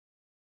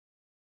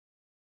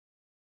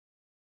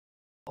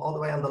all the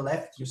way on the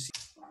left, you see.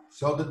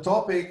 So the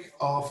topic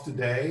of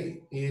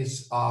today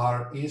is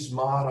our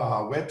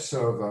ISMARA web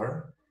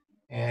server.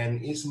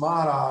 And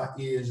ISMARA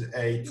is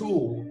a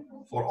tool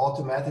for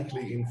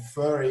automatically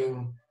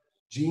inferring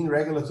gene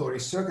regulatory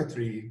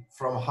circuitry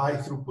from high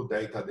throughput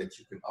data that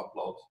you can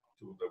upload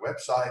to the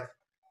website.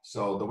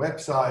 So the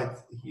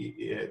website,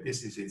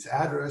 this is its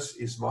address,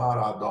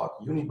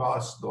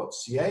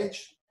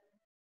 ismara.unibus.ch.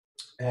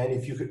 And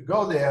if you could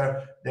go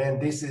there, then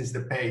this is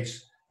the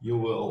page you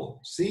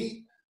will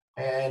see.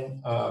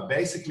 And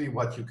basically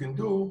what you can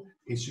do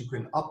is you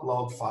can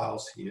upload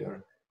files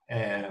here,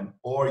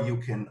 or you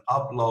can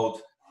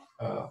upload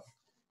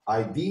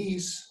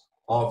IDs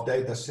of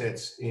data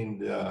sets in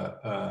the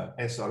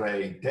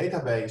SRA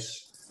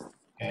database.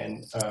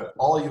 And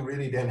all you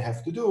really then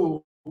have to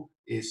do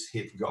is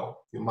hit go.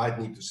 You might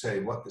need to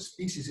say what the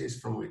species is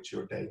from which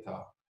your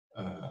data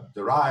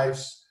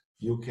derives.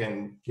 You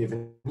can give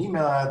an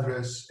email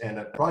address and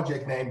a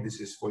project name. This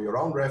is for your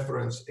own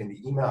reference. And the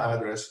email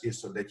address is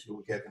so that you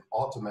will get an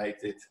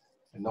automated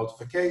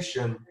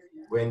notification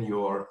when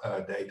your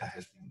data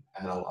has been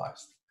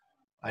analyzed.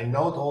 I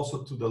note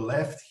also to the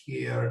left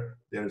here,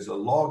 there's a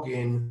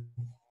login.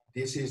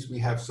 This is, we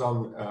have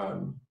some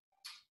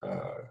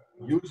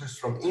users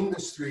from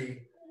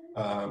industry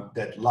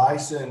that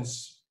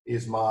license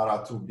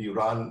ISMARA to be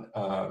run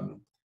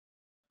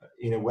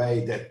in a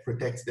way that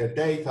protects their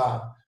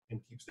data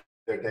and keeps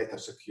their data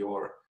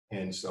secure.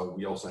 And so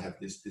we also have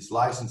this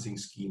licensing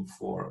scheme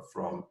for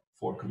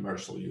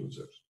commercial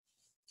users.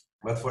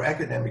 But for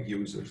academic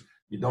users,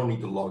 you don't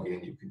need to log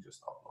in, you can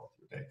just upload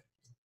your data.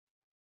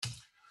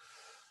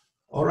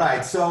 All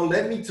right, so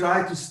let me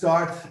try to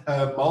start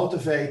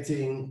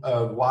motivating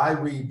why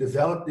we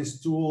developed this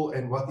tool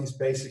and what is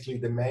basically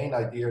the main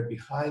idea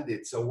behind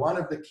it. So one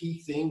of the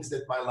key things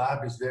that my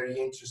lab is very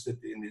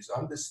interested in is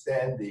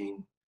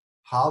understanding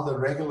how the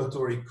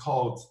regulatory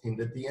code in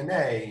the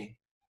DNA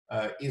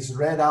is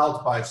read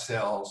out by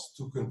cells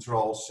to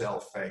control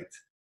cell fate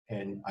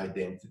and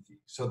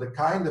identity. So the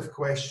kind of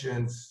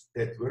questions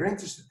that we're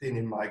interested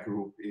in my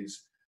group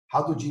is,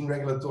 how do gene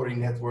regulatory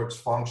networks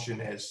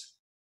function as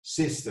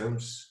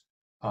systems?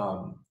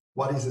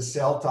 What is a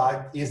cell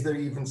type? Is there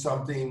even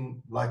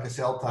something like a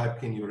cell type?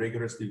 Can you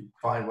rigorously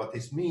define what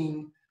this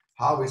means?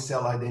 How is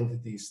cell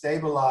identity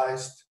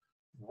stabilized?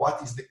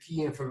 What is the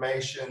key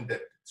information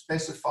that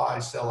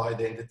specifies cell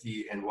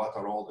identity, and what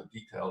are all the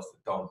details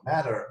that don't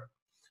matter?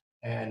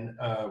 And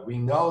we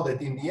know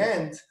that in the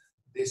end,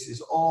 this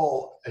is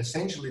all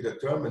essentially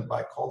determined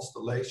by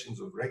constellations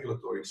of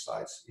regulatory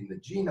sites in the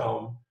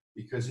genome,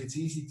 because it's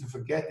easy to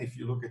forget if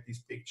you look at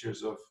these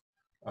pictures of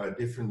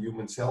different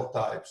human cell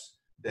types,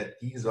 that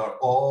these are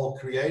all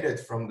created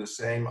from the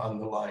same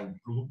underlying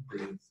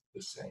blueprint,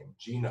 the same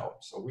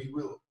genome. So we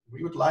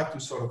would like to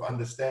sort of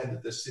understand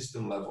at the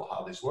system level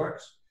how this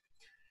works.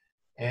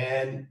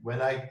 And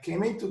when I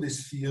came into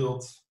this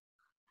field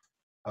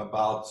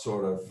about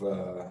sort of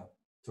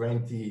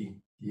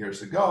 20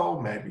 years ago,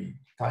 maybe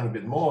a tiny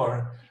bit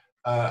more,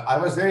 I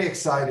was very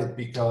excited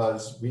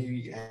because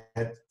we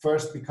had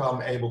first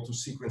become able to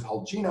sequence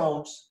whole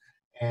genomes,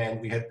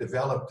 and we had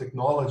developed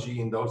technology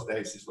in those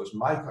days. This was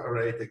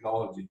microarray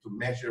technology to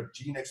measure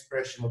gene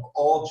expression of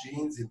all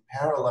genes in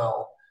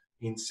parallel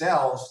in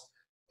cells.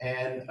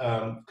 And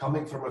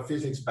coming from a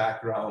physics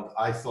background,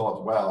 I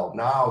thought, well,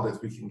 now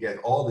that we can get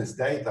all this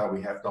data,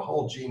 we have the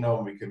whole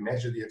genome, we can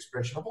measure the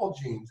expression of all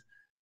genes,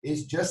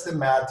 it's just a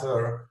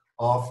matter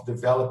of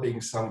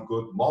developing some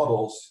good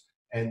models,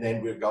 and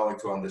then we're going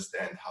to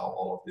understand how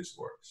all of this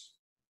works.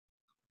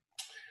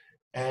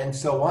 And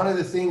so one of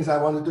the things I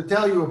wanted to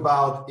tell you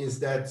about is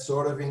that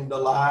sort of in the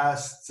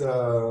last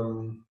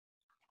 5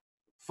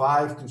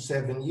 to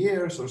 7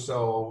 years or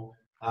so,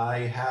 I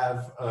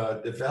have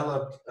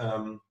developed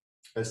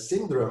a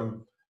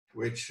syndrome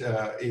which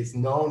is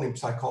known in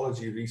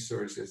psychology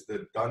research as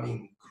the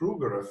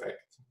Dunning-Kruger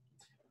effect.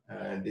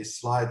 And this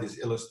slide is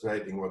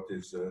illustrating what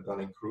this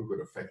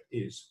Dunning-Kruger effect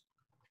is.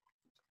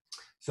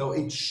 So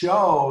it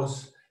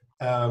shows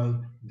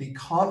the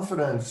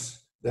confidence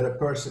that a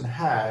person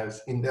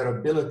has in their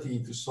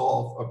ability to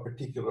solve a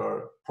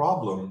particular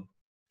problem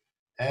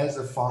as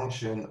a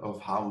function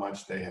of how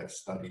much they have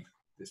studied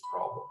this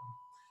problem.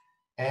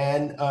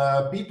 And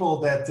people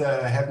that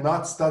have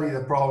not studied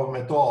a problem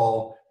at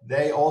all,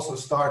 they also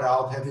start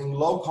out having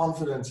low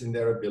confidence in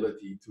their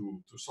ability to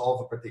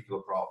solve a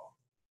particular problem.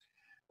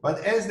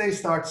 But as they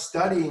start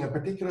studying a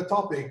particular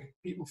topic,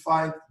 people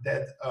find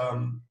that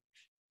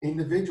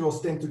individuals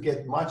tend to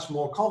get much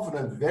more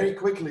confident very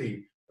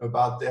quickly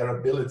about their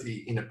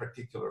ability in a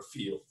particular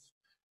field.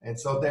 And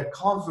so their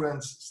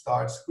confidence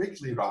starts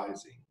quickly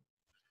rising.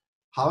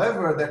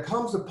 However, there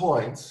comes a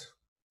point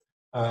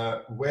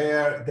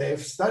where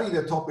they've studied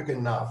a topic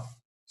enough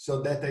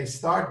so that they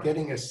start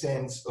getting a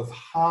sense of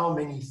how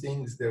many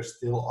things there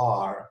still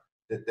are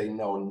that they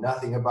know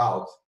nothing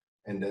about,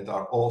 and that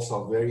are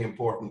also very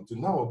important to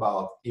know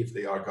about if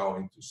they are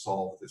going to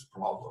solve this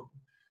problem.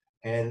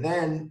 And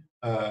then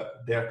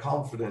their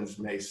confidence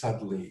may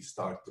suddenly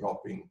start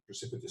dropping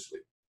precipitously.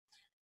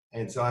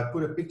 And so I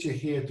put a picture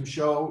here to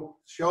show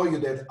you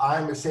that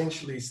I'm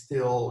essentially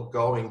still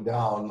going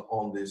down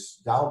on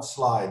this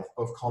downslide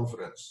of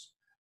confidence.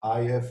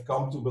 I have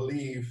come to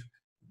believe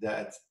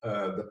that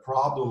the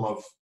problem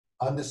of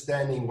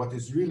understanding what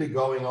is really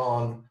going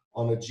on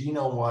a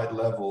genome-wide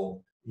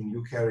level in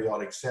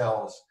eukaryotic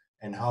cells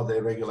and how they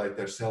regulate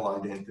their cell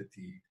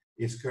identity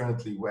is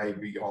currently way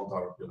beyond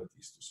our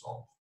abilities to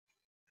solve.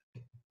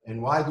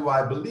 And why do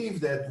I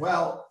believe that?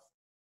 Well,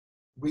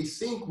 we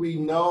think we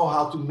know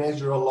how to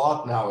measure a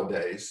lot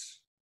nowadays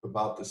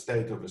about the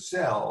state of a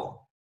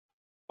cell,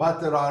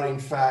 but there are in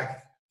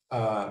fact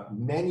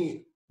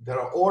there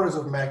are orders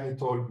of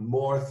magnitude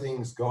more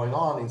things going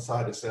on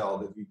inside a cell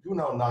that we do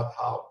not know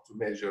how to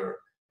measure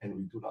and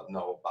we do not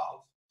know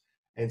about.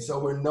 And so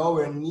we're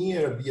nowhere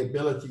near the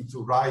ability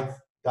to write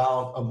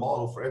down a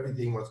model for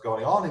everything what's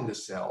going on in the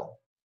cell.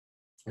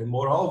 And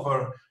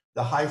moreover,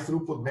 the high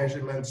throughput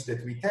measurements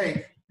that we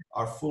take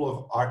are full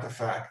of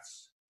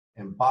artifacts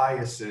and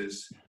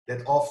biases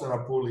that often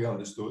are poorly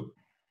understood.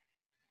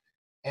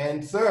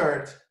 And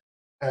third,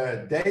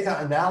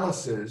 data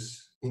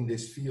analysis in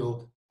this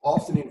field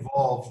often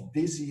involves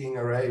dizzying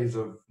arrays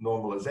of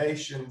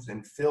normalizations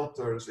and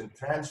filters and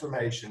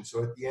transformations.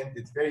 So at the end,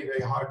 it's very,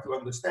 very hard to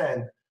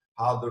understand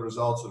how the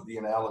results of the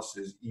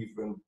analysis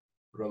even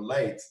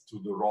relate to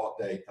the raw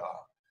data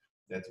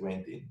that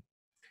went in.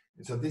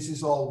 And so this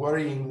is all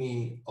worrying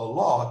me a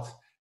lot.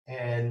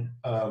 And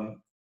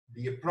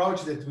the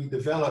approach that we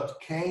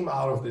developed came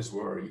out of this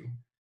worry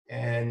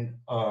and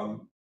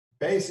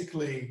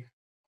basically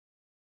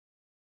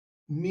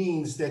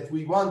means that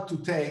we want to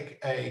take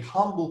a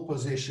humble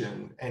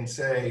position and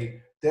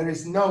say, there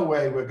is no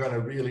way we're going to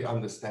really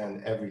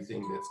understand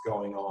everything that's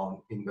going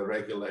on in the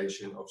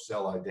regulation of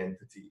cell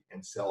identity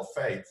and cell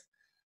fate.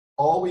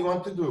 All we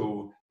want to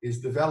do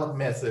is develop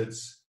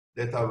methods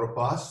that are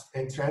robust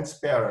and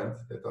transparent,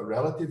 that are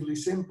relatively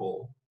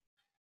simple,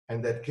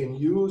 and that can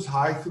use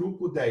high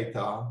throughput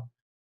data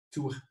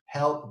to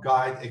help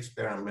guide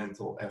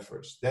experimental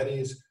efforts. That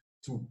is,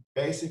 to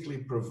basically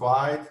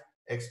provide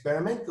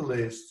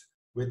experimentalists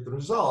with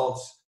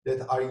results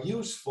that are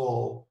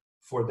useful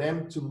for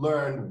them to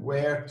learn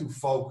where to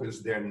focus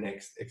their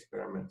next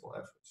experimental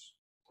efforts.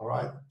 All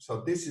right,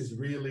 so this is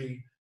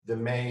really the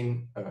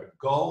main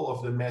goal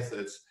of the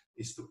methods,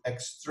 is to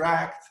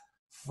extract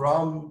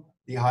from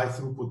the high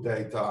throughput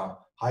data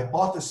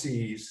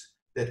hypotheses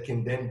that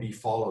can then be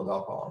followed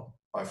up on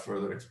by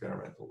further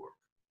experimental work.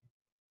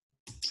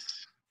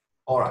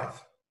 All right,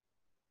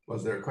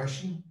 was there a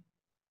question?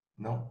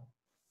 No?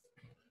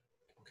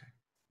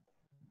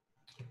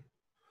 Okay.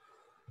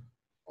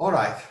 All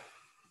right,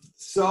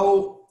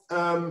 so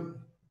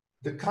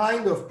the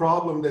kind of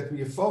problem that we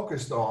have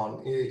focused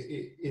on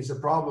is a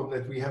problem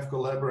that we have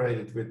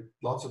collaborated with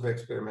lots of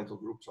experimental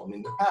groups on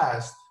in the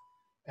past.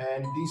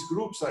 And these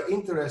groups are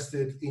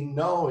interested in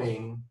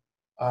knowing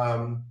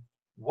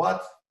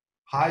what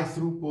high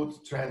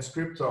throughput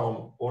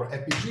transcriptome or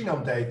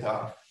epigenome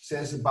data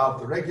says about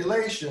the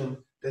regulation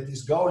that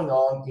is going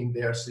on in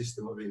their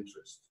system of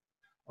interest.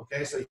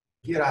 Okay, so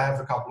here I have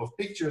a couple of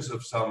pictures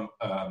of some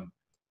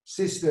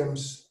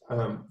systems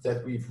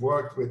that we've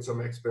worked with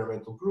some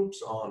experimental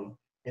groups on.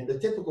 And the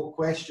typical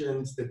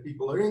questions that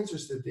people are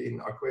interested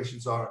in are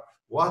questions are,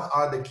 what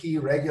are the key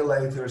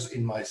regulators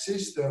in my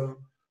system?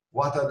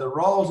 What are the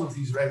roles of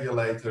these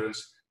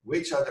regulators?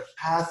 Which are the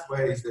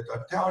pathways that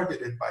are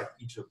targeted by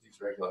each of these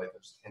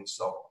regulators, and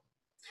so on.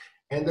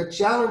 And the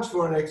challenge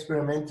for an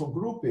experimental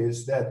group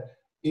is that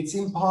it's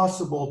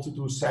impossible to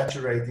do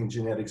saturating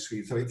genetic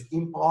screens. So it's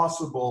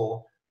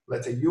impossible.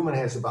 Let's say human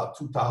has about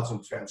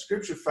 2,000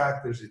 transcription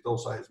factors. It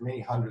also has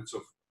many hundreds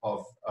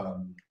of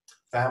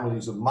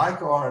families of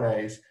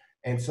microRNAs.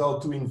 And so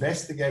to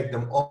investigate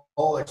them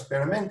all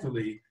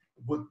experimentally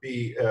would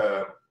be,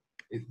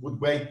 it would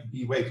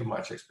be way too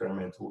much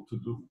experimental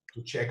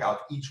to check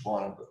out each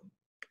one of them.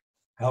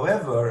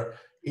 However,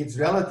 it's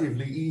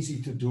relatively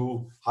easy to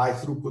do high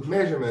throughput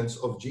measurements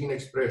of gene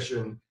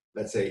expression,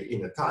 let's say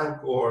in a time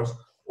course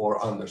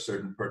or under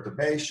certain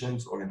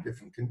perturbations or in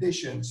different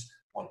conditions.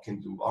 One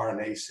can do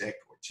RNA-seq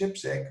or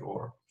ChIP-seq,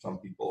 or some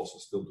people also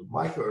still do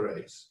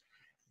microarrays.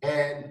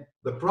 And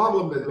the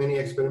problem that many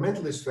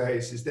experimentalists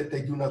face is that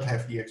they do not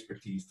have the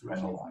expertise to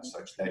analyze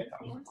such data.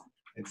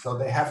 And so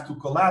they have to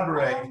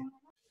collaborate.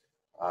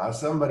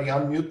 Somebody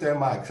unmute their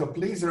mic. So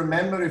please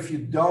remember, if you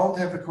don't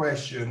have a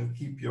question,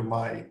 keep your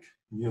mic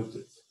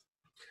muted.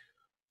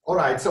 All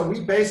right, so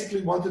we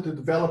basically wanted to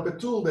develop a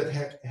tool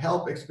that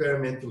help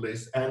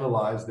experimentalists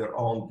analyze their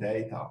own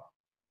data.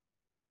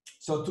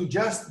 So to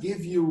just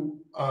give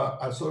you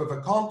a sort of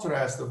a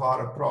contrast of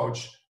our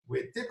approach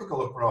with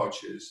typical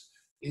approaches,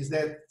 is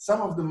that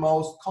some of the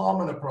most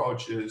common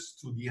approaches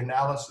to the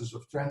analysis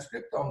of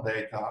transcriptome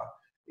data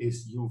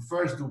is you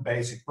first do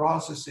basic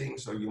processing,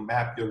 so you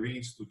map your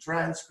reads to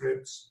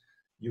transcripts,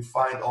 you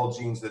find all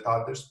genes that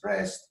are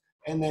expressed,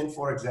 and then,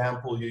 for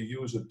example, you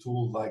use a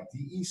tool like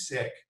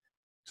DE-seq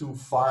to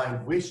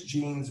find which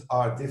genes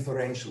are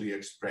differentially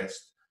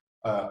expressed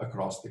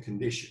across the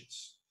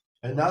conditions.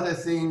 Another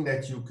thing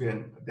that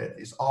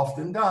is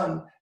often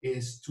done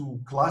is to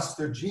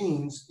cluster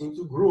genes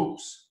into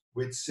groups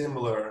with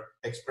similar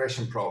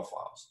expression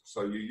profiles.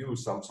 So you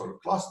use some sort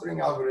of clustering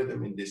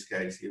algorithm. In this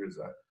case, here is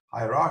a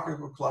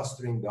hierarchical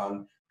clustering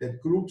done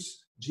that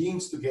groups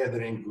genes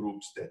together in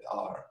groups that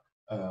are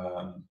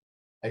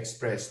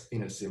expressed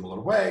in a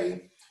similar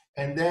way.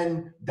 And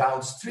then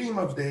downstream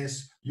of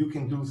this, you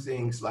can do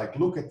things like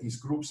look at these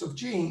groups of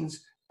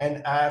genes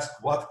and ask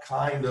what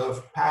kind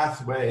of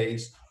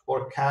pathways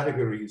or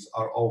categories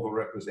are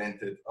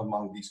overrepresented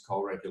among these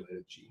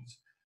co-regulated genes.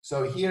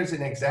 So here's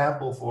an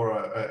example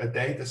for a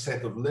data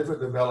set of liver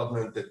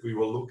development that we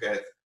will look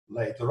at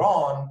later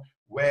on,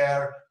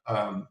 where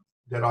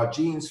there are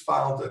genes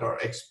found that are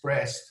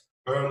expressed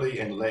early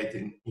and late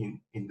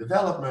in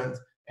development.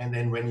 And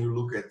then when you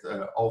look at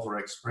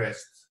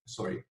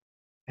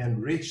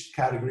enriched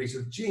categories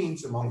of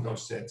genes among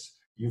those sets,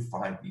 you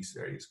find these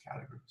various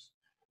categories.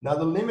 Now,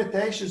 the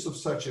limitations of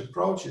such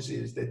approaches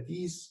is that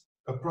these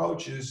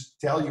approaches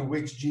tell you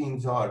which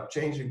genes are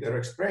changing their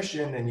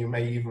expression, and you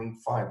may even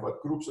find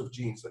what groups of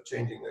genes are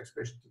changing their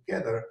expression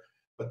together,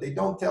 but they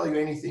don't tell you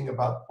anything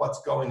about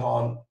what's going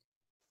on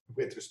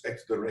with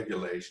respect to the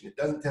regulation. It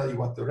doesn't tell you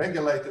what the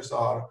regulators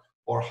are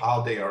or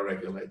how they are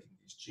regulating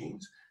these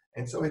genes.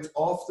 And so it's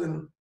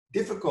often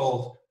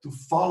difficult to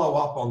follow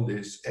up on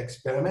this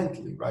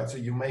experimentally, right? So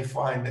you may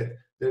find that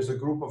there's a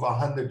group of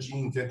 100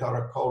 genes that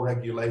are a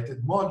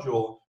co-regulated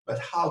module, but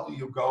how do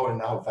you go and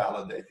now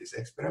validate this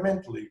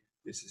experimentally?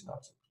 This is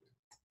not so clear.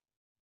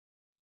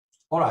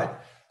 All right,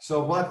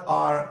 so what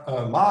our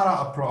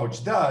MARA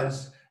approach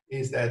does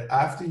is that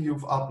after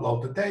you've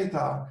uploaded the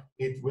data,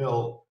 it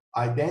will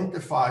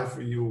identify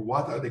for you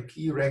what are the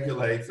key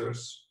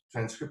regulators,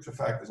 transcription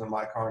factors, and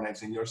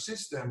microRNAs in your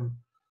system,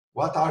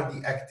 what are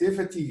the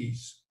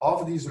activities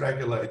of these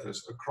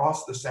regulators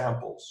across the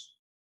samples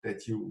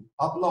that you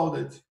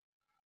uploaded,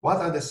 what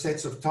are the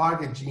sets of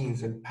target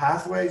genes and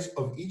pathways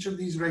of each of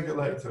these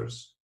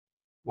regulators,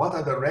 what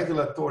are the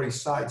regulatory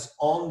sites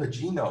on the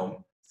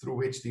genome through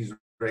which these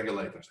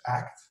regulators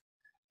act,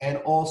 and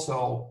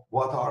also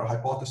what are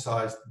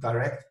hypothesized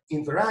direct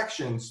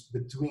interactions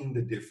between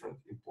the different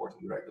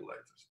important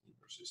regulators in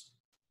your system.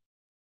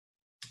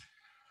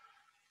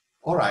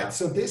 All right,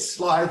 so this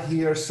slide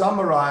here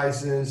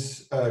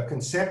summarizes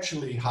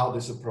conceptually how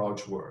this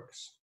approach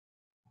works.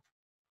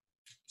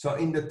 So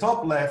in the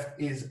top left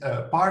is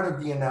a part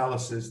of the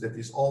analysis that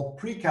is all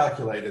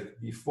pre-calculated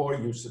before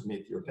you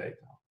submit your data.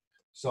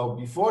 So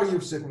before you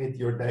submit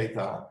your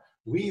data,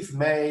 we've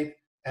made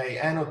an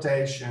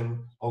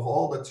annotation of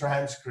all the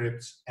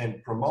transcripts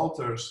and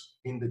promoters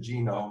in the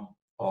genome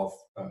of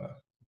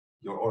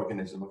your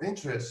organism of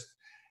interest.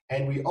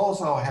 And we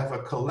also have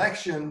a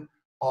collection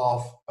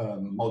of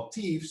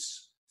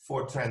motifs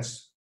for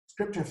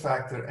transcription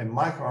factor and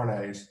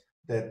microRNAs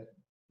that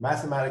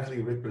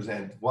mathematically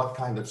represent what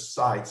kind of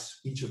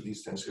sites each of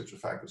these transcription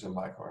factors and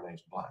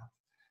microRNAs bind.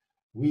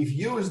 We've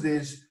used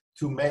this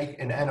to make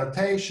an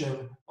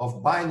annotation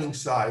of binding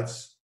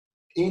sites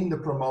in the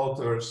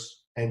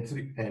promoters and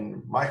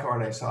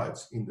microRNA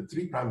sites in the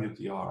 3'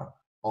 UTR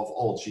of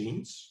all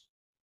genes.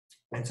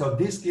 And so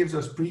this gives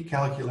us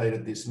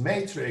pre-calculated this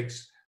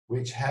matrix,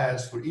 which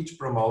has for each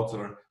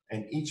promoter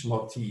and each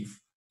motif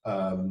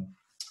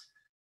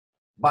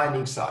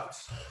binding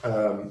sites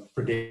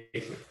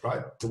predicted,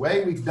 right? The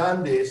way we've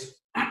done this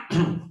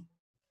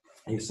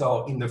is,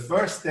 so in the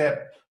first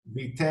step,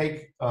 we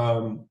take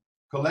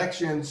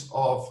collections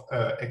of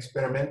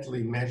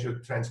experimentally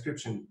measured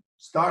transcription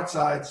start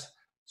sites.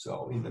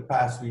 So in the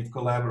past, we've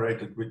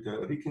collaborated with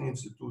the Riken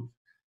Institute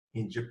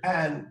in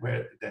Japan,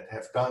 that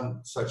have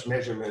done such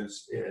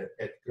measurements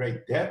at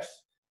great depth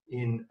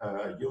in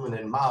human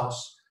and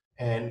mouse.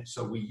 And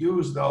so we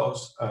use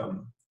those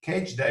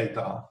cage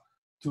data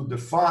to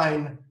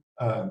define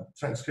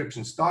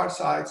transcription start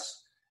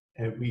sites,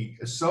 and we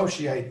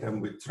associate them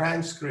with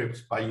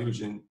transcripts by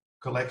using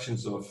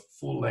collections of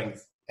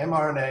full-length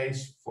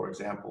mRNAs, for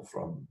example,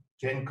 from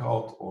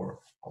GenCode or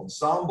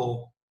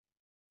Ensemble.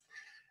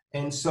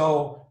 And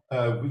so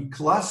we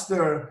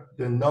cluster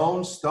the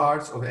known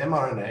starts of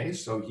mRNAs.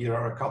 So here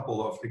are a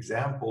couple of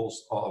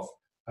examples of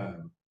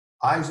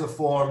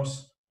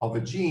isoforms of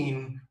a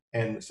gene.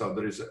 And so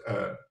there is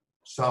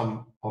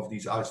some of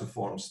these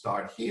isoforms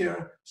start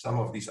here, some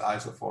of these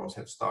isoforms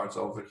have starts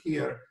over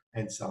here,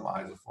 and some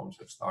isoforms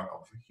have start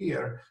over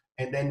here.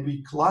 And then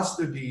we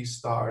cluster these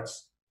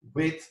starts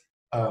with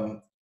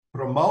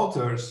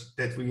promoters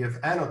that we have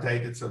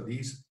annotated. So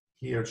these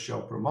here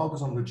show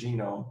promoters on the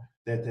genome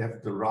that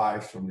have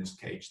derived from this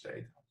cage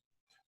data.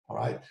 All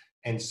right.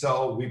 And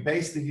so we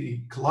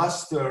basically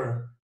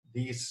cluster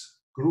these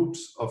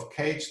groups of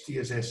cage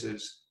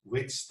TSSs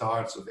with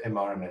starts of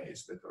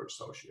mRNAs that are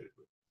associated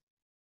with.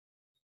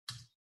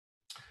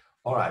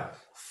 All right.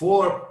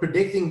 For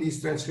predicting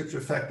these transcription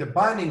factor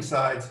binding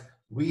sites,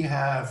 we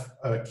have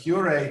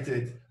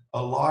curated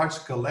a large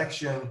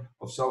collection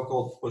of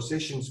so-called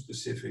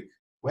position-specific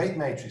weight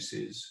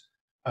matrices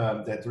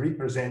that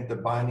represent the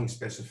binding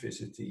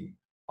specificity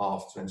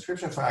of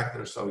transcription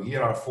factors. So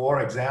here are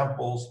 4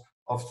 examples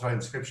of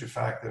transcription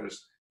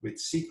factors with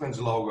sequence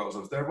logos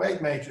of their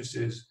weight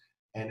matrices.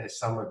 And as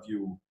some of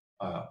you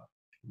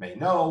may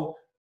know,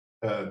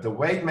 the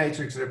weight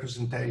matrix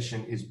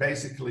representation is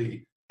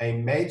basically a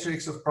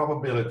matrix of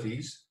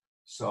probabilities.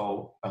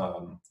 So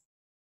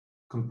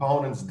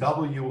components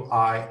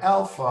Wi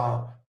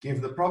alpha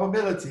give the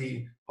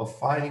probability of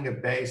finding a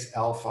base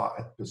alpha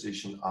at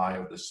position I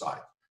of the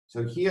site.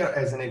 So here,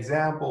 as an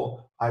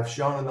example, I've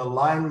shown an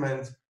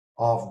alignment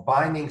of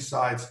binding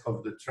sites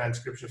of the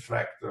transcription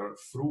factor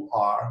through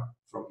R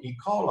from E.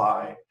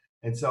 coli.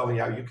 And so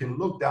yeah, you can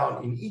look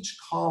down in each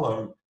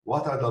column,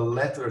 what are the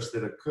letters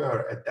that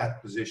occur at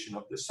that position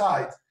of the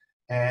site.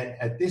 And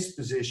at this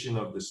position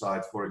of the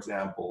site, for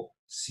example,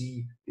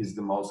 C is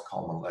the most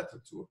common letter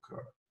to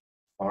occur.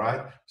 All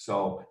right,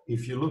 so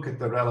if you look at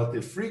the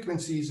relative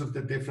frequencies of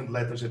the different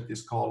letters at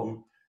this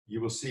column, you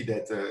will see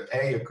that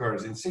A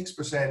occurs in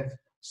 6%,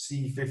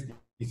 C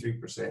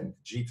 53%,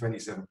 G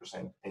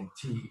 27%, and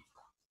T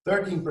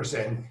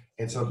 13%.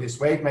 And so this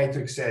weight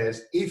matrix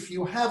says, if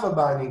you have a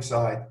binding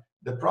site,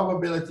 the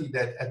probability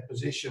that at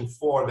position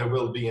 4 there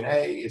will be an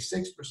A is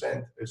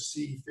 6%, a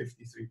C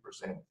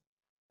 53%,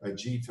 a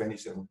G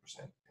 27%,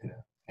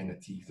 and a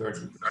T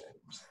 13%.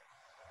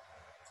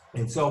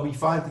 And so we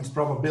find these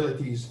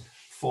probabilities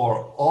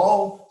for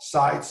all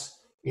sites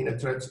in a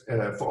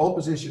for all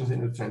positions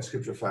in the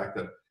transcription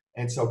factor.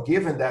 And so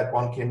given that,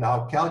 one can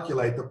now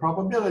calculate the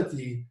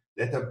probability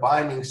that the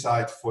binding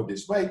site for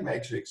this weight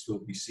matrix will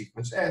be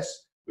sequence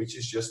S, which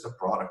is just the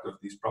product of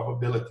these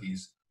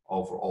probabilities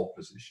over all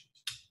positions.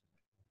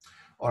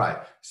 All right,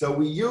 so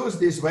we use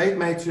this weight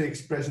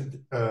matrix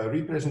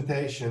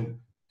representation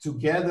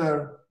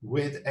together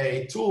with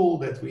a tool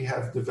that we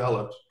have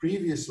developed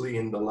previously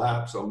in the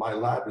lab. So my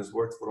lab has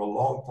worked for a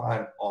long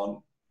time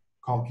on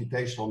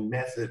computational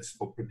methods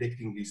for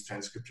predicting these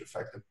transcription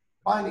factor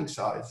binding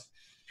sites.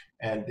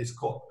 And this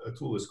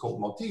tool is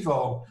called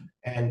Motivo.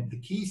 And the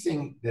key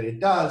thing that it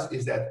does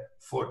is that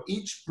for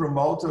each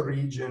promoter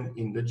region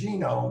in the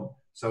genome,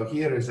 so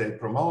here is a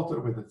promoter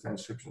with a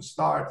transcription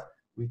start,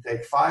 we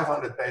take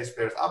 500 base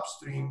pairs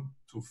upstream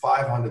to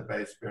 500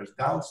 base pairs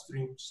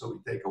downstream. So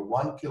we take a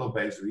 1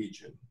 kilobase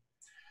region.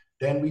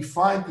 Then we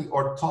find the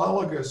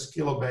orthologous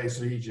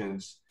kilobase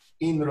regions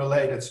in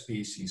related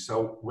species.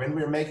 So when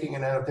we're making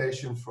an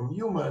annotation from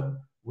human,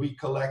 we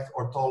collect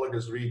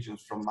orthologous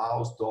regions from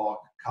mouse, dog,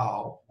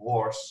 cow,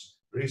 horse,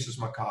 rhesus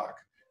macaque,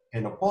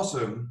 and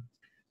opossum.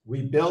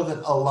 We build an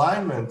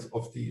alignment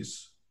of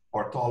these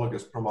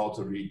orthologous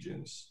promoter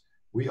regions.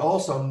 We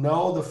also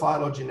know the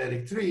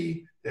phylogenetic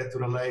tree that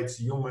relates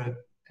human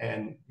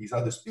and these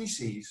other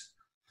species.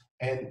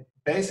 And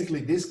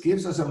basically this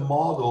gives us a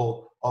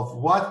model of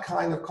what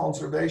kind of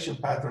conservation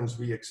patterns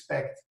we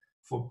expect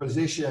for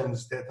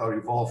positions that are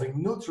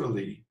evolving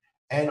neutrally,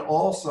 and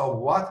also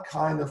what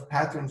kind of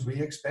patterns we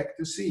expect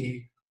to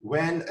see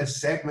when a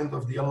segment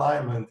of the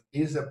alignment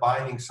is a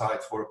binding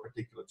site for a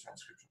particular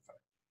transcription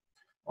factor.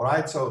 All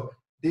right, so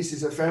this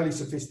is a fairly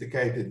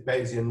sophisticated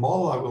Bayesian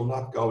model. I will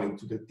not go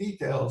into the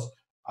details.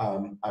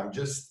 I'm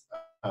just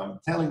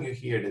telling you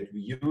here that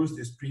we use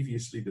this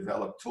previously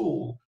developed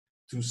tool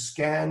to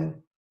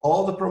scan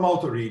all the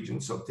promoter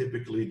regions. So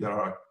typically there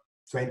are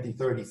 20,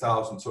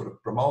 30,000 sort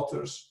of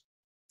promoters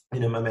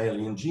in a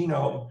mammalian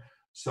genome.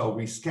 So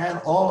we scan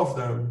all of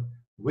them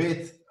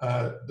with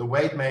the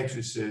weight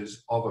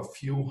matrices of a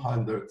few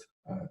hundred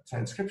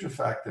transcription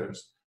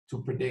factors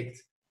to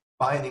predict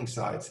binding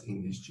sites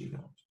in these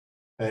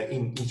genomes,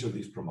 in each of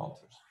these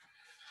promoters.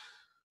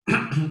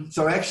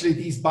 So actually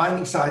these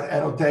binding site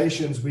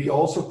annotations we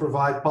also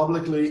provide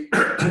publicly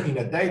in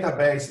a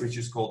database which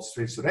is called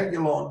Swiss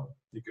Regulon.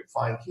 You can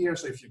find here.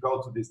 So if you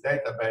go to this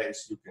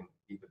database, you can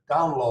either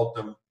download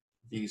them,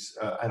 these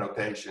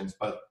annotations,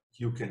 but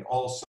you can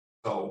also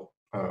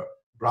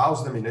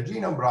browse them in a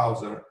genome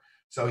browser.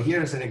 So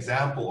here's an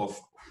example of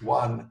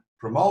one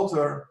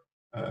promoter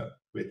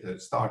with the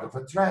start of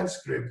a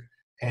transcript,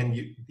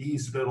 and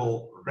these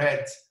little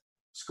red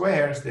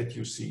squares that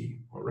you see,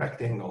 or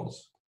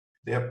rectangles,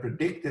 they're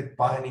predicted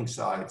binding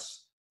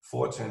sites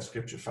for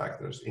transcription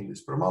factors in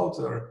this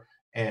promoter.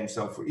 And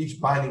so for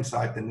each binding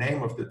site, the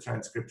name of the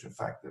transcription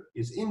factor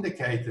is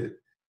indicated,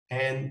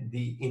 and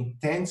the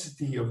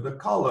intensity of the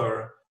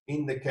color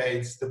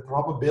indicates the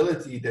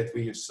probability that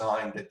we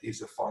assign that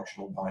is a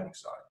functional binding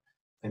site.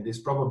 And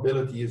this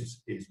probability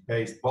is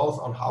based both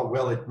on how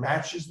well it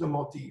matches the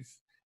motif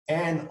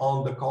and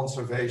on the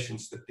conservation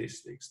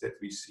statistics that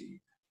we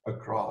see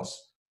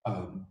across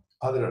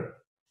other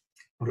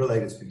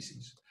related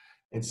species.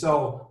 And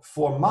so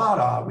for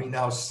MARA, we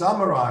now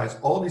summarize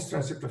all these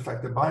transcription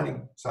factor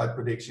binding site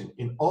prediction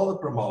in all the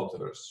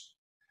promoters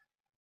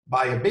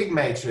by a big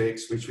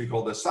matrix, which we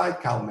call the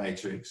site count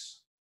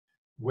matrix,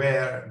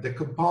 where the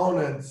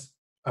component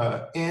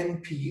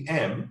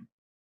NPM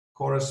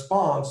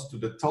corresponds to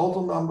the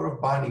total number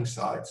of binding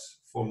sites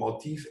for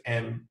motif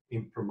M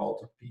in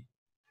promoter P.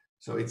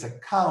 So it's a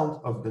count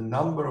of the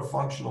number of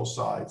functional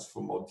sites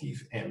for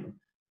motif M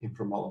in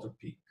promoter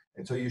P.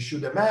 And so you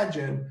should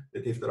imagine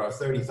that if there are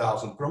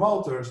 30,000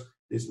 promoters,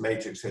 this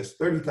matrix has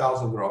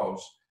 30,000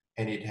 rows,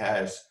 and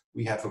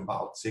we have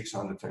about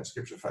 600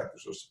 transcription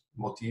factors or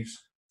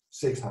motifs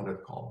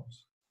 600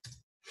 columns.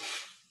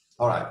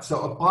 All right,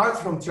 so apart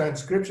from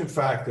transcription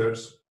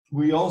factors,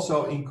 we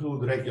also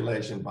include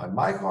regulation by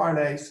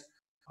microRNAs.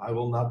 I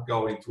will not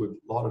go into a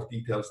lot of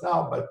details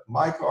now, but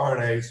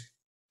microRNAs,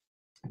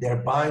 their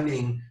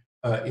binding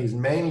is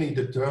mainly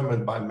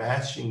determined by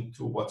matching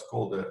to what's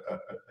called a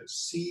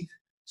seed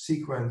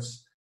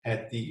sequence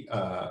at the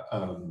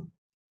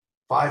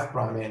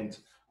 5' end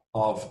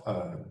of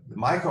the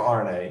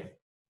microRNA,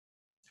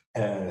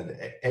 and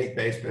 8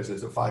 base pairs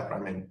is a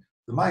 5' end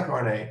the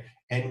microRNA,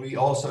 and we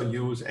also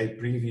use a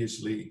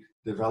previously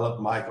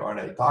developed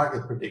microRNA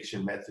target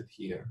prediction method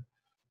here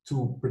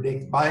to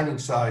predict binding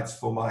sites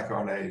for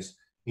microRNAs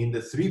in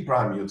the 3'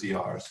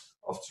 UTRs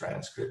of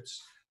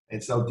transcripts.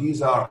 And so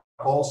these are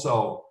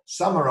also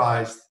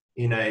summarized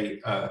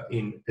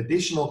in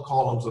additional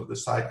columns of the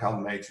site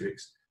count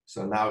matrix.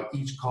 So now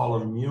each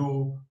column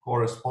mu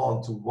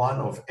corresponds to one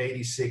of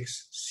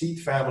 86 seed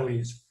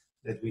families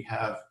that we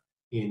have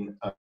in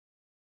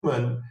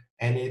human,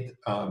 and it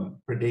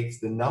predicts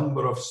the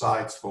number of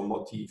sites for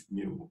motif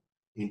mu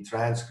in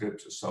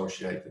transcripts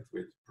associated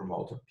with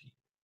promoter P.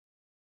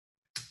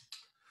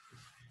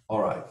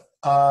 All right.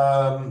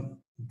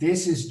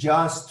 This is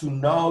just to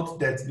note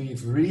that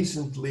we've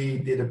recently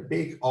did a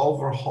big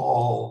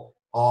overhaul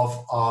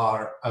of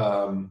our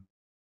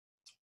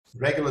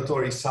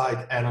regulatory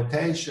site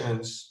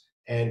annotations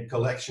and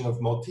collection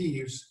of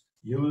motifs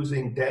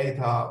using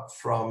data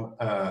from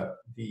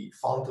the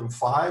Phantom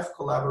 5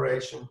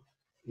 collaboration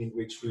in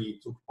which we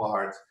took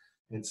part.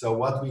 And so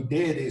what we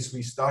did is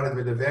we started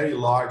with a very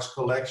large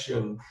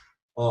collection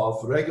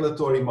of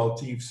regulatory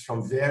motifs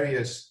from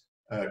various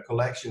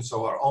collections.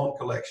 So our own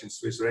collections,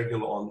 Swiss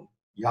Regulon,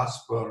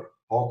 Jasper,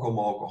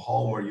 Hokomoko,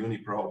 Homer,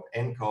 Uniprobe,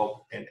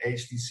 ENCODE, and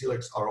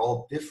HD-Silex are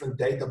all different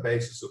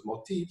databases of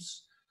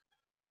motifs.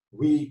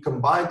 We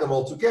combine them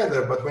all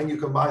together, but when you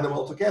combine them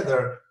all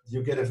together,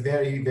 you get a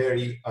very,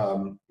 very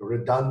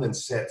redundant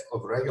set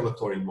of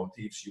regulatory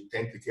motifs. You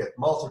tend to get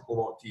multiple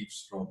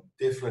motifs from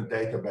different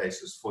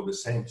databases for the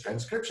same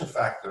transcription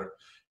factor.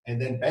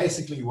 And then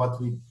basically what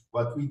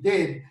we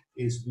did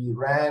is we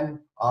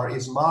ran our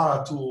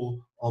ISMARA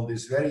tool on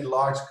this very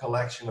large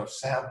collection of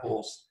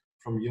samples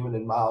from human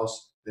and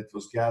mouse that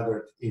was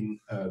gathered in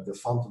the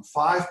Phantom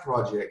 5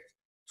 project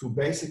to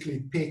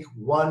basically pick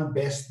one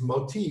best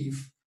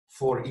motif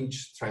for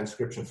each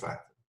transcription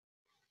factor.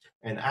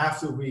 And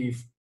after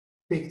we've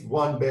picked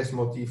one best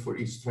motif for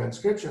each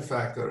transcription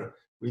factor,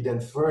 we then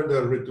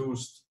further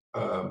reduced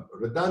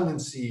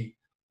redundancy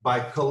by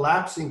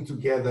collapsing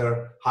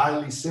together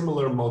highly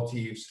similar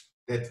motifs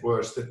that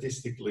were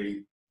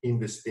statistically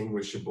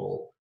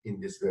indistinguishable in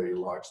this very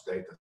large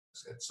data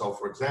set. So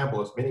for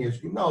example, as many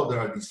as you know, there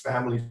are these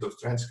families of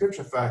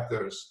transcription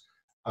factors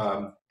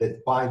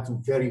that bind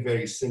to very,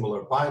 very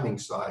similar binding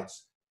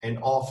sites, and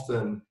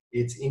often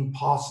it's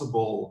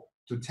impossible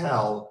to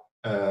tell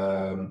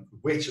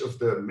which of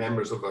the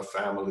members of a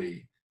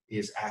family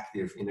is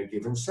active in a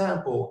given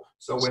sample.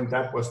 So when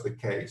that was the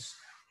case,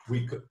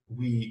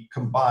 we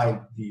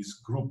combined these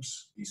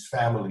groups, these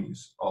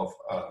families of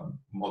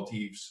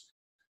motifs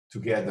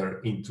together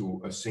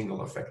into a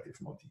single effective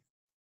motif.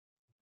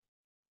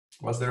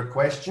 Was there a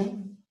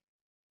question?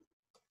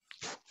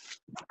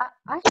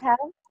 I have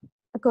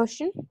a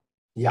question.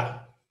 Yeah.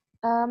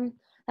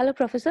 Hello,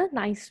 Professor.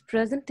 Nice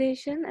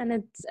presentation, and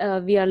it's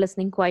we are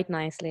listening quite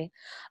nicely.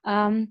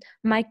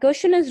 My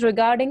question is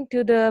regarding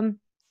to the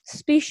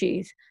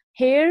species.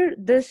 Here,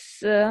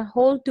 this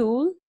whole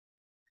tool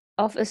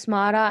of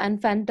ISMARA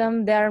and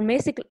Phantom, they are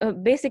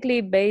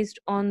basically based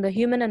on the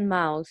human and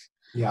mouse.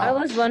 Yeah. I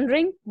was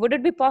wondering, would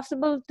it be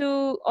possible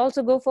to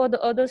also go for the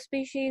other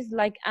species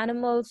like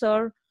animals,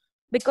 or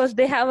because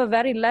they have a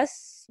very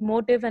less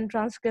motif and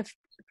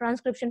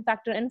transcription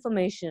factor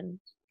information?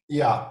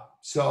 Yeah,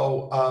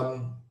 so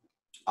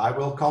I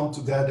will come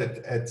to that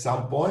at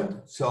some point.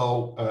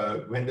 So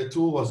when the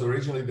tool was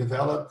originally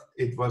developed,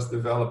 it was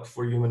developed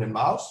for human and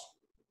mouse.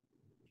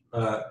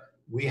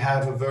 We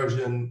have a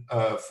version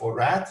for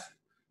rat.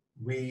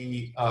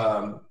 We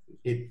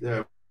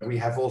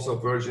have also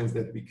versions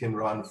that we can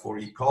run for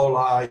E.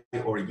 coli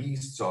or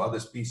yeast, so other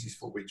species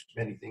for which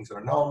many things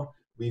are known.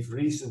 We've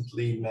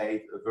recently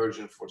made a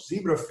version for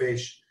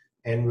zebrafish,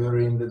 and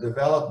we're in the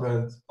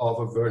development of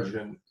a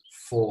version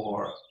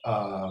for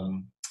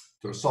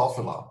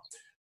Drosophila.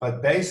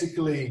 But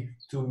basically,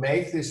 to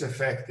make this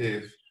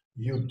effective,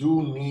 you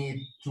do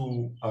need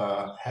to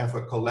have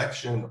a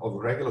collection of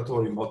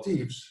regulatory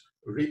motifs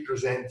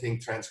representing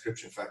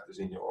transcription factors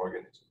in your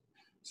organism.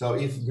 So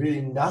if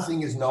really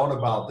nothing is known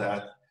about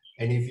that,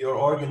 and if your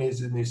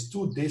organism is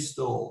too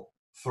distal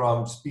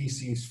from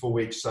species for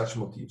which such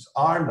motifs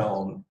are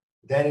known,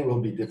 then it will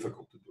be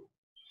difficult to do.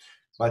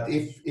 But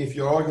if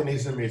your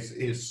organism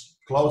is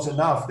close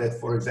enough that,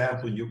 for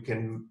example, you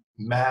can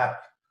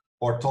map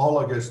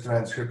orthologous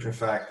transcription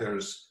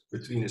factors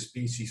between a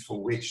species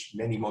for which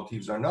many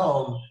motifs are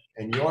known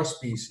and your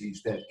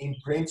species, then in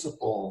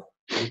principle,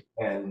 you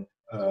can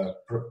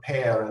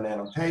prepare an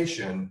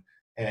annotation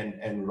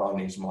and run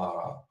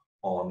ISMARA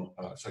on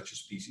such a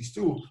species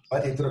too,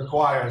 but it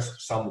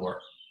requires some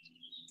work.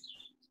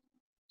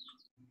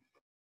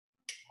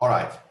 All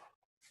right.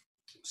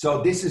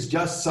 So this is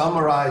just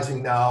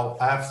summarizing now,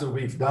 after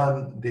we've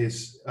done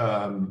this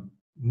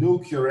new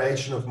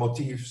curation of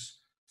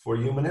motifs for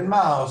human and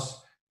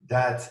mouse,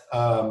 that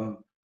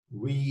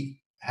we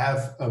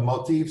have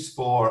motifs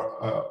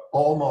for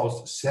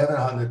almost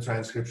 700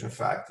 transcription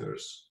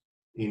factors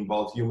in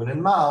both human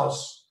and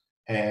mouse,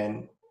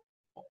 and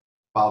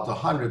about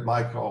 100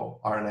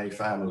 microRNA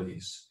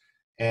families.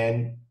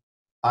 And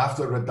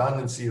after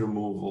redundancy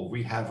removal,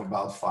 we have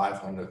about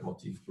 500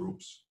 motif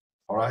groups.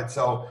 All right,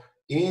 so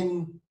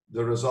in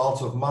the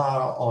results of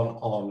MARA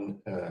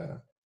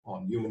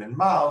on human and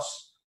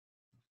mouse,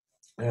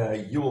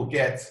 you will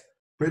get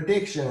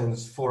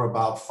predictions for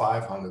about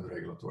 500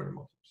 regulatory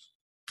motifs.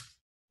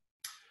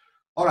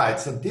 All right,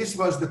 so this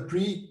was the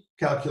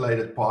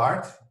pre-calculated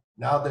part.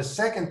 Now the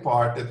second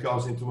part that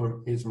goes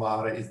into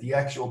ISMARA is the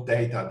actual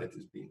data that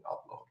is being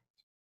uploaded.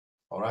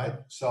 All right,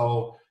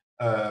 so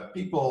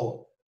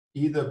people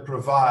either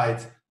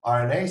provide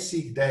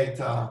RNA-seq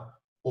data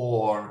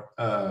or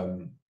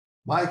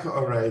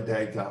microarray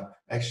data.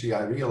 Actually,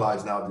 I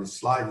realize now this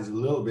slide is a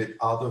little bit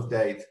out of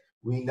date.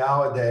 We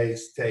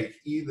nowadays take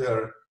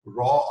either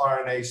raw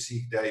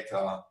RNA-seq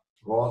data,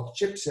 raw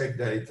ChIP-seq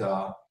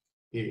data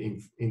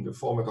in the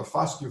format of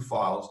FASTQ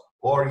files,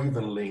 or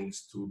even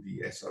links to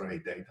the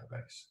SRA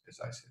database, as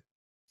I said.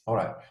 All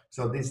right,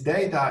 so this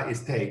data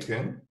is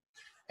taken,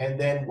 and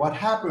then what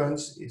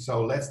happens is,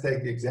 so let's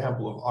take the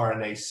example of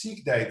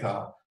RNA-seq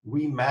data.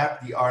 We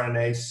map the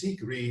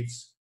RNA-seq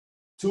reads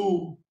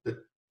to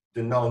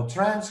the known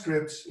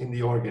transcripts in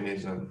the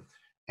organism,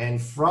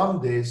 and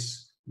from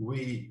this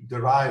we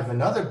derive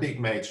another big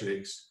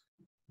matrix,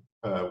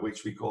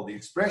 which we call the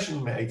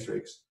expression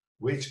matrix,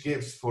 which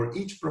gives for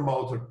each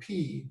promoter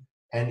P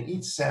and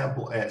each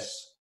sample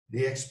S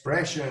the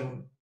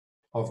expression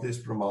of this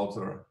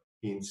promoter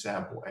in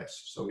sample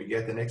S. So we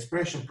get an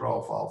expression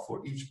profile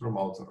for each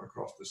promoter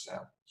across the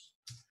samples.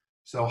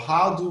 So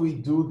how do we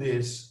do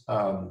this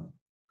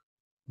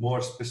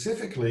more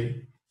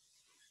specifically?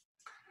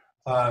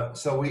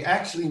 So we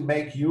actually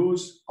make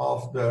use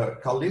of the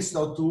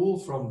Callisto tool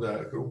from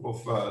the group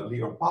of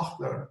Leo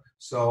Pachter.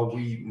 So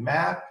we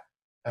map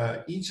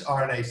each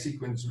RNA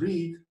sequence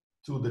read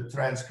to the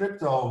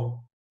transcriptome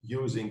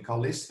using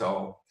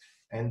Callisto.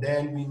 And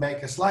then we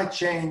make a slight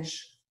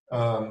change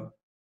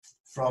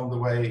from the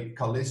way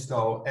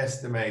Callisto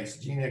estimates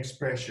gene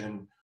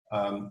expression,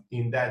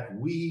 in that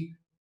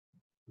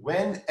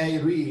when a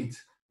read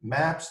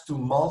maps to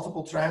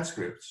multiple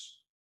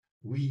transcripts,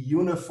 we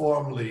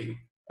uniformly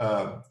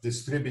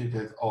distribute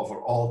it over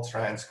all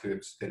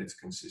transcripts that it's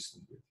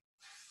consistent with.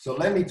 So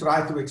let me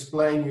try to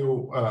explain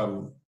you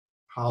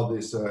how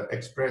this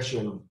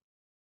expression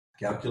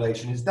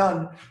calculation is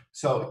done.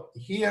 So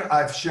here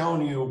I've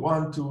shown you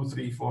 1, 2,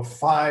 3, 4,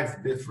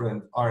 5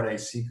 different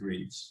RNA-seq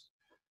reads.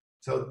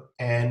 So,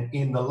 and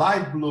in the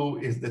light blue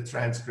is the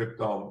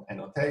transcriptome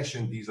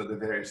annotation. These are the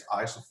various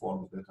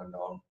isoforms that are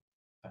known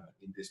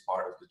in this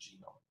part of the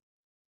genome.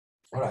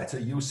 All right, so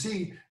you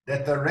see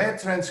that the red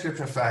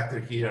transcription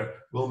factor here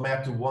will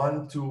map to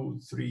 1,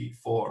 2, 3,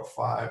 4,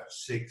 5,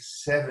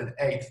 6, 7,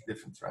 8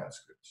 different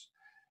transcripts.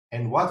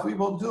 And what we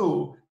will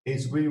do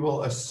is we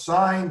will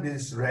assign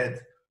this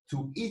red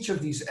to each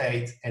of these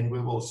 8, and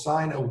we will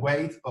assign a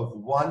weight of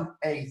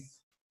 1/8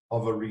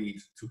 of a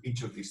read to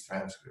each of these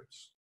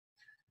transcripts.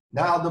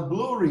 Now the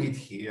blue read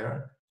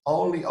here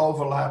only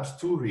overlaps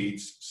 2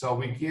 reads, so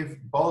we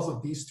give both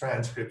of these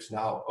transcripts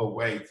now a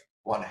weight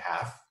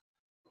 1/2.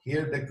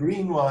 Here the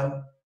green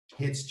one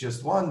hits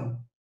just 1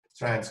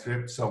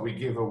 transcript, so we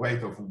give a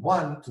weight of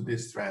 1 to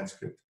this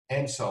transcript,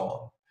 and so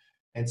on.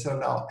 And so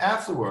now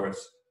afterwards,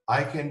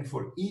 I can,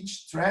 for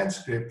each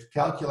transcript,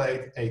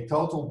 calculate a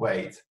total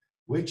weight,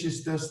 which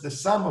is just the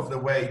sum of the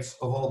weights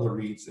of all the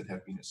reads that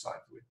have been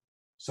assigned to it.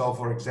 So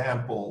for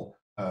example,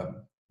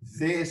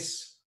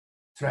 this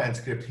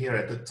transcript here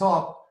at the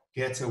top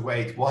gets a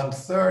weight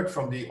 1/3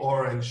 from the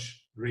orange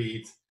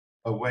read,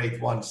 a weight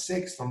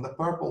 1/6 from the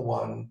purple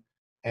one,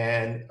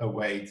 and a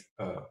weight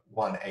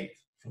 1/8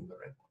 from the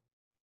red one.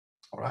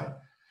 All right?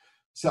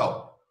 So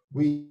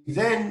we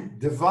then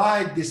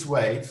divide this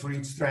weight for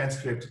each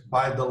transcript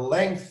by the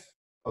length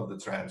of the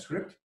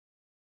transcript.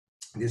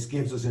 This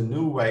gives us a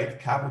new weight,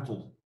 capital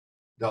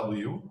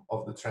W,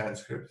 of the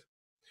transcript.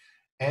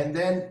 And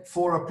then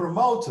for a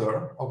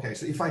promoter, okay,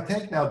 so if I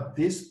take now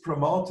this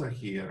promoter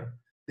here,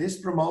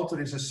 this promoter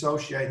is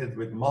associated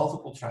with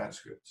multiple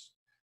transcripts.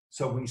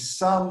 So we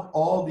sum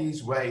all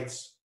these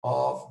weights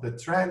of the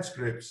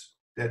transcripts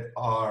that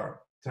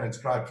are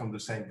transcribed from the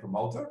same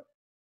promoter.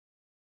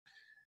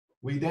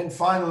 We then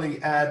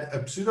finally add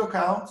a pseudo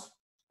count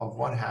of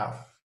 1/2.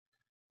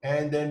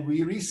 And then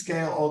we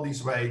rescale all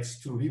these weights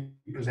to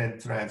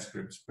represent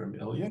transcripts per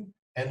million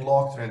and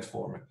log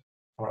transform it.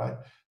 All right.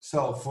 So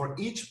for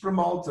each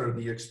promoter,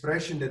 the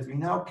expression that we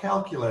now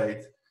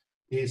calculate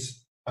is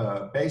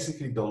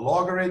basically the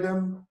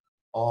logarithm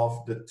of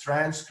the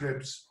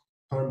transcripts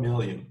per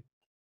million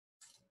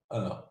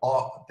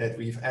that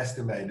we've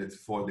estimated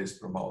for this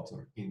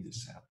promoter in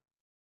this sample.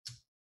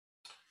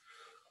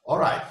 All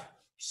right.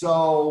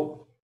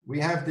 So we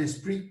have this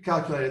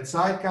pre-calculated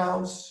site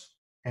counts,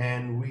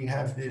 and we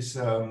have this,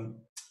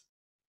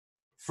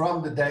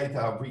 from the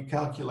data, we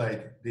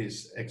calculate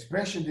this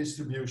expression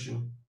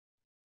distribution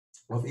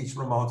of each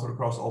promoter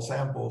across all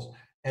samples.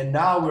 And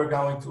now we're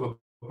going to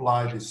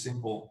apply this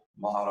simple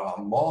MARA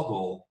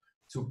model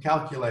to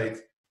calculate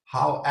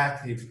how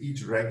active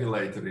each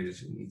regulator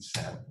is in each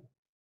sample.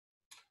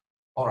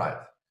 All right,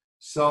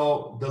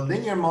 so the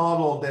linear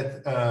model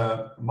that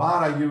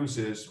MARA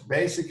uses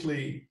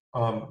basically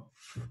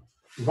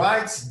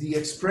writes the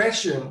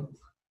expression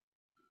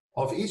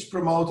of each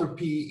promoter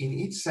P in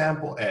each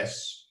sample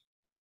S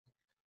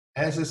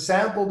as a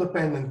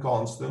sample-dependent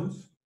constant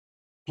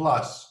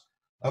plus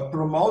a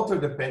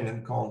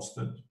promoter-dependent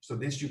constant. So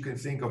this you can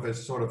think of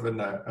as sort of an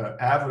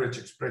average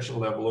expression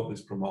level of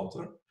this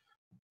promoter,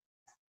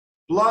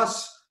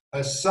 plus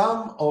a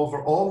sum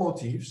over all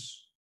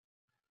motifs,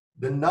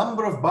 the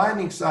number of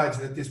binding sites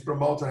that this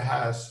promoter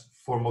has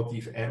for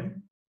motif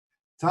M,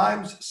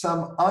 times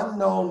some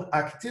unknown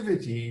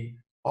activity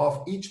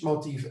of each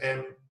motif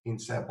M in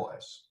sample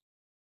S.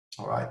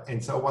 All right,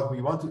 and so what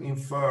we want to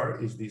infer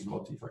is these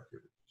motif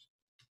activities.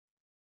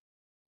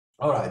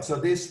 All right, so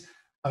this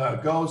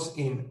goes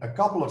in a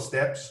couple of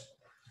steps.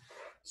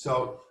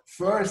 So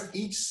first,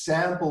 each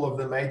sample of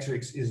the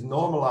matrix is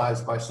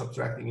normalized by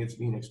subtracting its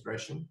mean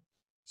expression.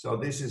 So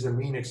this is a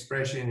mean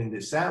expression in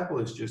this sample,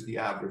 it's just the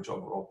average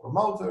over all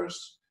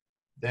promoters.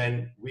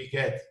 Then we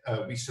get,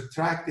 we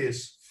subtract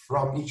this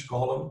from each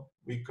column,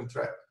 we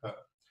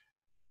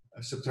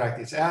subtract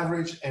its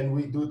average, and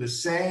we do the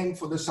same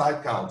for the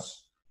site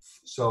counts.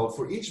 So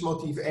for each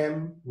motif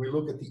M, we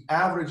look at the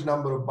average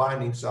number of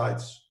binding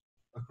sites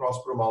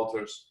across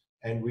promoters,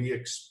 and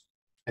we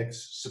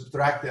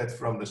subtract that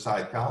from the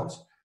site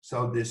counts.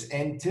 So this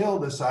until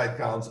the site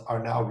counts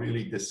are now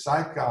really the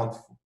site count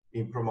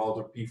in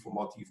promoter P for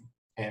motif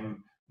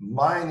M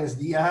minus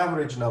the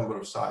average number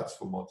of sites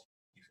for motif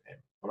M.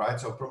 All right,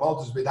 so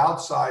promoters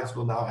without sites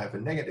will now have a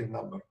negative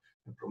number,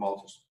 and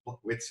promoters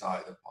with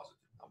site a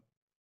positive number.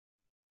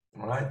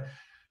 All right,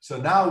 so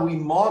now we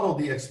model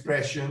the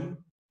expression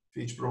for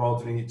each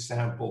promoter in each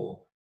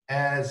sample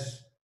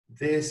as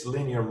this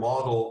linear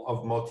model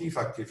of motif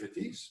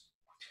activities,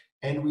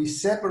 and we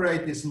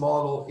separate this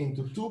model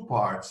into two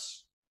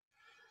parts.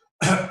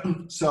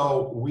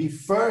 So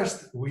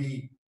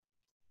we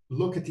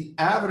look at the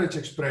average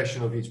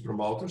expression of each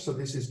promoter. So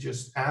this is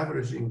just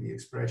averaging the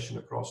expression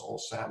across all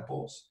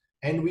samples.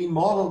 And we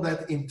model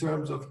that in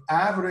terms of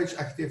average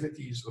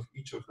activities of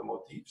each of the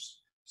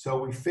motifs. So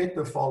we fit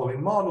the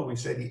following model. We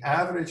say the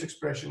average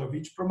expression of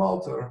each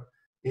promoter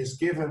is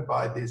given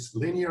by this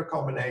linear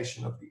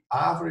combination of the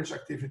average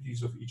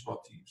activities of each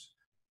motif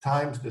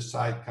times the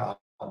site count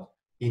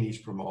in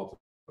each promoter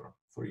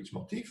for each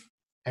motif.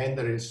 And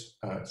there is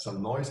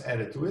some noise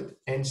added to it.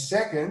 And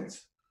second,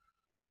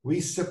 we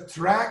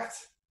subtract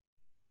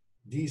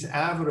these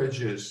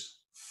averages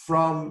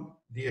from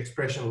the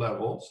expression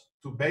levels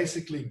to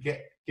basically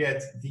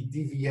get the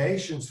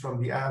deviations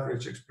from the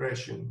average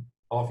expression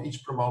of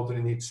each promoter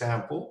in each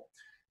sample.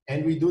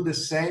 And we do the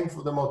same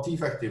for the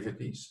motif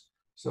activities.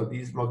 So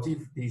these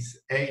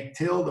A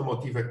tilde the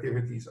motif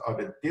activities are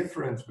the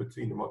difference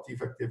between the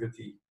motif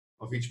activity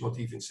of each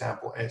motif in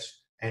sample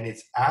S and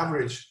its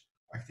average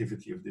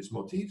activity of this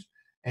motif.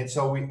 And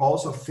so we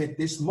also fit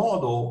this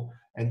model,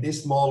 and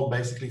this model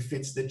basically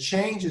fits the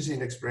changes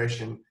in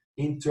expression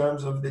in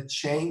terms of the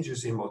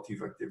changes in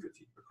motif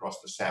activity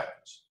across the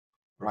samples,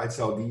 right?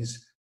 So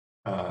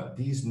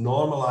these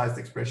normalized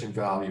expression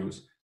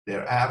values,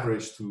 they're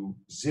averaged to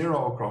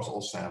 0 across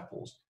all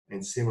samples,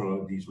 and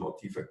similarly, these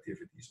motif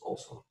activities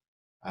also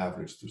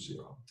average to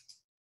 0.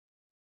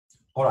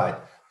 All right,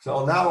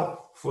 so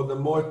now for the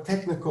more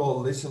technical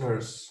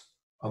listeners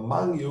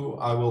among you,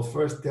 I will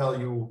first tell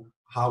you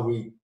how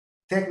we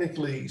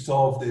technically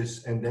solve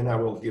this, and then I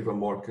will give a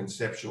more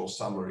conceptual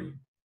summary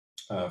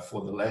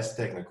for the less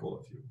technical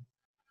of you.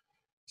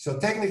 So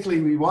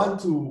technically, we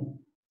want to,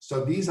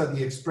 so these are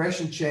the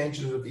expression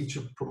changes of each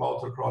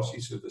promoter across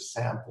each of the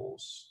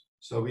samples.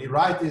 So we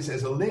write this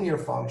as a linear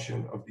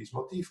function of these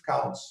motif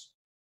counts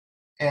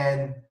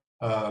and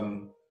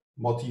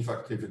motif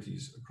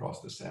activities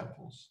across the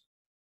samples.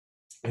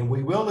 And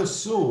we will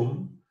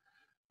assume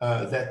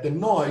that the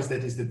noise,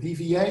 that is the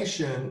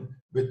deviation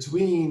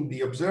between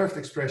the observed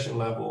expression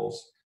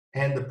levels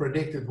and the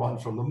predicted one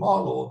from the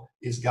model,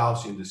 is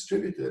Gaussian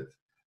distributed.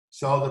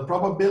 So the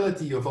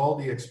probability of all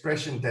the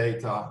expression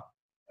data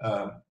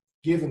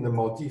given the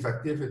motif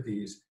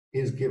activities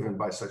is given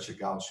by such a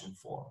Gaussian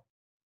form.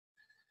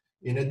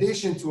 In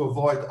addition, to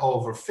avoid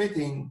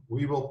overfitting,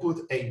 we will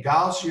put a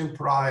Gaussian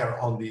prior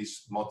on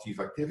these motif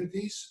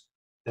activities.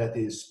 That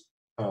is,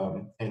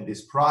 and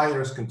this prior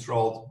is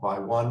controlled by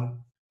one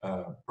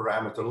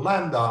parameter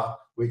lambda,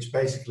 which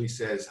basically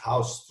says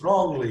how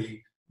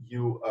strongly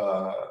you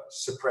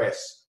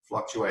suppress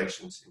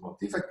fluctuations in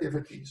motif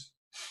activities.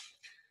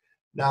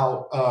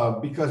 Now,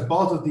 because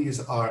both of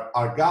these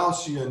are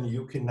Gaussian,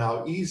 you can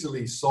now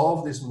easily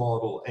solve this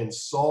model and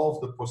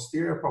solve the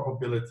posterior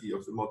probability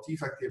of the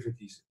motif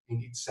activities in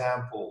each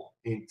sample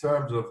in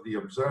terms of the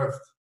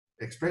observed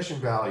expression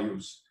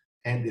values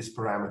and this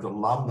parameter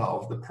lambda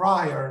of the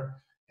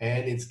prior,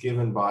 and it's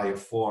given by a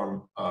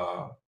form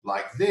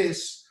like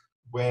this,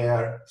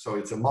 where, so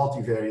it's a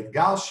multivariate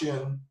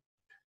Gaussian,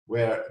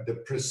 where the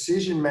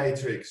precision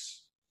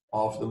matrix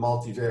of the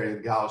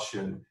multivariate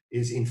Gaussian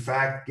is in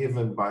fact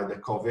given by the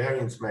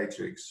covariance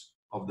matrix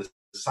of the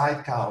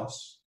site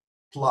counts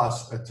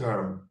plus a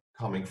term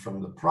coming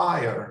from the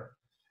prior.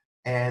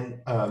 And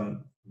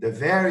the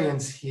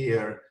variance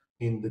here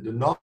in the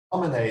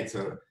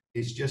denominator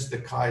is just the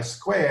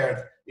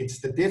chi-squared. It's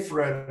the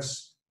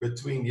difference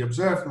between the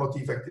observed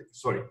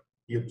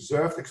the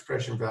observed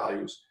expression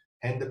values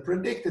and the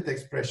predicted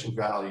expression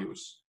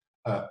values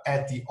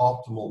at the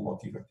optimal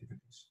motif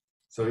activities.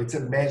 So it's a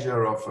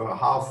measure of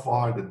how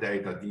far the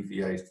data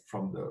deviates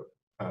from the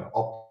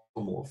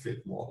optimal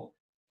fit model.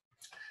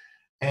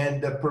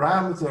 And the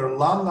parameter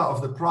lambda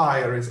of the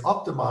prior is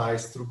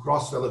optimized through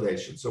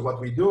cross-validation. So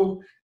what we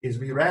do is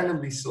we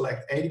randomly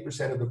select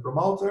 80% of the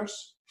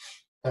promoters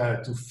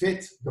to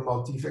fit the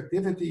motif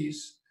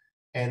activities,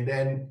 and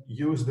then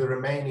use the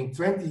remaining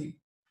 20%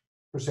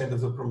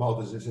 of the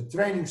promoters as a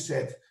training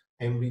set,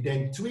 and we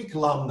then tweak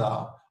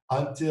lambda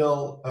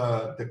until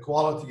the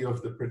quality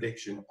of the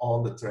prediction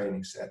on the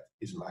training set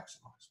is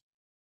maximized.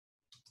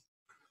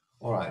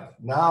 All right,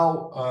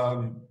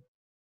 now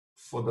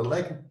for the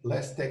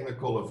less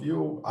technical of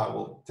you, I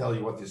will tell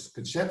you what is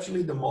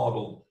conceptually the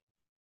model.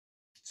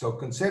 So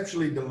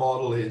conceptually, the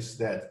model is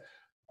that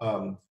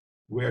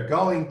we're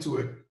going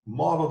to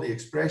model the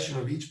expression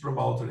of each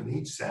promoter in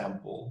each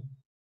sample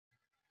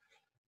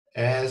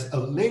as a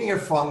linear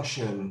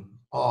function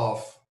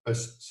of,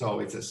 so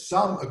it's a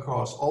sum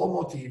across all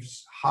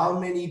motifs. How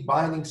many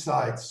binding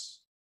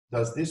sites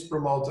does this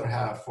promoter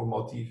have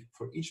for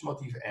each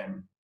motif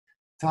M,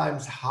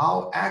 times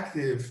how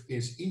active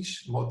is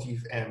each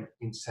motif M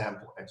in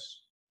sample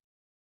S.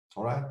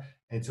 All right,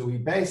 and so we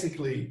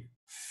basically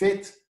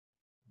fit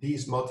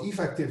these motif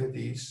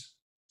activities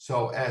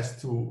so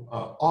as to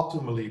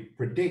optimally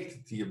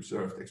predict the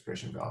observed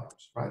expression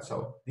values, right?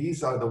 So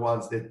these are the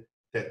ones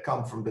that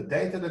come from the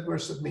data that were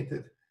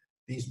submitted.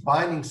 These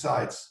binding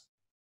sites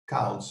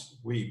counts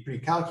we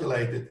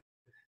pre-calculated,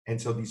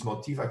 and so these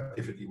motif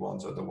activity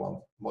ones are the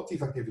ones,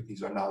 motif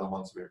activities are now the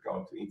ones we're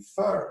going to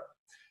infer.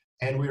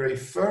 And we're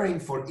inferring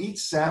for each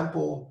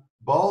sample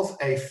both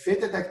a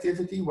fitted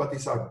activity, what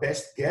is our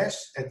best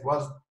guess at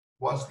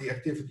was the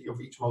activity of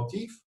each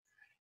motif,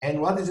 and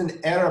what is an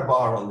error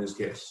bar on this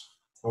guess.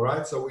 All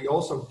right, so we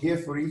also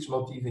give for each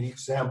motif in each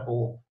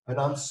sample an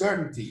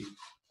uncertainty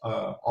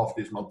of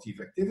this motif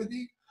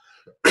activity,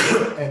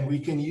 and we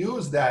can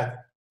use that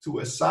to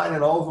assign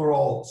an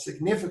overall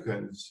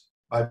significance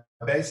by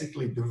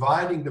basically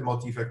dividing the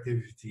motif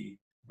activity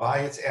by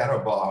its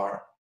error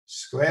bar,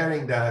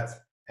 squaring that,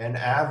 and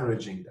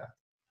averaging that.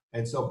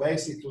 And so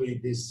basically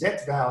this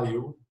Z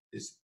value,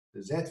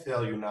 the Z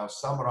value now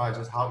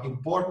summarizes how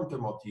important the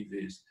motif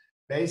is.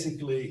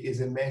 Basically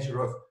is a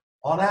measure of,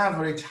 on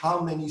average, how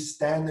many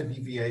standard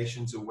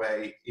deviations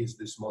away is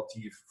this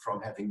motif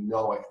from having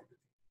no activity.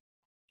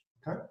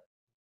 Okay?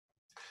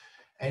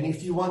 And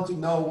if you want to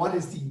know what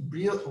is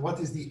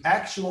the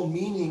actual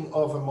meaning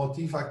of a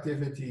motif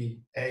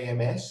activity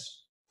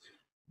AMS,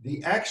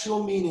 the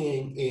actual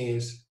meaning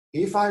is,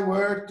 if I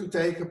were to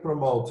take a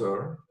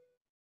promoter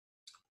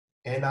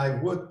and I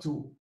would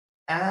to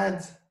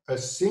add a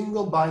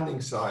single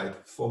binding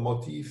site for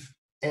motif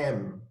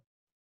M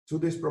to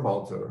this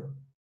promoter,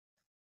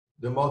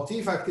 the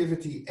motif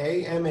activity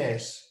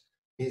AMS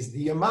is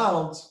the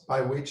amount by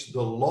which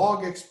the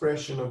log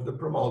expression of the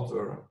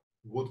promoter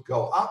would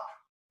go up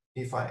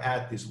if I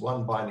add this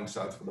one binding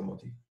site for the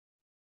motif.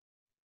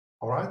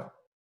 All right?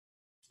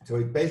 So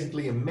it's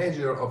basically a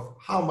measure of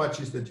how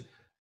much is the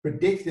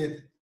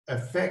predicted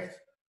effect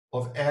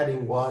of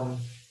adding one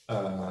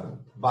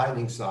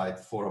binding site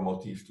for a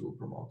motif to a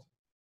promoter.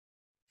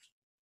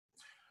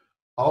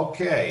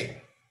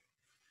 Okay.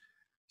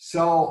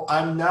 So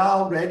I'm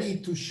now ready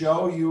to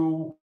show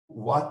you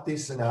what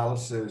this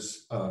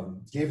analysis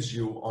gives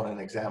you on an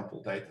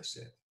example data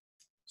set.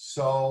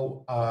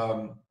 So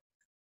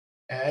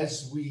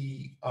as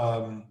we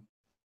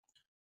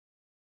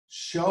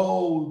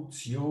showed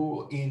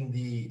you in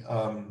the,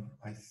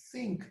 I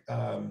think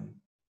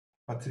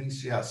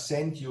Patricia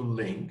sent you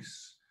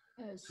links.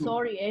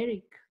 Sorry,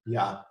 Eric.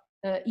 Yeah.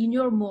 In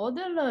your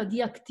model,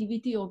 the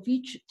activity of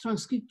each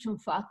transcription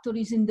factor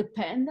is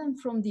independent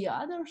from the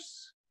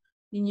others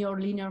in your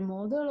linear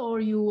model, or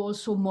you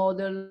also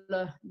model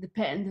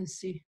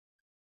dependency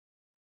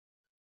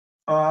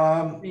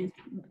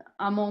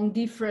among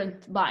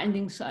different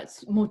binding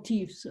sites,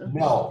 motifs?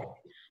 No.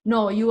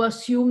 No, you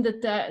assume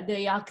that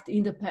they act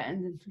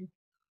independently,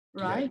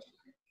 right?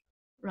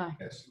 Yes. Right.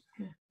 Yes.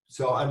 Okay.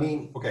 So, I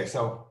mean, okay,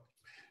 so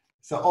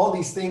all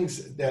these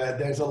things,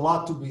 there's a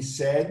lot to be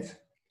said.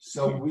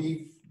 So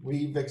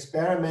we've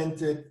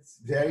experimented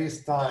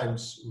various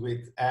times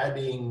with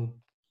adding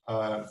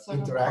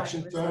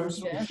interaction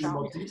terms between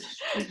motifs.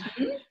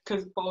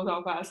 Because both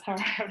of us are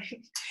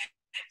having.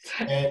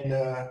 And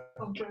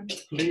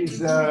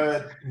please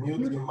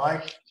mute your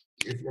mic,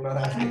 if you're not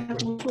asking.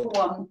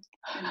 One.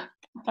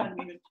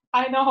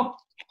 I know.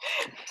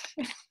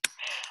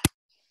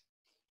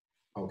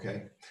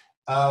 Okay.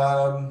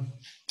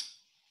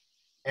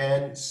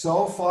 And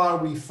so far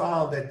we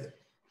found that,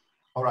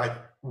 all right,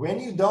 when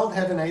you don't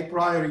have an a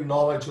priori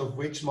knowledge of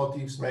which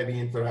motifs may be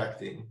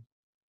interacting,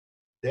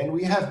 then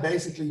we have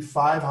basically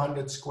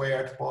 500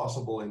 squared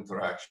possible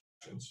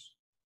interactions.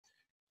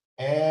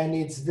 And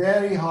it's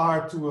very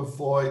hard to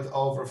avoid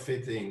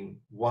overfitting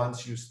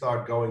once you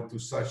start going to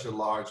such a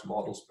large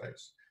model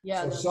space.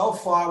 Yeah, So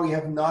far we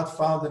have not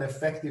found an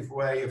effective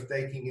way of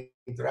taking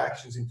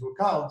interactions into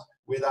account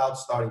without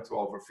starting to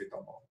overfit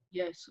our model.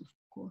 yes, of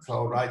course.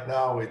 So right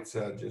now it's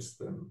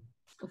just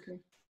okay.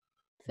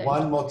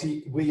 one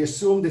motif. We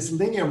assume this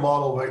linear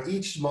model where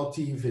each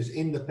motif is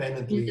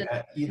independently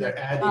either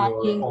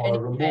adding or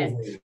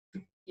removing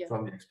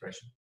from the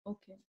expression.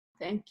 Okay,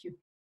 thank you.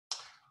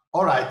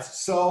 All right,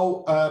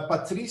 so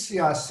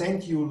Patricia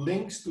sent you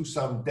links to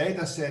some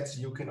data sets.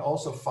 You can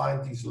also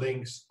find these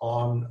links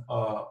on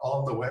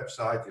the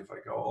website if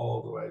I go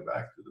all the way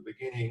back to the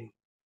beginning.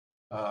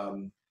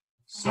 I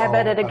have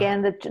added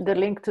again the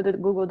link to the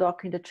Google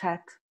Doc in the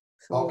chat.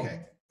 So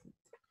okay.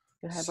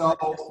 You have so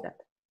access to that.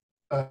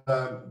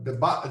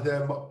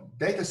 the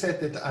data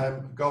set that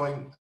I'm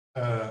going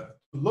to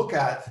look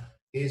at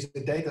is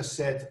the data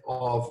set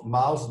of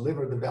mouse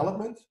liver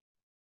development.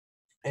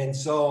 And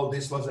so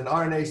this was an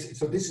RNA,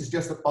 so this is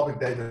just a public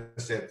data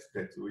set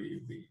that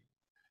we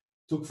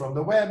took from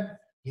the web.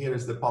 Here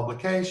is the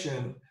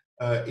publication.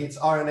 It's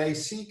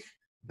RNA-seq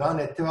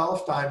done at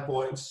 12 time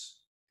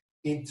points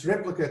in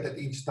triplicate at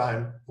each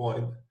time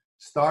point,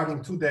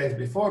 starting 2 days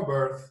before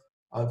birth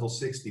until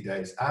 60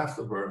 days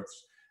after birth.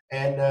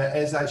 And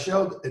as I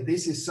showed,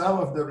 this is some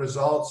of the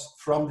results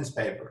from this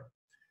paper.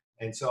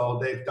 And so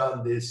they've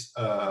done this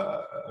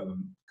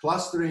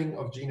clustering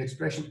of gene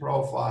expression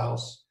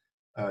profiles.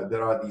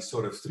 There are these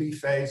sort of 3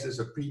 phases,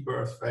 a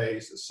pre-birth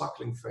phase, a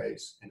suckling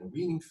phase, and a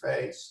weaning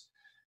phase.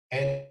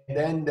 And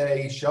then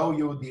they show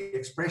you the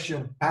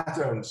expression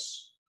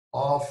patterns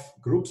of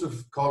groups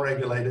of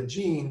co-regulated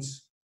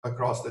genes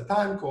across the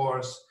time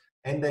course.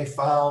 And they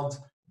found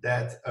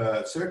that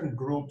certain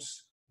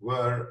groups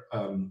were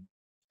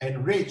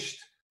enriched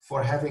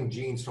for having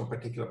genes from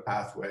particular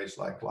pathways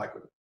like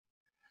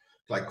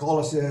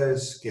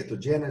glycolysis,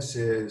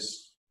 ketogenesis,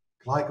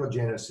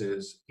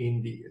 glycogenesis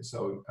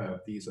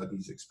these are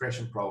these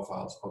expression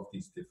profiles of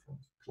these different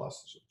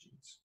clusters of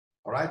genes.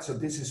 All right, so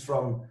this is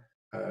from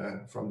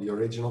the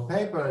original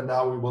paper, and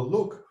now we will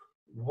look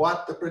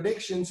what the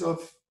predictions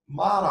of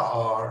MARA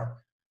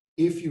are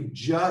if you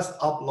just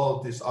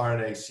upload this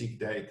RNA-seq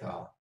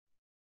data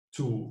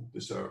to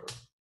the server.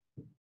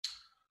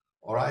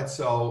 All right,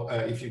 so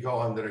if you go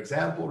under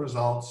example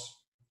results,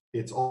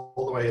 it's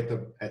all the way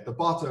at the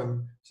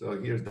bottom. So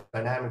here's the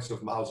dynamics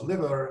of mouse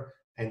liver,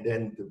 and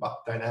then the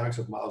dynamics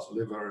of mouse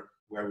liver,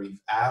 where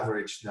we've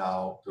averaged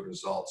now the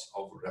results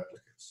over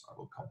replicates. I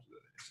will come to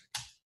that in a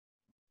second.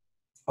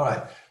 All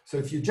right, so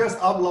if you just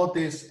upload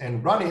this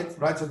and run it,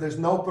 right, so there's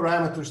no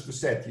parameters to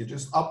set. You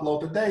just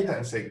upload the data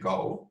and say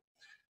go.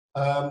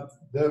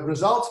 The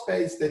results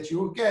page that you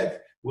will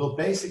get will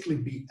basically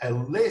be a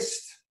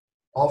list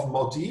of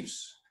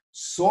motifs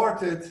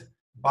sorted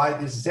by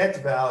the Z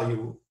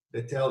value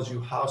that tells you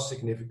how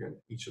significant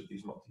each of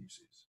these motifs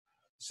is.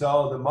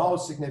 So the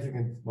most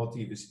significant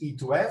motif is E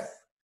to F.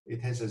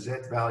 It has a Z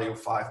value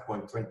of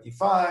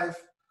 5.25.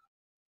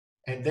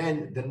 And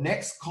then the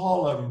next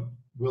column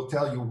will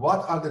tell you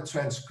what are the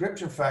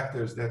transcription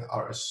factors that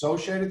are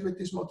associated with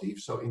this motif.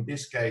 So in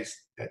this case,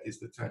 that is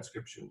the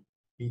transcription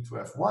E to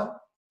F1.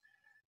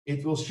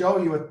 It will show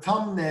you a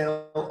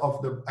thumbnail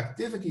of the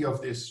activity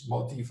of this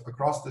motif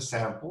across the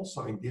sample.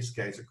 So in this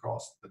case,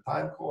 across the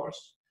time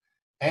course.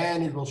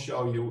 And it will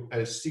show you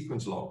a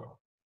sequence logo.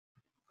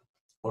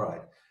 All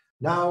right.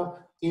 Now,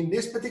 in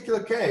this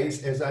particular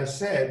case, as I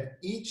said,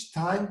 each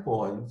time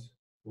point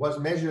was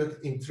measured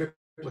in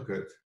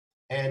triplicate.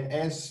 And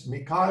as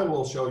Mikhail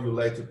will show you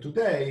later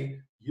today,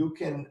 you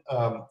can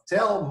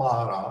tell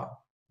MARA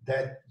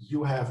that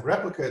you have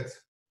replicate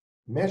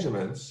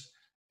measurements,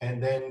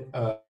 and then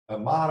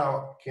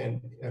MARA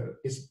can,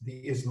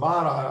 the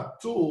ISMARA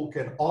tool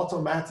can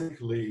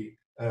automatically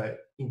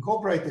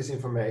incorporate this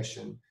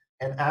information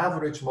and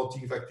average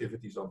motif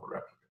activities over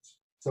replicates.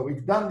 So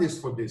we've done this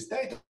for this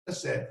data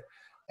set.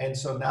 And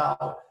so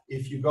now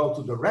if you go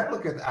to the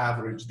replicate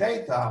average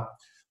data,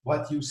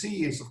 what you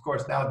see is, of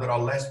course, now there are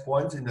less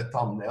points in the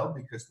thumbnail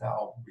because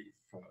now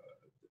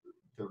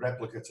the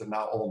replicates are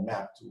now all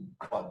mapped to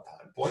one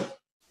time point.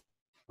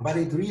 But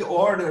it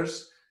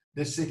reorders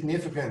the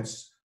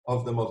significance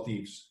of the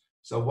motifs.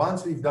 So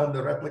once we've done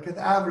the replicate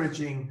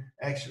averaging,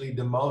 actually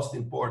the most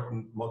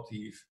important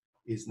motif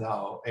is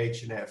now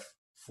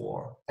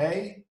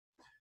HNF4A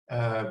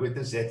with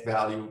the Z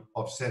value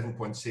of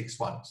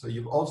 7.61. So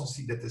you also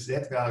see that the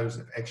Z values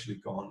have actually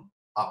gone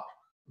up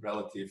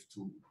relative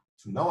to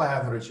no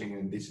averaging,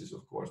 and this is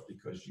of course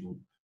because you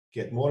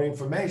get more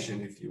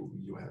information if you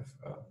have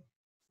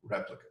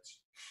replicates.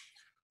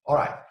 All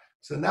right,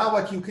 so now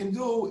what you can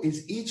do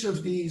is each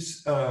of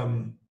these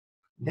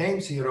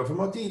names here of a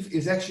motif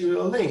is actually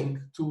a link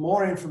to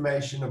more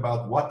information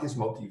about what this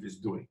motif is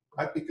doing,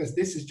 right? Because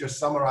this is just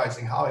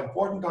summarizing how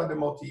important are the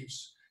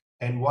motifs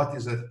and what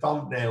is a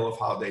thumbnail of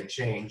how they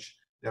change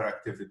their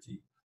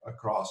activity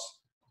across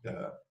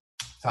the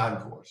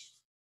time course.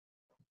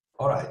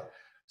 All right,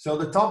 so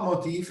the top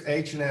motif,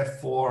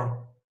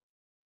 HNF4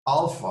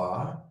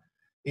 alpha,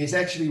 is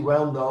actually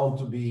well known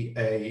to be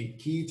a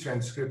key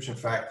transcription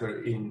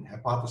factor in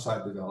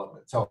hepatocyte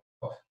development. So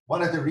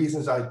one of the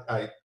reasons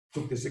I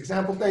took this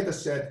example data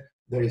set,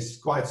 there is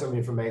quite some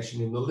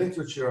information in the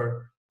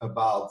literature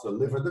about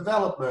liver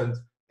development,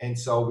 and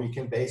so we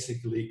can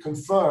basically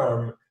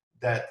confirm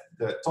that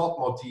the top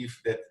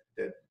motif that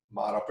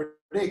MARA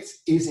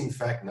predicts is in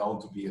fact known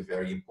to be a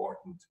very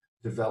important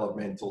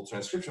developmental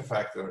transcription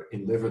factor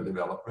in liver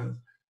development.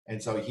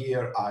 And so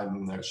here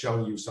I'm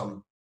showing you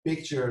some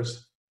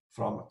pictures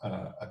from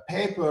a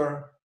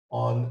paper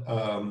on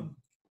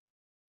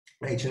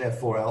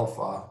HNF4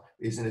 alpha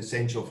is an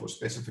essential for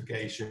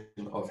specification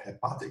of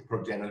hepatic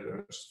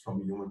progenitors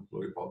from human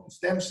pluripotent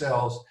stem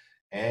cells.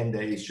 And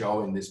they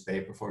show in this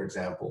paper, for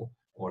example,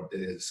 or they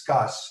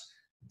discuss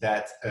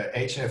that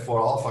HNF4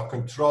 alpha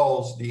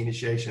controls the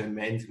initiation and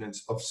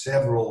maintenance of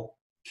several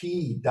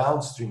key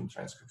downstream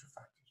transcription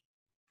factors.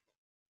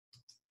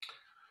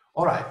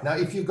 All right, now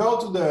if you go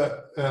to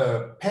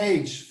the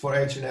page for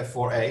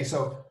HNF4A,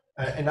 so,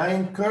 and I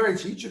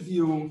encourage each of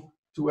you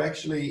to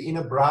actually in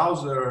a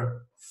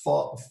browser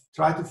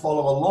try to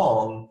follow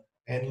along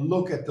and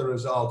look at the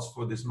results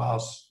for this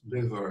mouse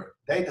liver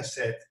data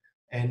set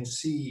and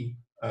see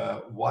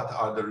what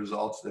are the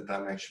results that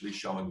I'm actually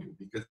showing you,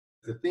 because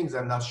the things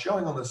I'm not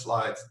showing on the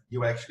slides,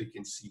 you actually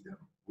can see them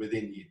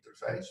within the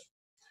interface.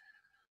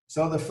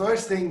 So the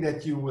first thing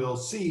that you will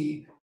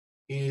see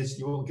is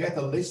you will get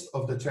a list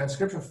of the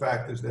transcription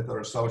factors that are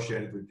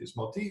associated with this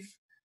motif.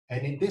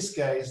 And in this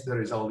case,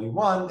 there is only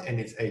one, and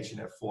it's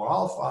HNF4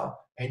 alpha,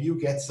 and you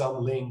get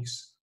some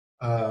links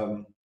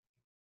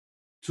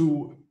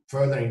to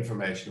further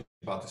information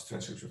about this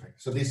transcription factor.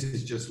 So this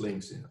is just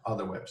links in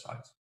other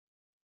websites.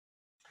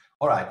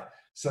 All right,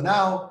 so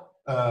now,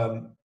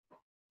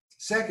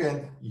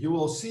 second, you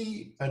will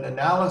see an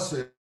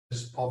analysis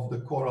of the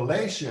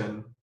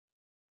correlation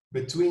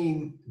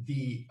between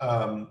the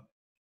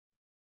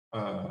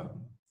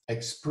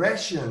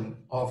expression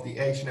of the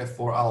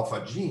HNF4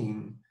 alpha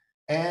gene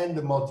and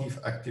the motif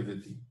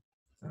activity.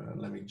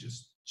 Let me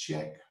just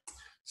check.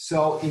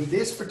 So in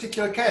this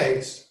particular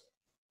case,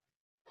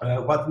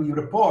 what we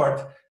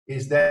report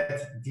is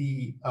that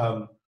the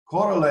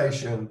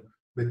correlation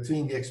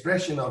between the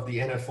expression of the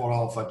NF4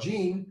 alpha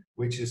gene,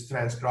 which is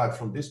transcribed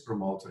from this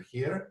promoter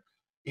here,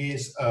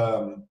 is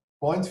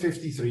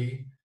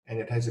 0.53, and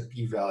it has a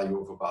p-value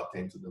of about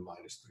 10 to the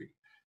minus 3.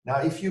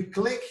 Now, if you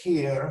click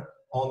here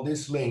on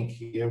this link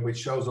here, which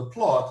shows a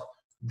plot,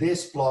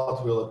 this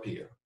plot will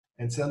appear.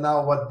 And so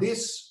now what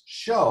this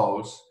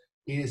shows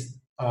is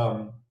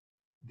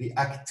the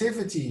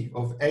activity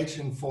of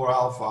HN4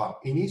 alpha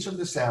in each of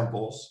the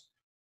samples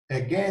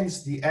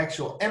against the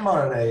actual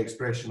mRNA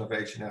expression of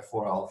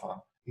HNF4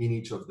 alpha in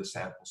each of the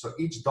samples. So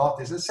each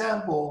dot is a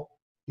sample.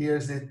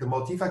 Here's the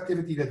motif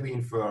activity that we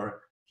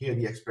infer. Here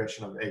the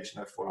expression of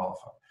HNF4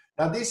 alpha.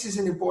 Now this is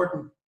an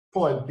important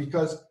point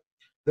because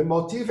the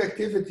motif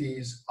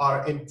activities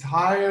are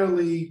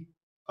entirely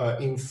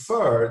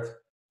inferred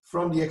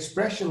from the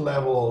expression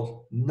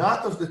level,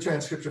 not of the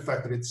transcription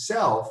factor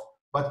itself,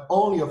 but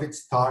only of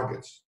its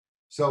targets.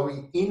 So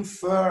we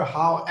infer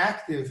how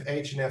active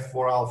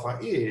HNF4 alpha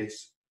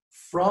is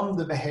from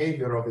the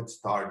behavior of its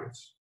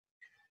targets.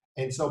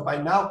 And so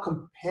by now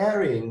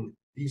comparing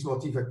these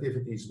motif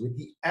activities with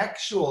the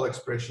actual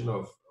expression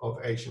of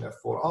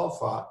HNF4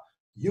 alpha,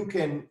 you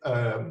can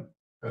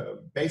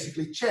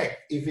basically check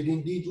if it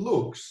indeed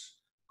looks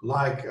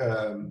like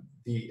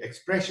the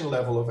expression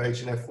level of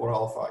HNF4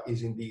 alpha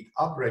is indeed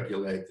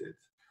upregulated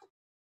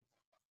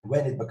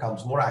when it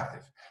becomes more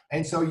active.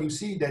 And so you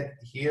see that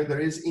here there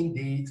is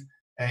indeed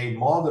a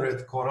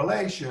moderate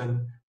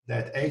correlation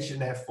that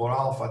HNF4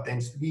 alpha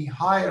tends to be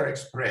higher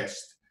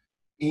expressed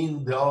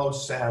in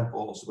those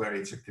samples where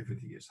its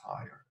activity is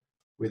higher,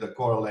 with a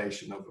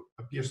correlation of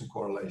a Pearson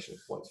correlation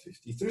of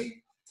 0.53.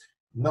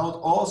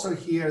 Note also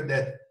here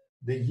that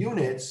the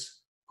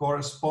units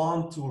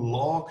correspond to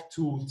log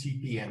 2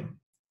 TPM.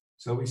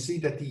 So we see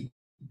that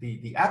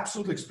the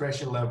absolute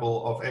expression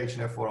level of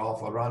HNF4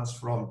 alpha runs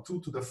from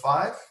 2 to the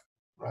 5,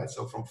 right?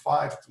 So from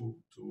 5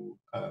 to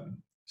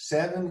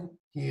 7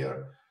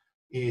 here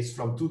is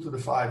from 2 to the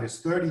 5 is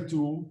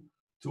 32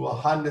 to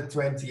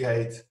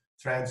 128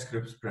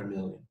 transcripts per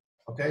million.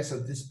 Okay, so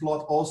this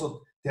plot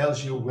also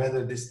tells you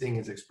whether this thing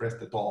is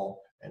expressed at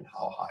all and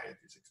how high it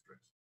is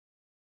expressed.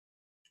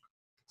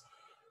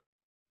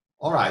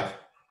 All right,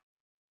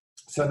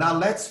 so now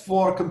let's,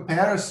 for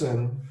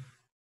comparison,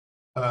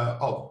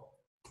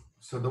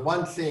 so the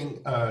one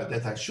thing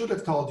that I should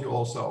have told you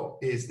also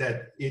is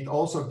that it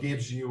also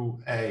gives you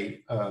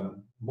a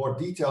more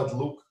detailed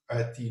look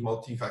at the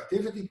motif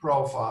activity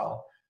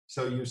profile.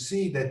 So you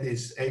see that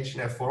this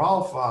HNF4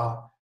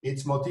 alpha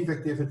its motif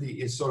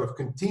activity is sort of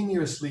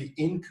continuously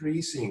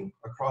increasing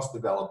across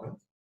development.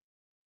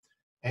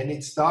 And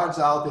it starts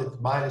out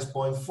at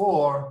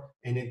 -0.4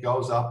 and it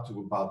goes up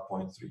to about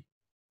 0.3.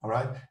 All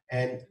right.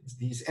 And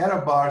these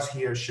error bars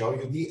here show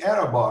you the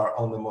error bar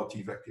on the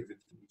motif activity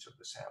in each of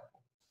the samples.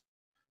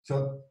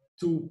 So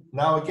to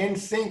now again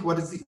think,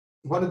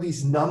 what do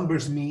these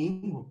numbers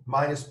mean?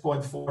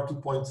 -0.4 to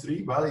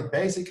 0.3. Well, it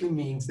basically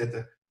means that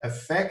the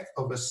effect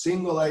of a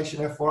single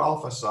HNF4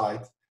 alpha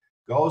site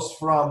goes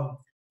from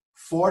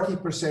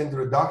 40%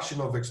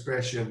 reduction of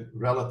expression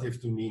relative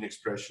to mean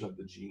expression of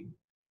the gene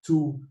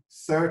to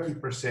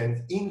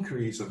 30%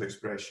 increase of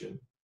expression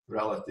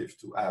relative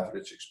to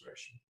average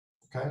expression.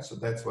 Okay, so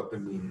that's what the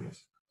meaning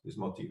is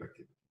motif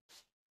activity.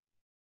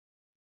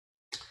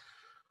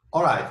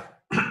 All right,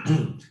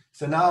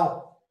 so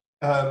now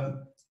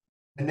the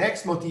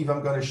next motif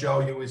I'm going to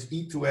show you is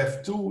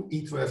E2F2,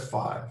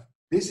 E2F5.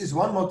 This is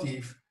one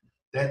motif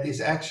that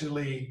is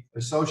actually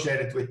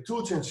associated with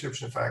two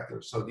transcription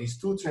factors. So these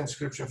two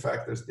transcription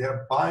factors,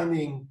 their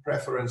binding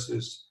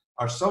preferences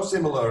are so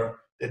similar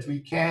that we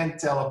can't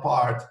tell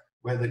apart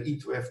whether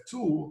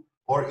E2F2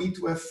 or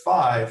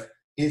E2F5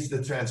 is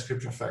the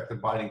transcription factor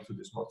binding to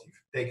this motif.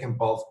 They can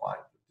both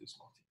bind to this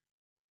motif.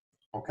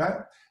 Okay,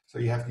 so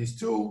you have these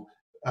two.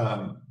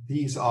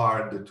 These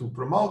are the two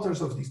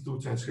promoters of these two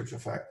transcription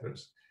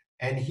factors.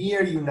 And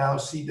here you now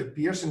see the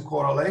Pearson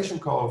correlation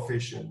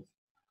coefficient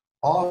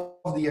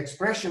of the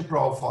expression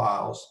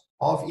profiles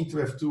of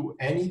E2F2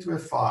 and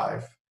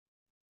E2F5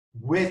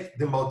 with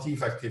the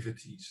motif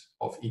activities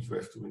of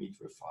E2F2 and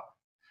E2F5.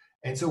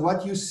 And so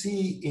what you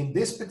see in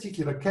this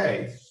particular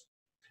case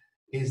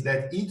is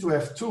that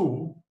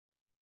E2F2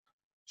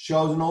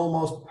 shows an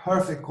almost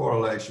perfect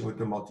correlation with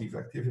the motif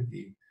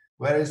activity,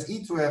 whereas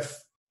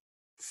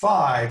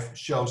E2F5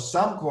 shows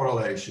some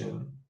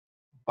correlation,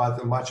 but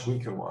a much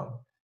weaker one.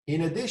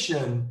 In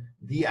addition,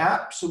 the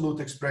absolute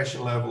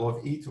expression level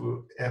of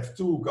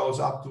E2F2 goes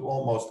up to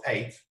almost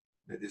 8.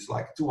 That is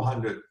like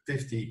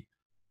 250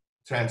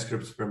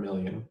 transcripts per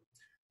million,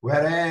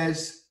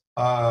 whereas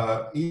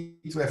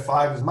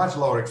E2F5 is much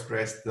lower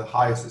expressed. The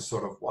highest is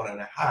sort of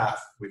 1.5,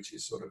 which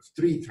is sort of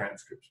 3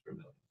 transcripts per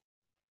million.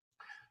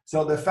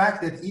 So the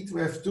fact that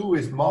E2F2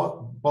 is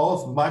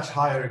both much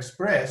higher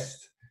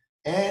expressed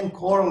and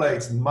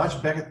correlates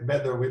much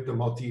better with the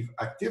motif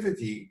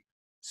activity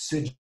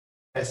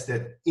suggests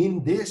that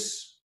in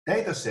this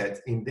data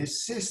set, in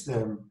this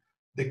system,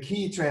 the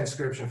key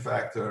transcription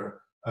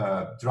factor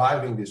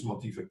driving this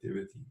motif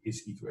activity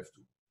is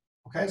E2F2.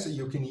 Okay, so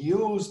you can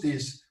use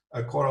this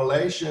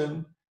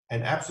correlation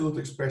and absolute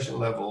expression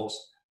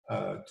levels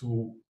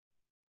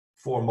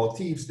for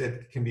motifs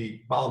that can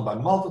be bound by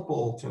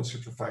multiple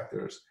transcription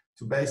factors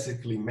to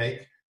basically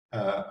make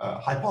a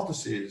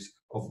hypothesis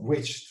of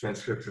which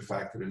transcription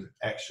factor is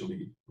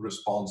actually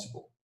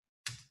responsible.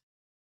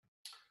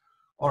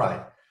 All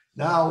right,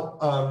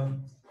 now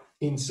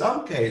in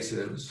some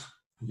cases,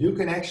 you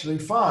can actually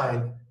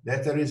find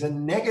that there is a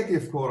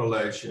negative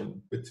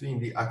correlation between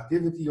the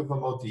activity of a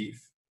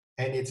motif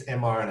and its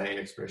mRNA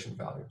expression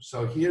value.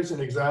 So here's an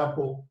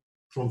example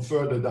from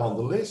further down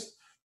the list.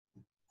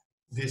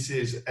 This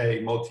is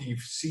a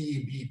motif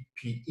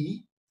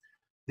CEBPE.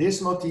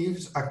 This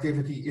motif's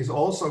activity is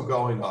also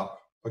going up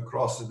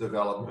across the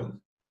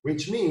development,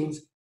 which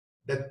means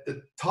that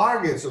the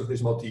targets of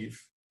this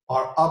motif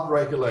are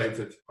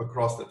upregulated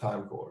across the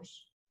time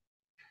course.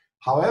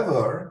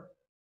 However,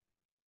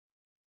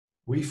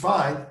 we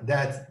find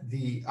that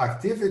the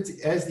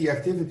activity, as the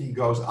activity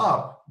goes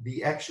up,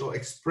 the actual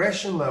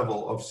expression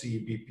level of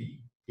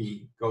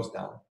CEBPE goes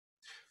down.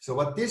 So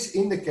what this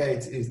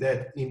indicates is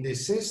that in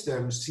this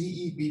system,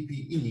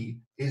 CEBPE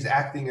is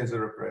acting as a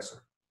repressor,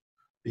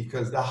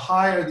 because the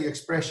higher the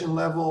expression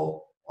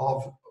level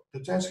of the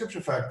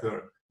transcription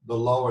factor, the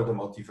lower the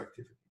motif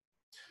activity.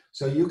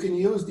 So you can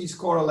use these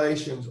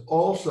correlations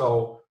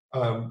also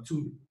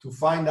to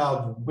find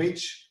out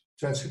which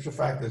transcription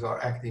factors are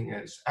acting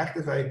as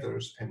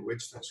activators and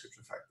which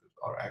transcription factors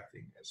are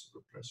acting as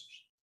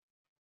repressors.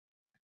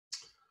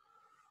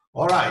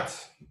 All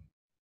right.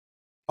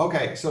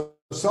 Okay,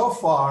 so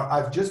far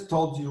I've just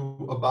told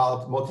you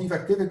about motif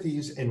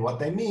activities and what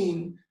they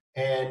mean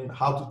and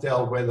how to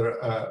tell whether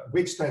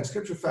which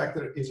transcription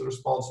factor is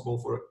responsible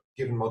for a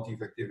given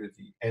motif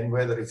activity and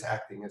whether it's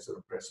acting as a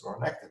repressor or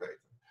an activator.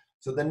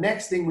 So the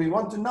next thing we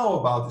want to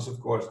know about is, of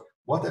course,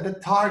 what are the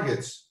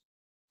targets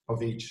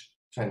of each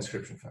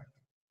transcription factor?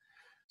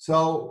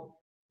 So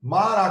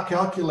MARA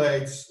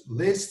calculates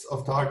lists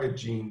of target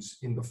genes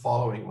in the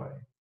following way.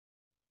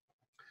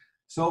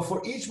 So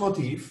for each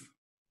motif,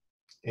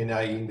 and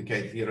I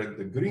indicate here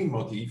the green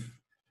motif,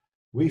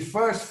 we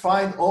first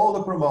find all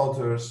the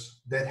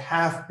promoters that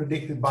have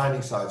predicted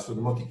binding sites for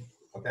the motif.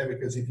 Okay,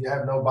 because if you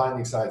have no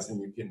binding sites,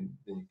 then you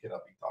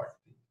cannot be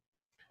targeting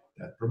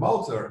that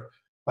promoter.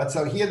 But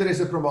so here there is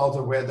a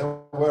promoter where there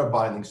were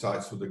binding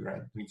sites for the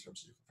green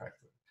transcription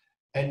factor.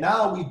 And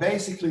now we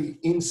basically,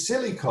 in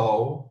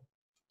silico,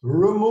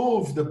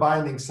 remove the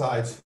binding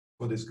sites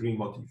for this green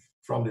motif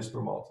from this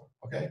promoter,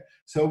 okay?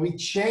 So we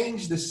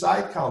change the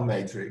site count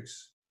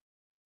matrix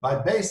by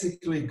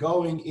basically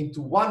going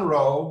into one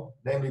row,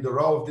 namely the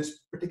row of this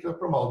particular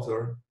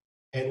promoter,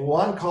 and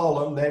one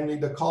column, namely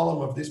the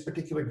column of this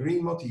particular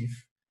green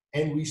motif,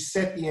 and we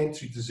set the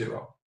entry to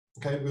 0.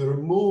 Okay, we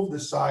remove the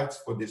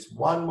sites for this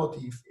one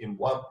motif in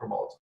one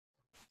promoter.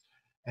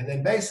 And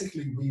then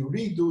basically we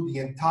redo the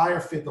entire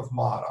fit of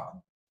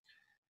MARA,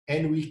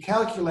 and we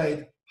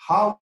calculate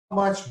how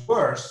much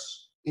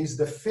worse is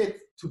the fit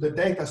to the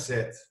data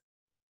set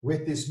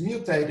with this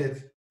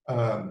mutated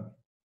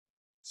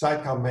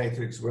site count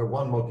matrix where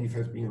one motif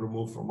has been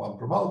removed from one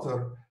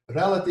promoter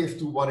relative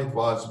to what it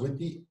was with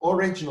the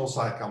original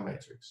site count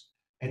matrix.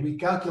 And we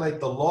calculate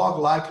the log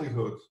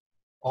likelihood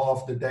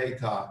of the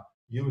data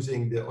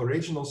using the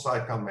original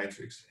site count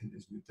matrix and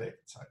this mutated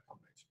site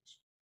count matrix.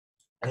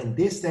 And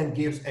this then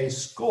gives a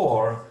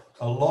score,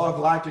 a log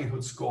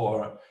likelihood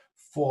score,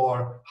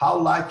 for how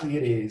likely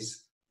it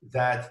is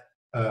that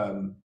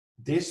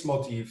this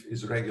motif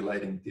is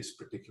regulating this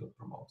particular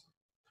promoter.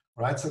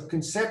 Right? So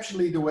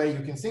conceptually, the way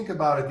you can think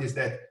about it is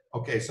that,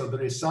 okay, so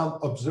there is some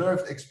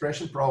observed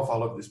expression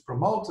profile of this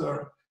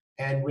promoter,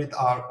 and with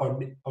our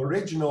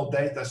original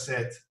data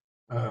set,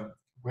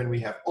 when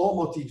we have all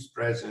motifs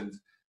present,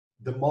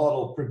 the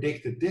model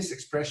predicted this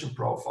expression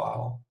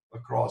profile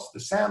across the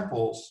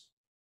samples.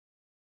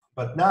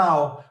 But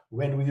now,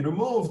 when we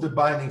remove the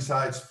binding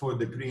sites for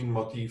the green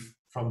motif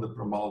from the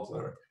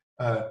promoter,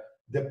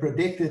 the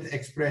predicted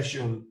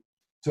expression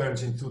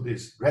turns into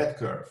this red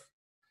curve.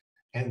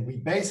 And we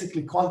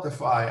basically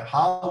quantify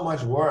how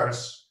much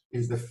worse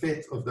is the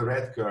fit of the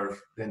red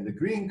curve than the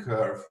green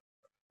curve.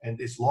 And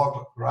this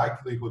log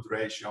likelihood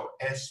ratio,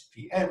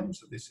 SPM,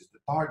 so this is the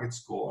target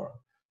score,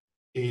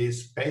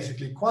 is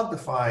basically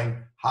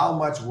quantifying how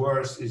much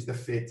worse is the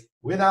fit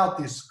without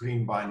this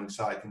green binding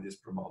site in this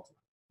promoter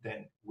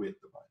than with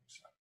the binding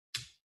site.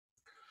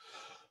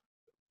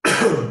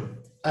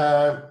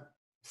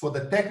 For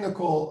the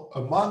technical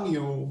among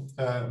you,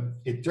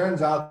 it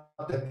turns out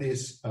that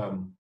this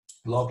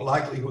log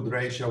likelihood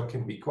ratio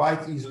can be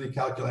quite easily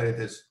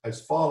calculated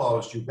as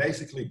follows. You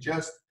basically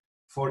just,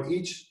 for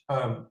each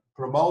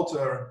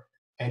promoter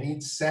and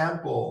each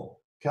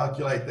sample,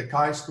 calculate the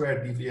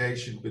chi-square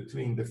deviation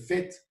between the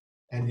fit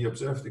and the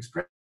observed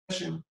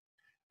expression.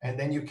 And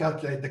then you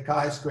calculate the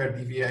chi-square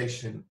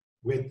deviation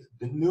with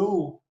the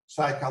new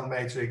site count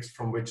matrix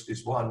from which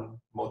this one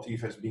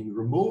motif has been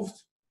removed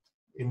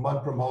in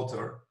one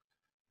promoter.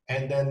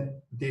 And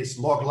then this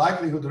log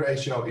likelihood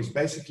ratio is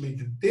basically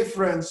the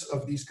difference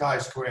of these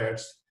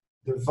chi-squares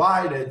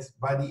divided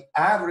by the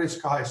average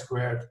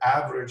chi-squared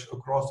average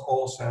across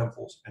all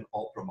samples and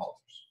all promoters.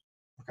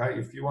 Okay,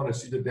 if you want to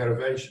see the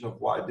derivation of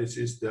why this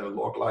is the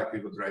log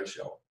likelihood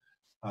ratio,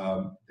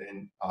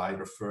 then I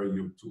refer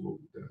you to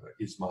the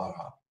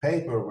ISMARA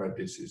paper where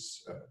this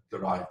is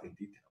derived in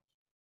detail.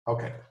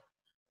 Okay,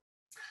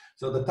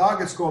 so the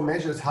target score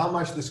measures how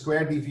much the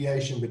square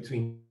deviation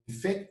between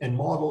fit and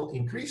model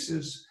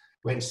increases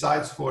when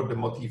sites for the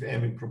motif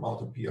M in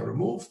promoter P are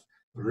removed,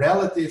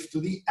 relative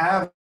to the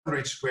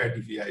average square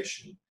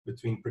deviation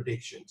between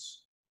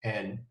predictions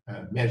and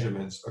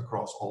measurements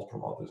across all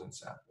promoters and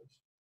samples.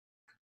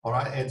 All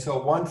right, and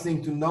so one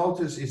thing to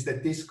notice is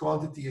that this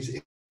quantity is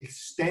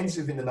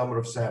extensive in the number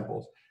of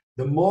samples.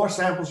 The more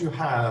samples you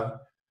have,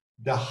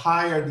 the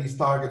higher these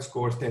target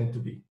scores tend to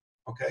be.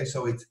 Okay,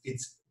 so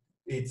it's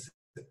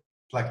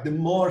like the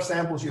more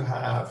samples you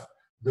have,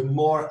 the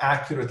more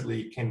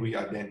accurately can we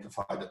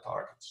identify the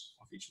targets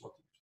of each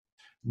motif.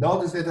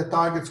 Notice that the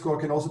target score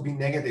can also be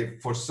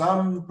negative. For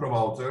some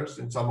promoters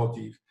and some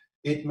motifs,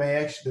 it may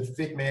actually, the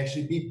fit may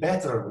actually be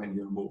better when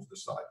you remove the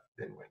site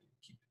than when you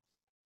keep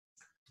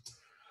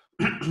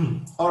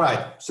it. All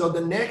right, so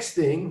the next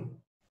thing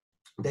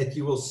that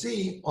you will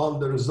see on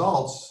the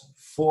results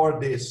for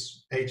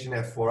this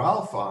HNF4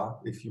 alpha,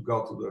 if you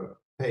go to the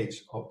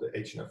page of the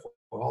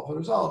HNF4 alpha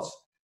results,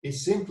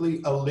 is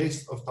simply a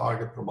list of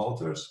target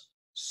promoters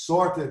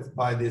sorted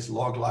by this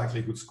log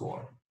likelihood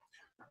score.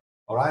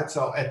 All right,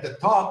 so at the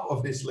top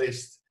of this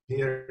list,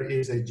 here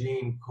is a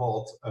gene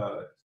called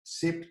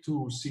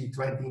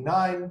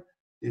CYP2C29.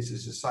 This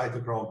is a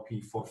cytochrome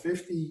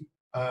P450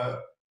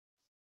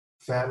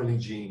 family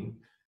gene,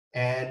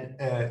 and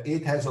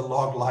it has a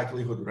log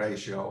likelihood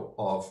ratio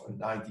of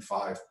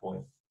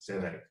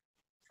 95.78.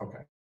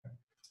 Okay.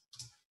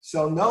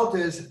 So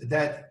notice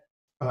that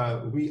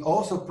we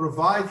also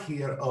provide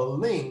here a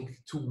link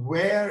to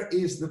where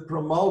is the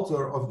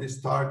promoter of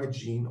this target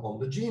gene on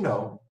the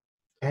genome.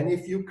 And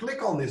if you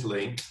click on this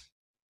link,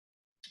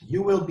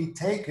 you will be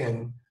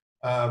taken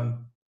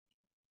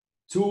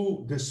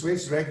to the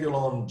Swiss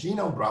Regulon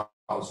genome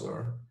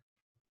browser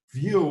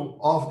view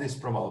of this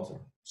promoter.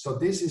 So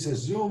this is a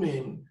zoom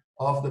in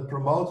of the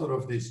promoter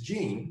of this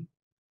gene.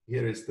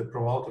 Here is the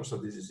promoter, so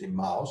this is in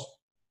mouse.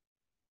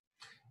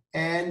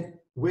 And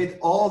with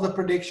all the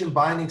prediction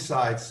binding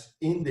sites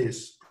in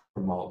this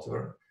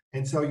promoter.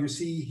 And so you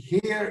see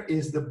here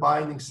is the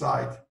binding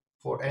site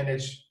for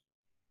NHF4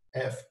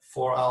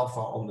 alpha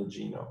on the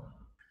genome.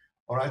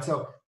 All right,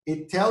 so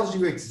it tells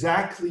you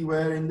exactly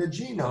where in the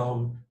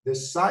genome the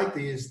site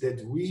is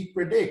that we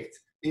predict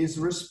is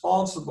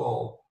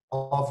responsible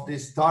of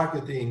this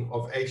targeting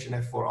of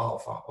HNF4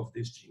 alpha of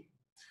this gene.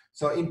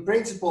 So in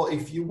principle,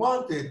 if you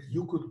wanted,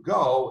 you could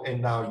go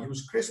and now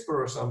use CRISPR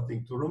or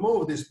something to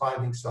remove this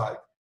binding site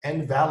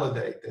and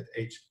validate that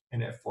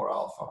HNF4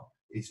 alpha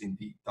is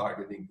indeed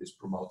targeting this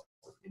promoter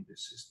in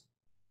this system.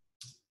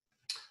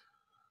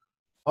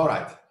 All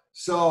right,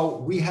 so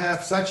we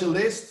have such a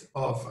list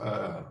of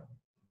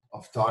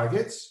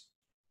targets.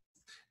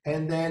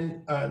 And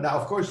then now,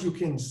 of course, you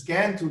can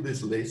scan to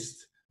this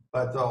list,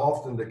 but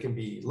often there can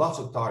be lots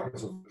of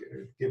targets of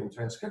a given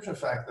transcription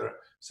factor.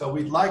 So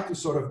we'd like to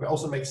sort of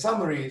also make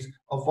summaries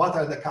of what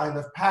are the kind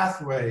of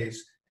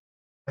pathways,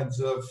 kinds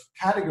of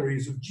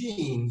categories of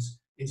genes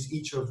is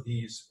each of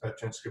these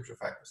transcription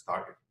factors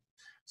targeting.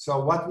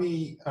 So what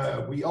we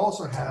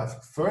also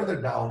have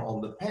further down on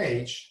the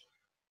page,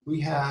 we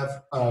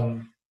have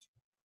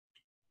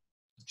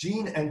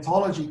gene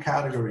ontology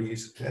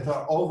categories that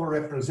are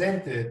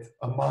overrepresented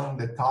among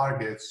the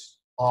targets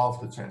of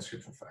the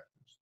transcription factors.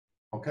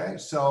 Okay,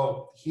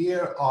 so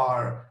here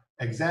are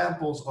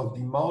examples of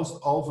the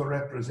most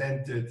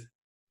overrepresented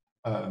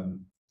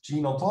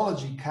gene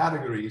ontology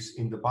categories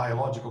in the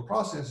biological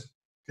process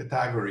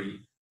category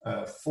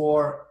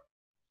for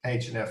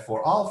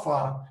HNF4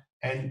 alpha.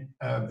 And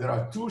there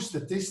are two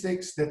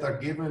statistics that are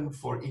given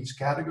for each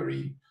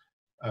category.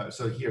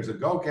 So here's a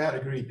Go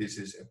category. This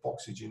is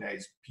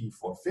epoxygenase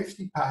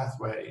P450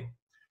 pathway.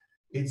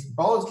 It's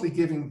mostly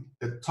giving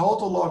the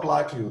total log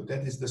likelihood,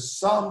 that is the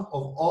sum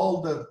of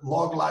all the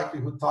log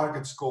likelihood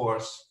target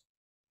scores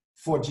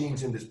for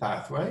genes in this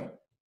pathway,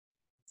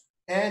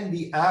 and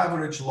the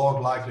average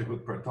log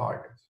likelihood per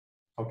target.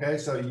 Okay,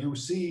 so you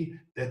see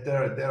that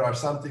there are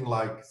something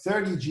like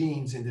 30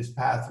 genes in this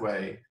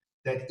pathway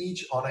that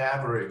each on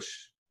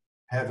average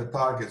have a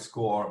target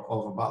score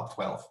of about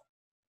 12.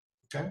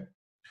 Okay.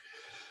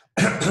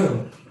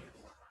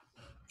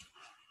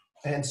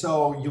 And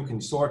so you can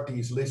sort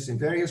these lists in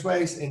various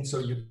ways, and so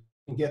you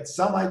can get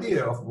some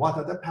idea of what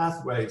are the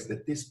pathways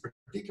that this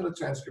particular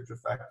transcription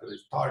factor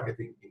is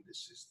targeting in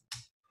this system.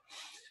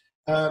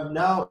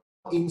 Now,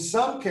 in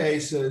some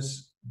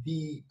cases,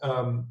 the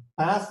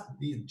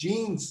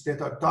genes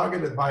that are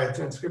targeted by a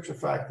transcription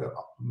factor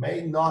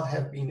may not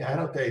have been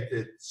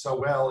annotated so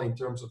well in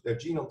terms of their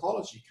gene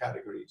ontology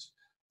categories.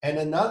 And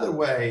another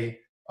way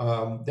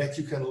that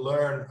you can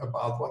learn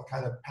about what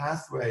kind of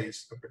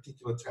pathways a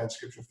particular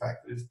transcription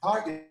factor is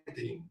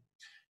targeting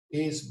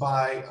is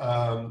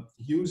by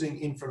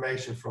using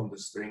information from the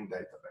string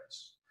database.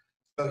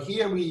 So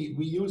here we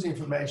use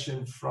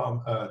information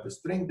from the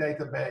string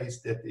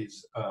database that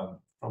is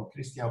from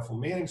Christian von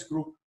Mehring's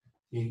group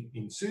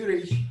in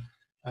Zurich.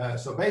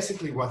 So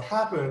basically what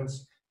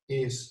happens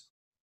is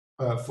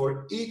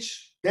for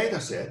each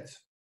data set,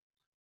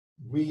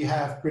 we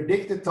have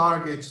predicted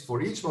targets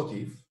for each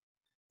motif,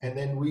 and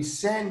then we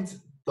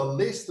send the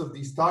list of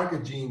these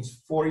target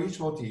genes for each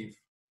motif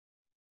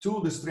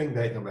to the string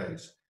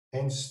database.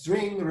 And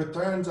string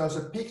returns us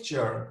a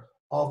picture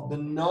of the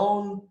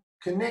known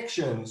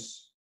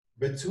connections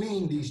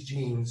between these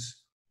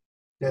genes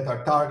that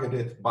are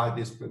targeted by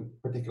this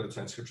particular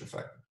transcription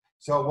factor.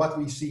 So what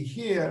we see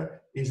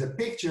here is a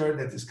picture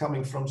that is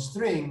coming from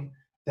string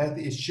that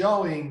is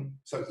showing,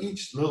 so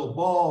each little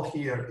ball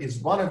here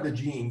is one of the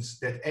genes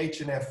that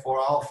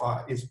HNF4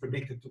 alpha is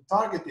predicted to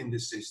target in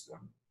this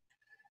system.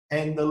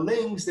 And the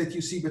links that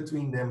you see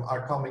between them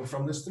are coming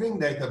from the string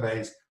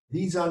database.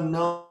 These are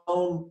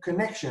known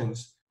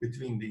connections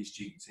between these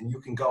genes. And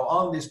you can go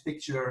on this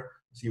picture,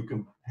 so you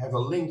can have a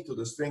link to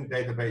the string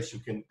database. You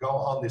can go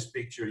on this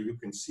picture, you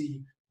can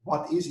see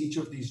what is each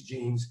of these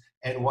genes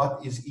and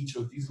what is each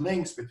of these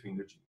links between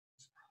the genes.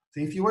 So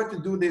if you were to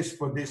do this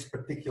for this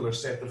particular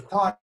set of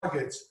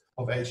targets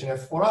of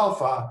HNF4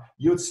 alpha,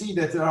 you'd see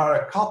that there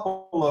are a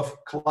couple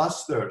of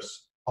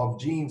clusters of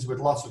genes with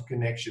lots of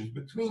connections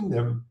between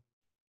them.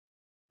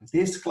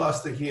 This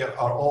cluster here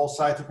are all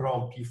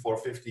cytochrome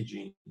P450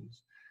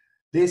 genes.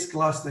 This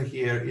cluster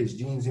here is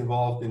genes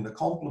involved in the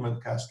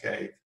complement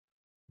cascade.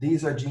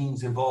 These are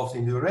genes involved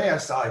in the urea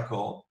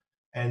cycle,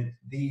 and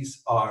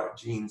these are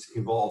genes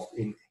involved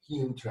in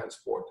heme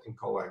transport and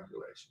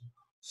coagulation.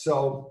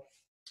 So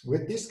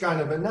with this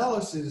kind of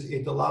analysis,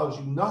 it allows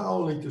you not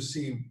only to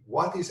see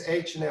what is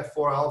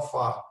HNF4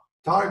 alpha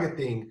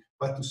targeting,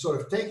 but to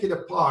sort of take it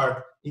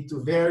apart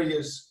into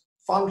various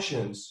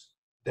functions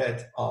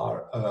that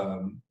are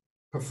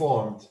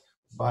performed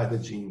by the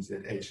genes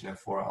that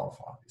HNF4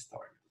 alpha is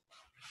targeting.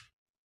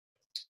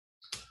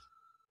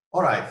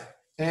 All right,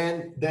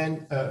 and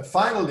then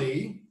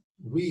finally,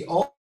 we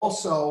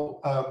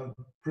also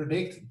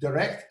predict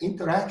direct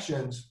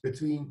interactions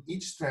between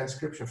each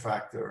transcription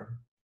factor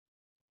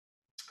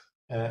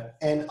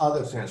and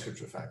other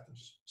transcription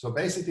factors. So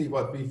basically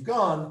what we've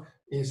done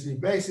is we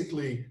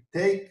basically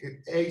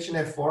take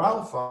HNF4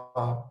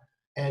 alpha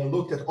and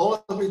looked at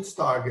all of its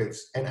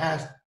targets and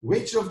asked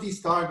which of these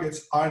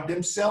targets are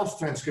themselves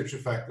transcription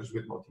factors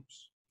with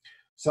motifs.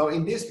 So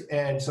in this,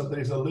 and so there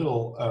is a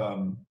little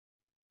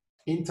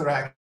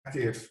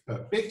interactive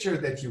picture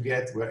that you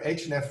get where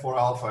HNF4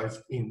 alpha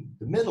is in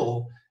the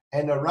middle,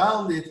 and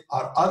around it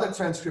are other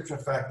transcription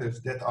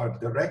factors that are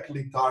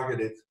directly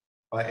targeted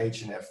by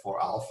HNF4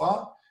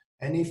 alpha.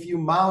 And if you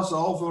mouse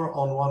over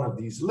on one of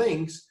these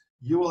links,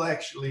 you will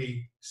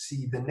actually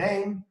see the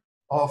name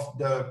of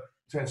the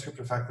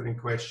transcription factor in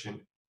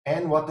question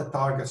and what the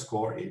target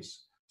score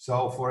is.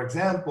 So for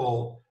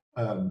example,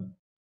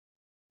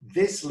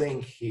 this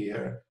link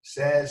here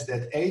says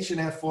that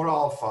HNF4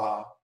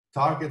 alpha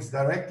targets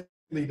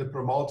directly the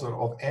promoter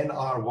of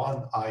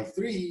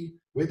NR1I3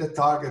 with a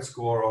target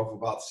score of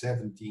about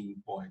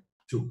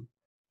 17.2.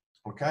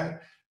 Okay?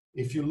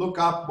 If you look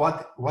up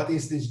what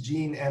is this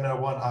gene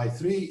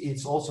NR1I3,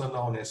 it's also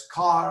known as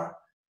CAR,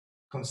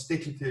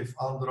 constitutive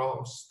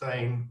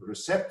androstenedione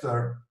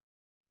receptor.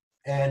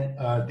 And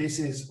this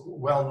is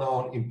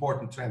well-known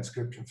important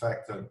transcription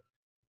factor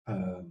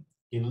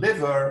in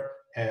liver,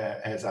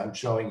 as I'm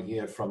showing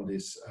here from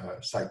this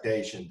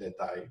citation that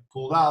I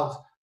pulled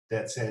out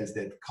that says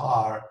that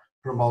CAR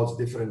promotes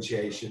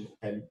differentiation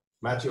and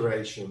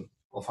maturation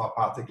of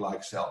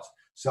hepatic-like cells.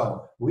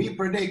 So we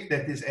predict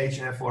that this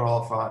HNF4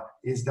 alpha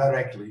is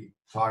directly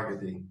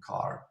targeting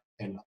CAR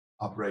and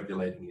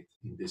upregulating it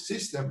in this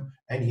system.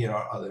 And here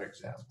are other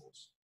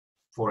examples.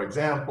 For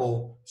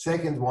example,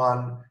 second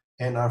one,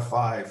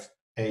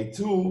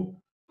 NR5A2,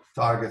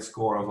 target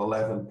score of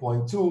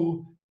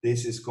 11.2.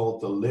 This is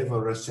called the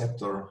liver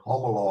receptor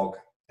homologue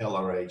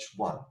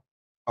LRH1.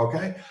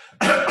 Okay?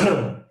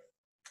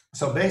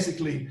 So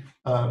basically,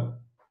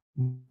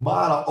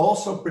 MARA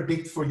also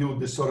predict for you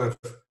the sort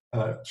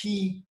of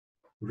key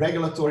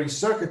regulatory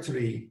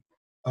circuitry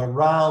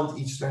around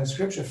each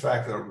transcription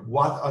factor.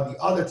 What are the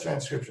other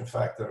transcription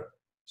factors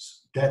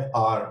that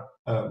are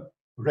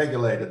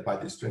regulated by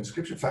this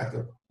transcription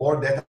factor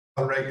or that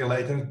are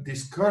regulated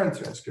this current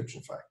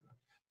transcription factor?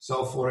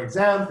 So for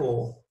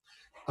example,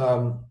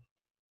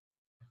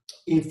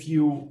 if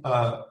you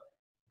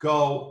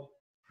go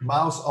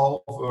mouse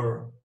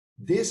over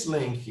this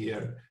link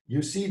here,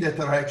 you see that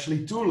there are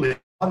actually two links.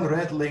 One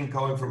red link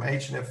going from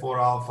HNF4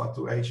 alpha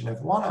to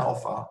HNF1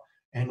 alpha,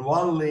 and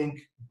one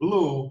link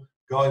blue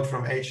going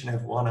from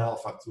HNF1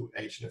 alpha to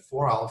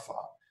HNF4 alpha.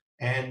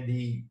 And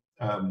the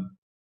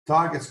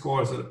target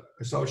scores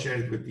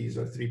associated with these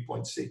are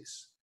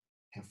 3.6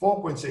 and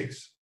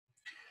 4.6.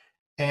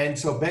 And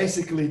so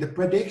basically the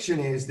prediction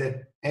is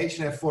that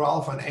HNF4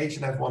 alpha and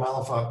HNF1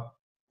 alpha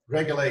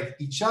regulate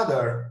each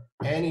other.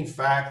 And in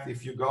fact,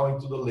 if you go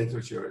into the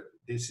literature,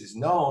 this is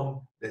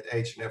known that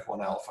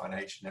HNF1 alpha and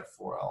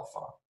HNF4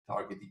 alpha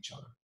target each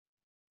other.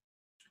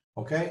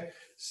 Okay,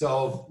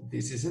 so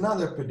this is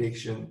another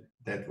prediction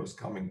that was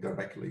coming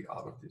directly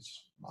out of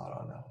this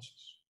MARA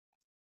analysis.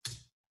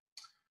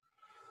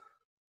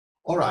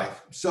 All right,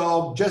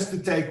 so just to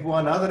take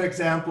one other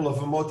example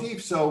of a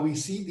motif, so we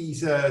see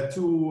these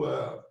two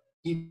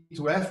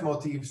E2F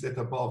motifs that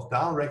are both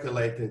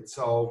down-regulated.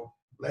 So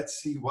let's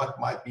see what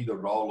might be the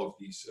role of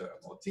these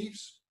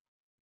motifs.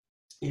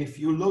 If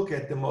you look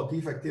at the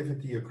motif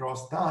activity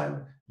across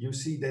time, you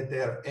see that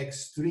they're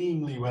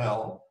extremely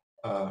well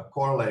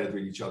correlated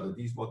with each other.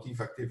 These motif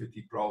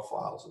activity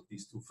profiles of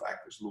these two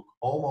factors look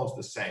almost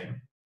the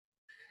same.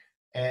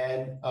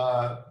 And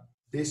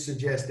this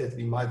suggests that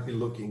we might be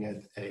looking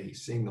at a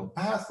signal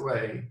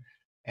pathway.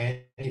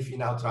 And if you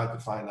now try to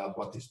find out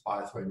what this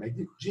pathway may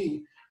do,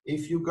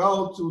 if you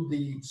go to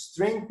the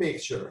string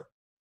picture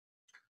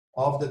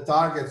of the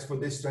targets for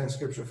this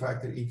transcription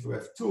factor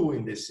E2F2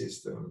 in this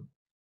system,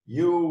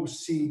 you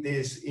see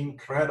this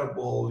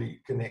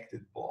incredibly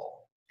connected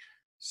ball.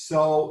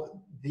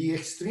 So the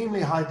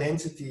extremely high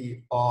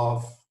density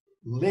of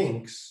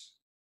links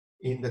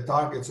in the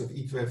targets of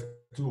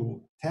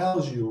E2F2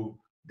 tells you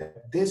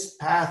that this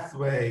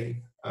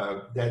pathway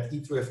that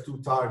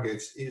E2F2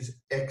 targets is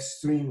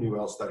extremely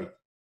well studied.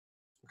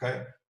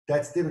 Okay,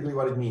 that's typically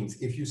what it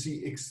means. If you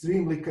see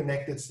extremely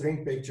connected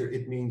string picture,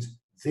 it means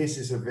this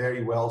is a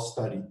very well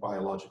studied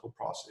biological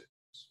process.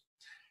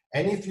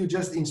 And if you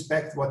just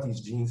inspect what these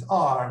genes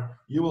are,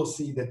 you will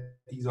see that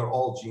these are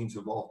all genes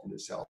involved in the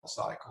cell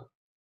cycle.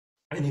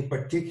 And in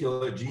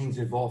particular, genes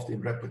involved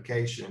in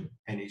replication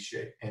and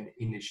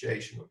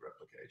initiation of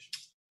replication.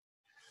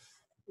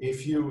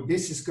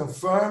 This is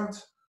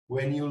confirmed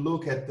when you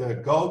look at the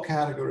Go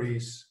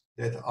categories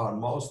that are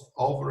most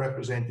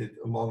overrepresented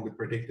among the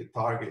predicted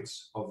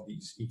targets of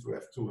these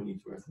E2F2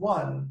 and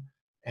E2F1.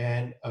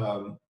 And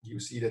you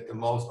see that the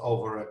most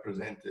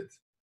overrepresented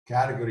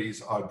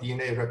categories are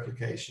DNA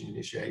replication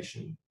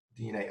initiation,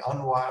 DNA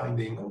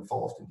unwinding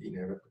involved in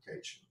DNA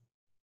replication.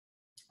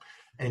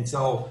 And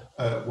so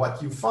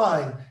what you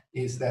find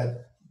is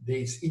that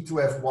these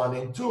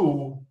E2F1 and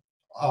 2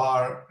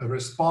 are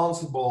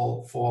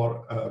responsible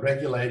for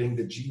regulating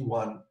the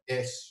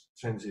G1S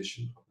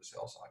transition of the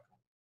cell cycle.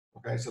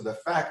 Okay, so the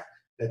fact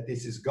that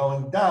this is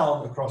going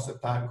down across the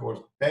time course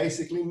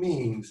basically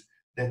means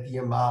that the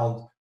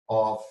amount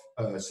of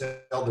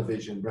cell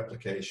division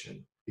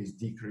replication is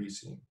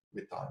decreasing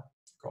with time,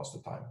 across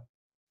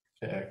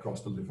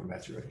the liver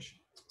maturation.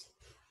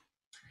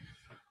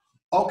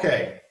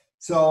 Okay,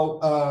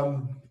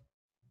 so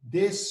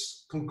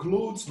this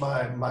concludes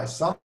my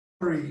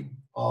summary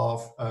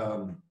of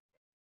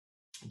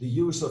the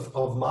use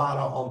of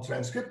MARA on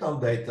transcriptome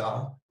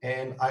data.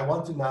 And I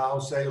want to now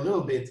say a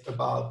little bit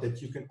about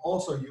that you can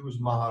also use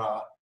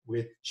MARA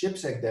with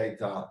ChIP-seq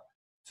data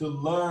to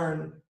learn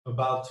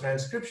about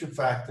transcription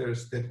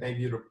factors that may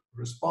be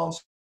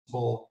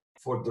responsible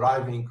for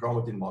driving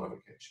chromatin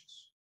modifications.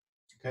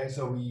 Okay,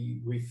 so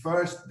we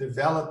first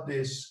developed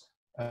this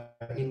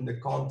in the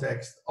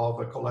context of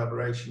a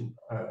collaboration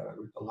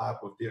with the lab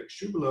of Dirk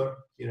Schubler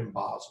here in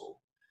Basel.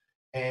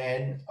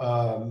 And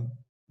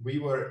we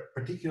were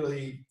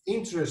particularly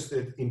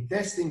interested in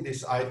testing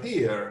this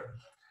idea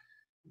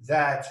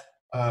that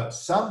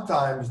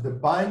sometimes the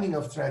binding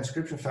of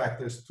transcription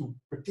factors to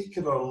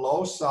particular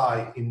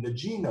loci in the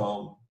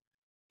genome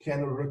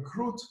can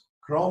recruit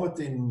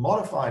chromatin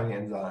modifying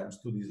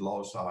enzymes to these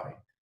loci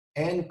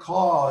and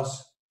cause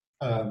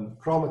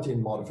chromatin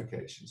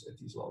modifications at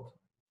these loci.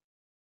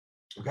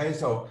 Okay,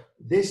 so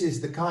this is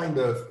the kind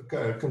of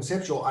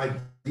conceptual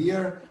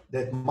idea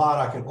that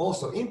MARA can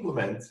also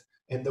implement.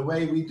 And the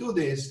way we do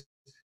this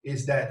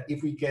is that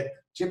if we get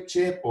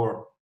ChIP-chip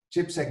or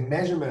ChIP-seq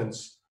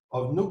measurements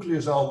of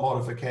nucleosome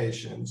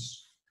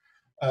modifications,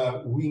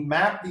 we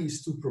map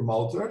these to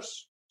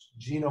promoters,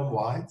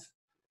 genome-wide,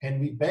 and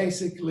we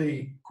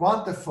basically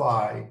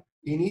quantify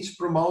in each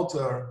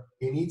promoter,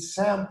 in each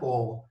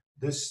sample,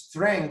 the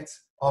strength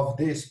of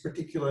this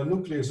particular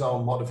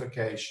nucleosome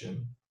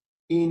modification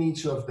in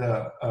each of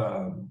the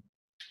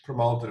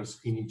promoters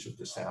in each of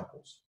the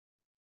samples.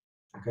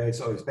 Okay,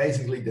 so it's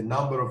basically the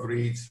number of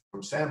reads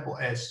from sample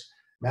S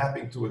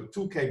mapping to a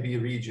 2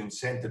 kb region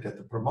centered at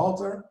the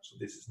promoter. So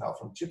this is now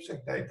from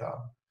ChIP-seq data.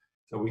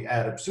 So we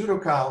add a pseudo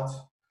count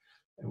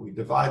and we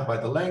divide by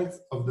the length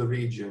of the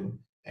region,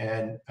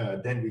 and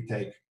then we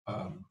take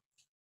a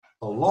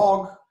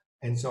log.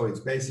 And so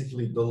it's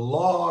basically the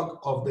log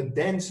of the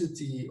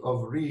density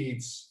of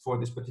reads for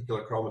this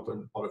particular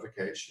chromatin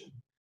modification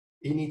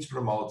in each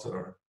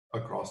promoter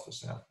across the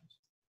samples.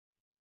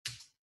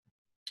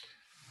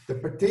 The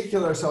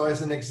particular, so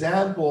as an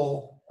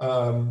example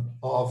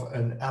of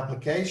an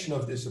application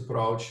of this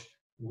approach,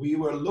 we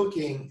were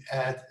looking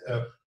at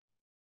a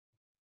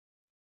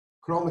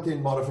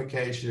chromatin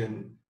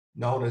modification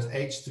known as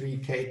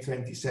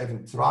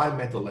H3K27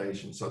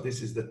 trimethylation. So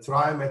this is the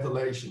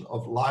trimethylation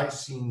of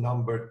lysine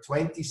number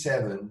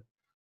 27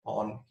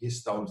 on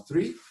histone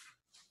 3.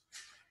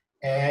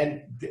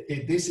 And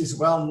this is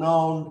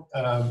well-known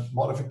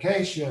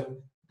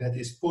modification that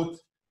is put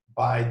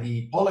by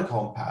the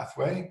polycomb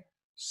pathway.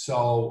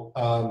 So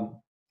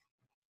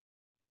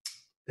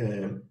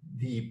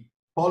the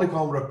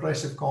polycomb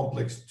repressive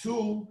complex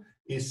 2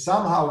 is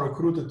somehow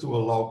recruited to a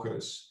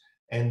locus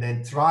and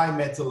then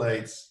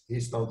trimethylates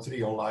histone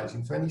 3 on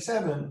lysine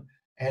 27.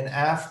 And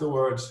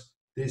afterwards,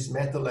 these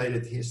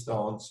methylated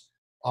histones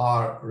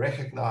are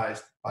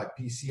recognized by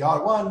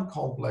PCR1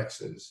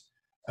 complexes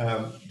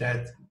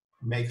that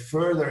make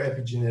further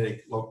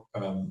epigenetic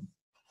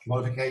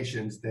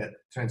modifications that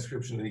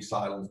transcriptionally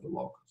silence the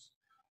locus.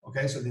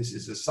 Okay, so this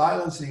is a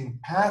silencing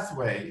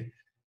pathway,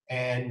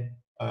 and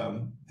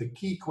the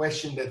key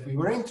question that we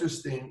were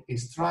interested in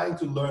is trying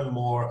to learn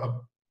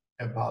more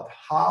about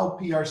how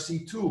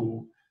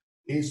PRC2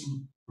 is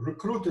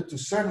recruited to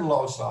certain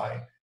loci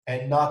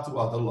and not to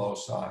other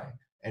loci.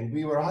 And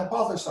we were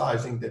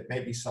hypothesizing that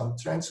maybe some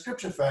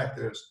transcription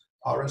factors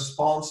are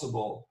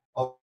responsible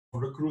of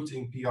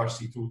recruiting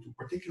PRC2 to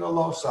particular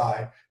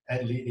loci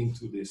and leading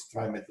to this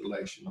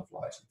trimethylation of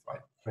lysine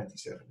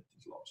 27 at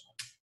these loci.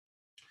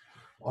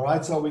 All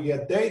right, so we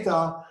get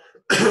data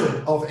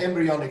of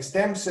embryonic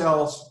stem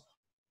cells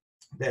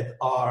that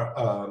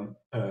are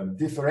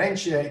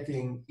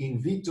differentiating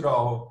in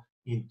vitro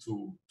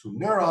into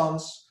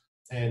neurons.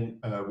 And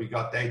we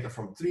got data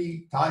from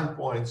 3 time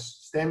points: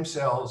 stem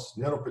cells,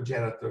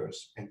 neuroprogenitors,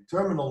 and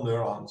terminal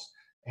neurons.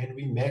 And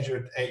we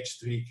measured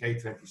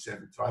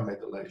H3K27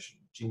 trimethylation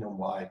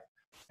genome-wide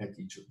at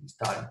each of these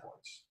time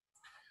points.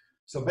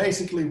 So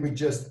basically, we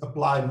just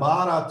apply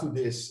MARA to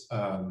this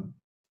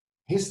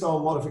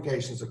histone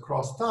modifications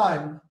across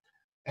time,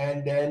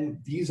 and then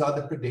these are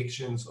the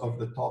predictions of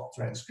the top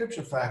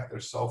transcription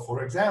factors. So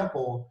for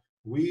example,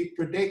 we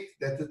predict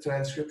that the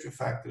transcription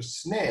factor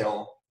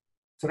snail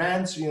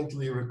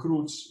transiently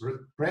recruits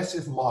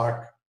repressive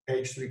mark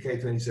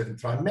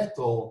H3K27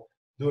 trimethyl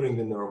during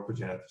the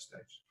neuroprogenitor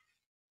stage.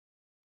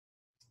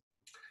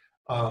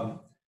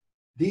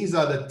 These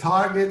are the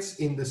targets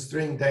in the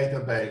string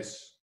database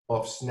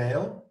of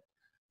snail.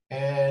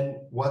 And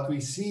what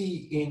we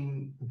see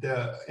in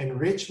the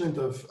enrichment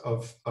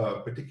of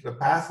particular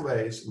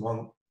pathways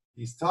among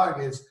these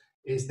targets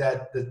is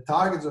that the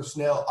targets of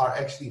snail are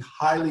actually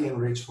highly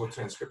enriched for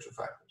transcription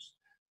factors.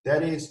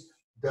 That is,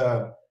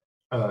 the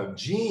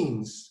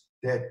genes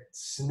that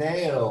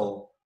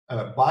snail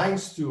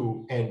binds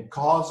to and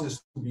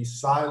causes to be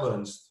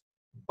silenced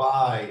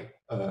by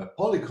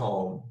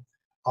polycomb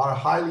are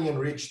highly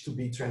enriched to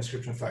be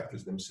transcription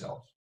factors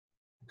themselves.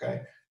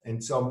 Okay,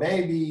 and so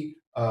maybe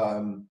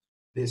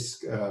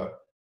this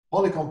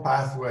polycomb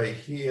pathway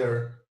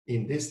here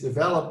in this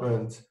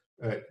development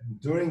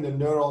during the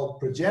neural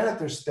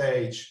progenitor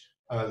stage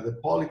the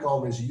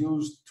polycomb is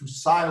used to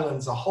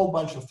silence a whole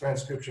bunch of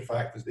transcription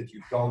factors that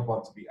you don't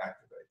want to be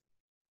activated.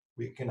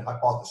 We can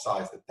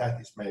hypothesize that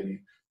that is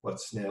maybe what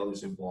Snail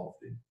is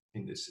involved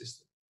in this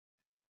system.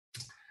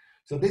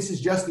 So this is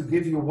just to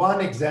give you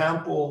one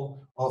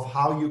example of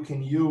how you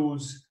can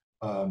use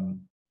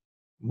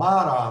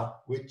MARA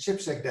with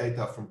ChIP-seq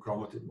data from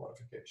chromatin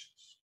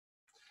modifications.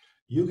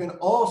 You can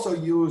also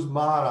use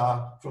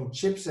MARA from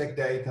ChIP-seq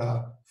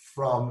data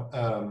from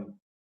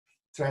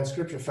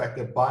transcription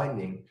factor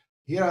binding.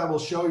 Here I will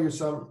show you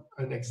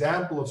an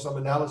example of some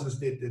analysis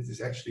that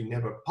is actually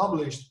never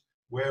published,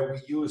 where we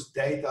use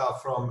data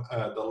from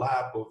the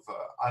lab of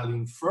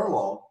Eileen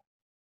Furlong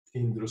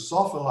in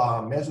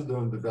Drosophila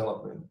mesoderm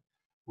development,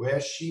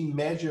 where she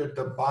measured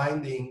the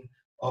binding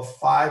of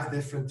 5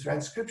 different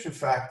transcription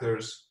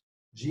factors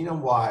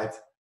genome-wide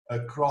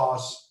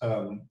across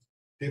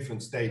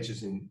different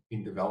stages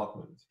in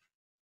development.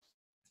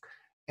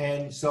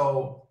 And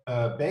so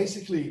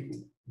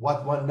basically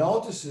what one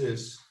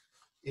notices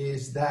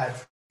is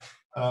that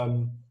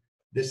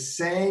the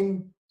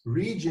same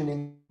region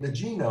in the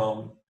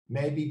genome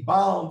may be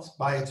bound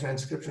by a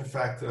transcription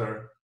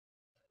factor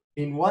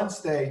in one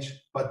stage,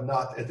 but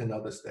not at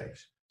another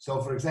stage. So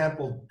for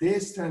example,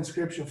 this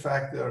transcription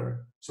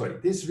factor,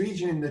 this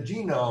region in the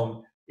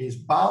genome is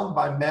bound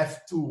by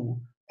MEF2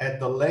 at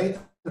the later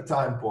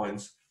time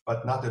points,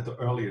 but not at the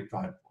earlier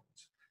time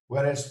points.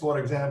 Whereas, for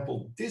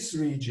example, this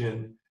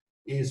region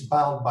is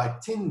bound by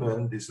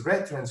Tinman, this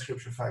red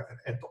transcription factor,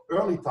 at the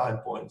early time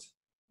points,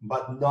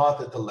 but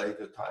not at the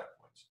later time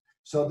points.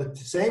 So the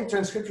same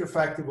transcription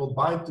factor will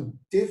bind to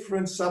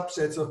different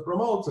subsets of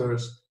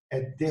promoters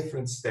at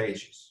different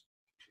stages.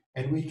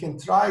 And we can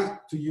try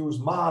to use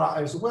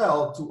MARA as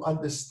well to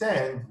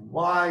understand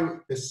why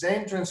the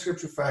same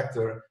transcription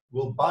factor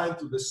will bind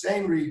to the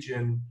same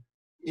region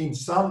in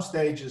some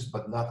stages,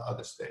 but not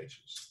other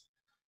stages.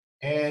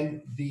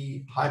 And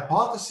the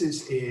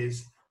hypothesis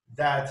is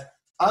that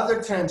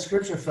other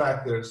transcription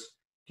factors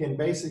can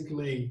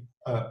basically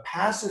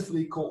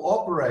passively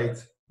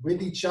cooperate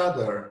with each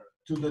other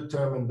to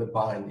determine the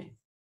binding,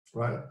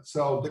 right?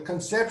 So the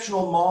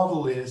conceptual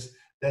model is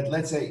that,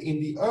 let's say, in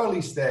the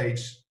early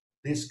stage,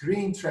 this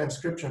green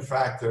transcription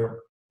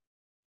factor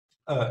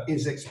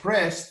is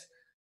expressed,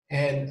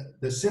 and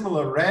the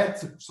similar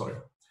red,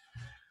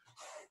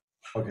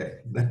 okay,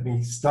 let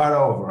me start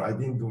over. I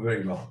didn't do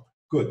very well.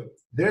 Good.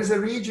 There's a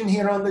region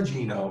here on the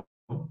genome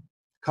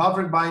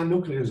covered by a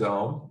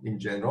nucleosome in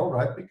general,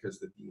 right? Because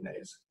the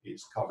DNA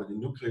is covered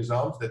in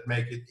nucleosomes that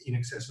make it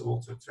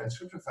inaccessible to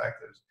transcription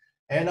factors.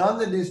 And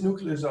under this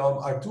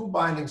nucleosome are 2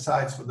 binding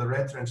sites for the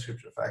red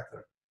transcription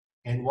factor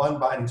and 1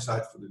 binding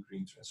site for the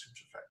green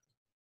transcription factor.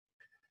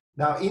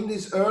 Now, in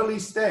this early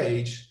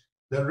stage,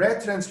 the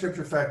red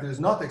transcription factor is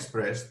not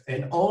expressed,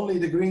 and only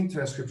the green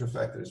transcription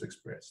factor is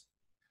expressed.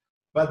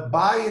 But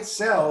by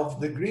itself,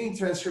 the green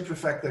transcription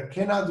factor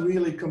cannot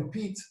really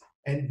compete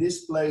and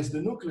displace the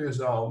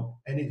nucleosome,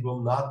 and it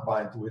will not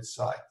bind to its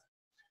site.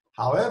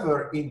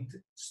 However, in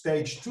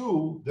stage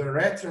 2, the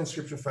red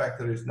transcription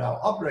factor is now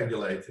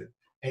upregulated,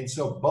 and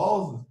so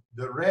both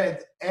the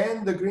red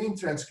and the green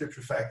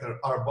transcription factor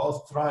are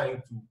both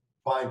trying to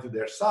bind to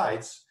their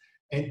sites,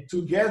 and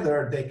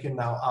together they can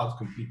now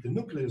outcompete the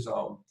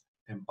nucleosome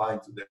and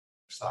bind to their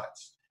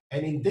sites.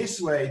 And in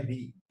this way,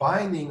 the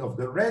binding of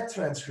the red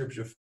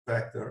transcription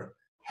factor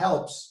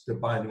helps the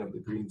binding of the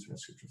green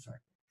transcription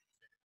factor.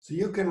 So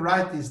you can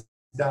write this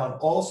down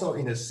also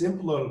in a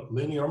simpler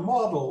linear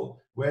model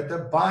where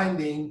the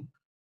binding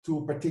to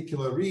a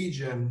particular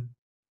region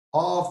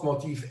of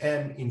motif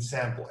M in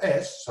sample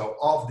S, so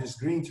of this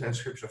green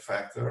transcription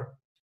factor,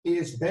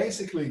 is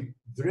basically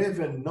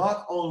driven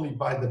not only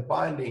by the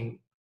binding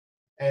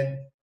and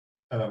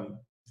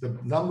the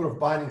number of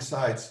binding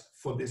sites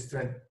for this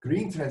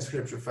green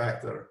transcription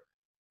factor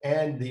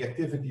and the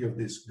activity of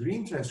this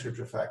green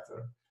transcription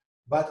factor,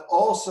 but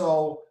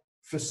also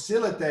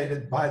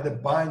facilitated by the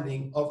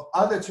binding of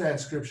other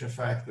transcription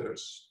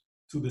factors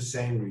to the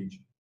same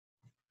region.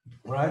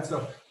 Right?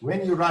 So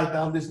when you write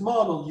down this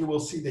model, you will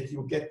see that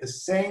you get the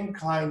same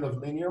kind of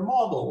linear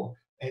model.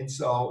 And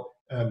so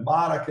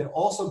MARA can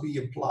also be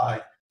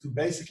applied to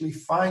basically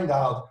find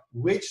out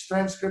which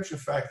transcription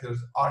factors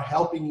are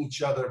helping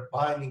each other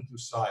binding to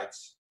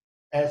sites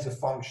as a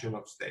function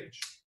of stage.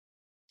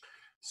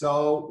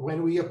 So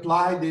when we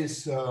apply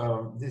this,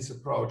 this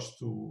approach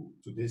to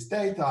this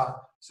data,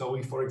 so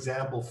we, for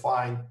example,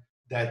 find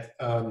that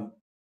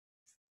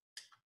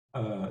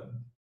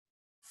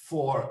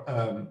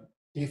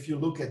if you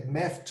look at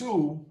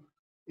MEF2,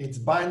 it's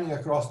binding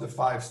across the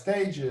 5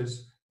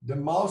 stages. The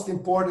most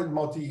important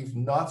motif,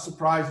 not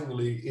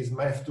surprisingly, is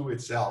MEF2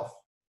 itself.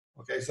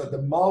 Okay, so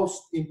the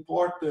most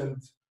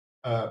important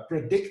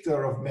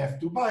predictor of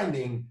MEF2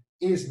 binding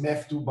is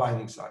MEF2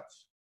 binding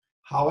sites.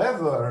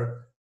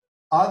 However,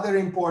 other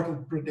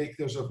important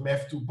predictors of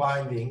MEF2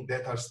 binding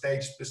that are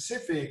stage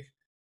specific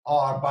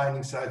are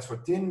binding sites for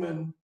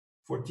Tinman,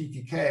 for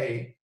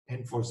TTK,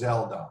 and for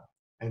Zelda.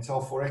 And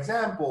so, for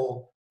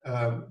example,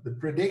 the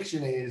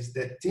prediction is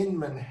that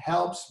Tinman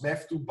helps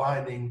MEF2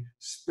 binding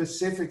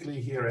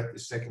specifically here at the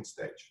second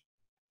stage.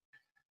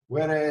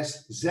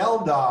 Whereas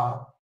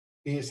Zelda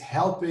is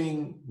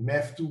helping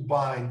MEF2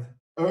 bind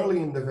early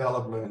in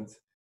development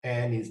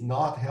and is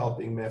not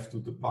helping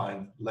MEF2 to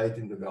bind late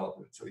in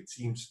development. So it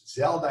seems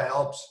Zelda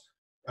helps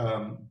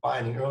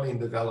binding early in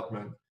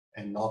development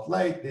and not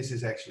late. This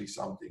is actually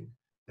something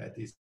that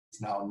is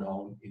now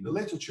known in the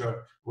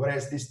literature,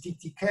 whereas this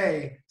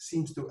TTK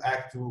seems to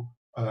act to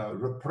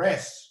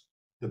repress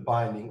the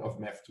binding of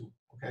MEF2.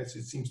 Okay, so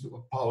it seems to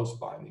oppose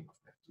binding of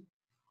MEF2.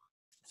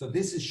 So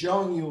this is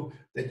showing you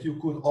that you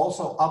could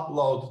also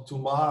upload to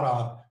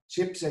MARA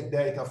ChIP-seq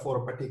data for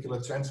a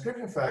particular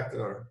transcription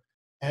factor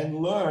and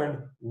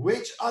learn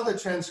which other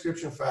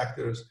transcription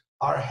factors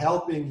are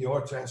helping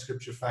your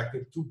transcription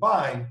factor to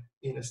bind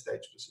in a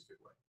stage-specific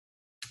way.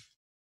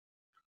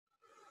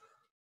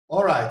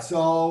 All right,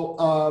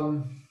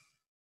 so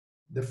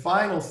the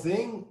final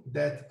thing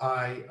that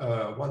I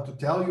want to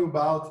tell you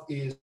about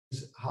is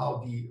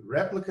how the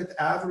replicate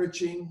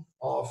averaging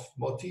of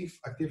motif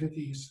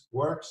activities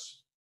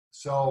works.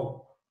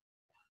 So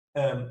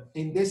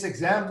in this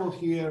example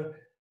here,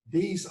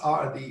 these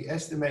are the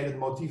estimated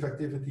motif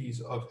activities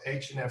of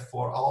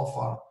HNF4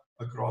 alpha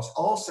across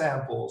all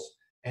samples.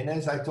 And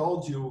as I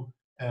told you,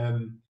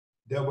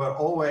 there were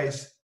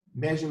always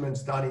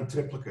measurements done in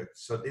triplicates.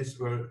 So these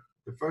were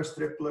the first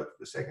triplet,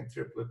 the second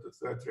triplet, the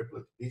third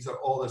triplet. These are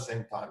all the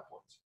same time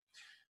points.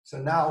 So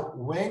now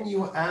when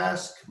you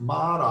ask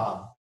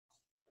MARA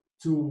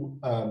to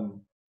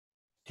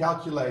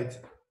calculate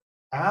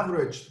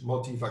average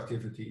motif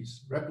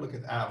activities,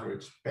 replicate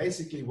average,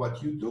 basically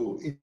what you do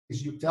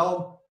is you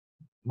tell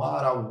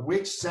MARA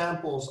which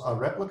samples are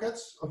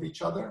replicates of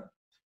each other.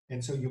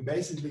 And so you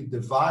basically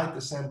divide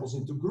the samples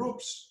into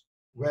groups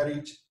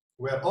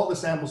where all the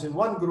samples in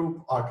one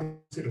group are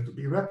considered to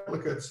be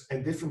replicates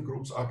and different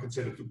groups are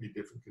considered to be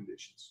different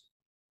conditions.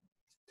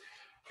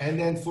 And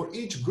then for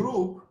each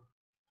group,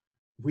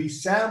 we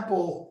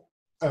sample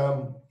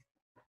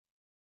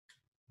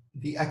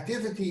the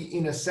activity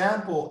in a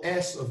sample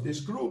S of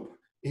this group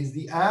is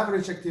the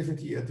average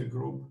activity at the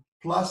group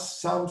plus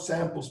some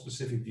sample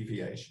specific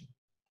deviation.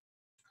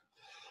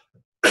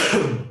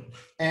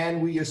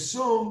 And we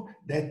assume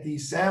that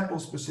these sample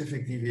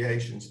specific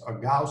deviations are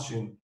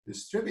Gaussian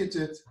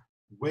distributed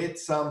with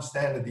some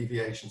standard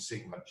deviation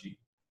sigma g.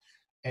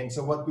 And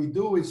so what we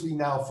do is we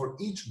now for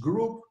each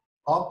group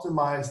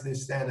optimize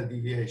this standard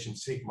deviation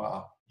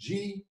sigma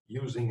g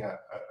using a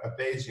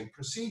Bayesian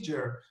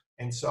procedure.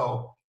 And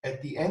so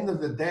at the end of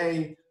the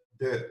day,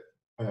 the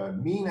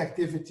mean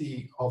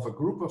activity of a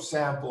group of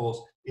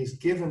samples is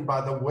given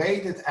by the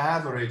weighted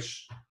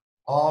average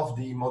of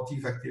the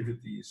motif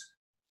activities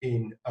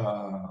in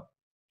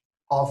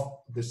of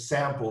the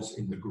samples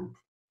in the group.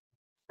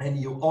 And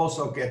you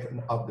also get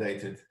an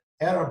updated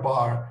error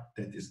bar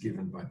that is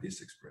given by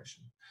this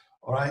expression.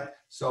 All right,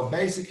 so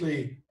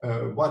basically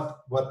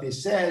what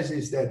this says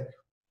is that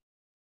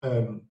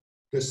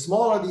the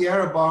smaller the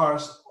error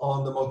bars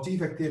on the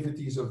motif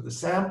activities of the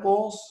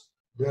samples,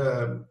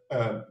 the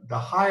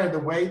higher the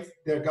weight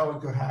they're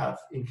going to have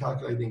in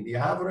calculating the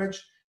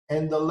average,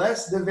 and the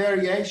less the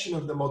variation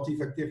of the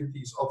motif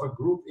activities of a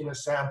group in a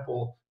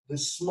sample, the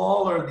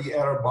smaller the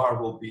error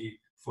bar will be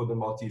for the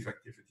motif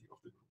activity of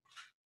the group.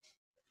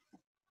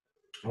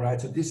 All right,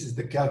 so this is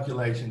the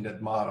calculation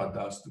that MARA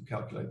does to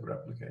calculate,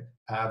 replicate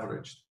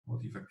averaged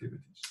motif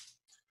activities.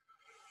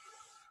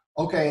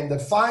 Okay, and the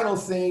final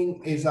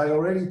thing is I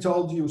already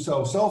told you,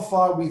 so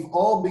far we've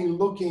all been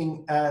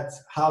looking at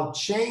how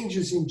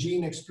changes in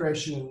gene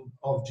expression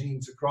of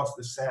genes across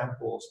the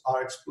samples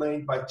are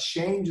explained by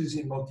changes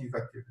in motif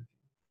activity.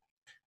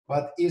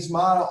 But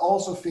ISMARA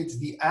also fits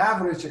the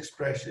average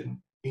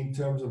expression in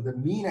terms of the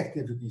mean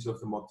activities of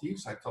the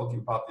motifs. I told you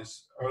about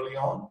this early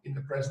on in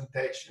the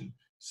presentation.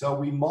 So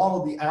we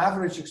model the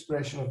average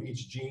expression of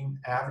each gene,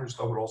 averaged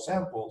over all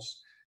samples,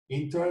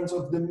 in terms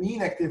of the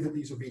mean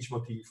activities of each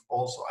motif,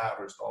 also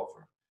averaged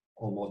over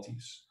all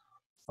motifs.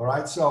 All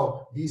right,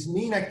 so these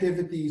mean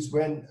activities,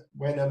 when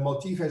a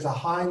motif has a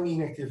high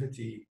mean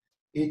activity,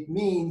 it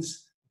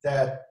means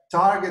that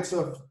targets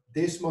of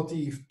this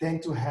motif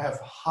tend to have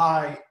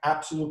high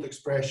absolute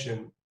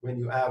expression when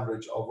you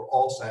average over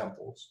all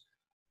samples.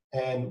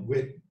 And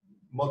with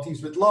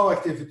motifs with low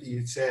activity,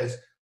 it says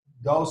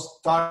those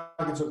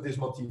targets of this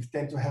motif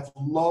tend to have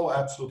low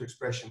absolute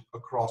expression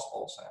across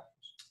all samples.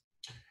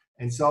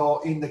 And so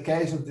in the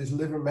case of this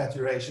liver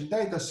maturation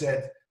data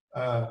set,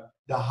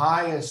 the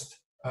highest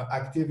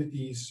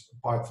activities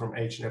apart from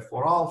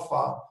HNF4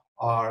 alpha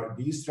are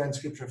these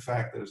transcription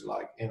factors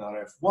like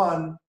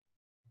NRF1,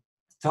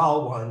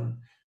 TAL1.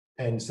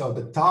 And so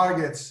the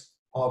targets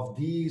of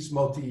these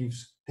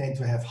motifs tend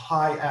to have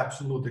high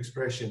absolute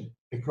expression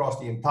across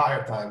the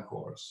entire time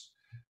course,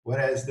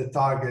 whereas the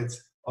targets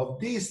of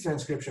these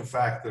transcription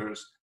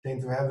factors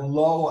tend to have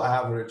low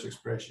average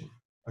expression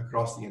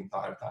across the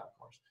entire time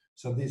course.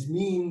 So this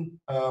mean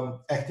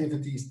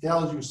activities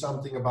tells you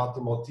something about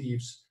the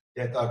motifs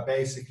that are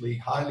basically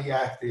highly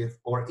active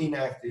or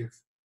inactive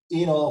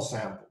in all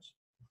samples.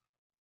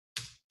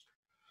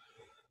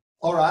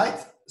 All right.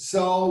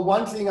 So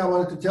one thing I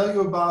wanted to tell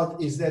you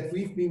about is that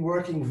we've been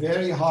working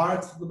very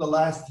hard for the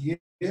last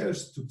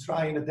years to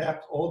try and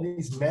adapt all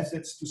these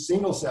methods to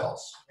single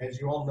cells. As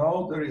you all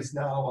know, there is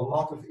now a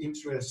lot of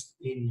interest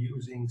in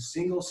using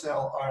single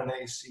cell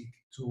RNA-seq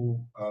to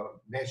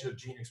measure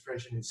gene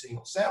expression in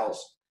single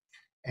cells.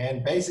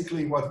 And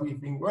basically what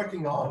we've been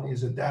working on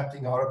is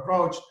adapting our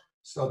approach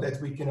so that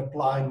we can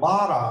apply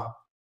MARA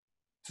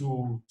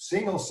to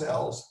single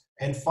cells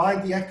and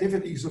find the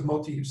activities of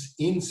motifs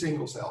in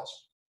single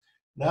cells.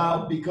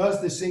 Now,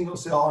 because the single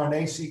cell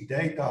RNA-seq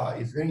data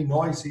is very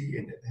noisy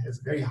and it has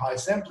very high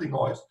sampling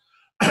noise,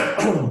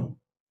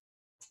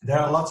 there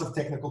are lots of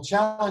technical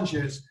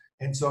challenges.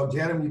 And so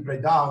Jeremy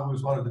Breda, who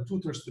is one of the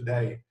tutors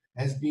today,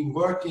 has been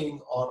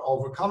working on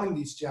overcoming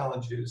these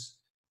challenges.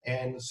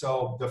 And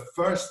so the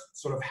first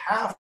sort of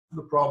half of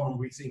the problem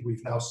we think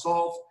we've now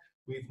solved.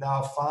 We've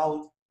now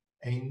found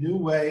a new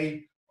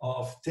way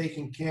of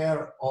taking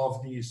care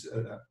of these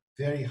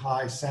very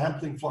high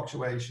sampling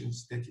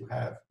fluctuations that you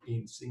have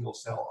in single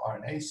cell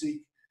RNA-seq.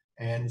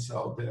 And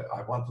so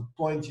I want to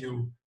point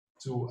you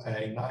to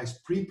a nice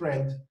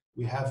preprint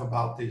we have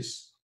about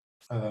this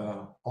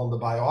on the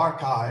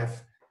bioRxiv,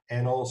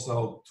 and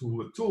also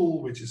to a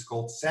tool which is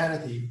called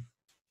Sanity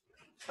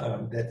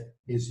that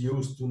is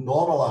used to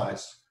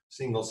normalize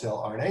single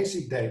cell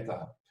RNA-seq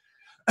data.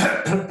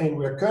 And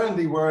we're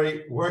currently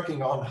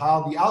working on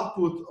how the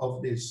output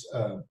of this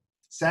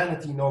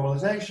Sanity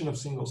normalization of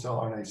single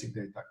cell RNA-seq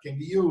data can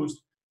be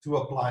used to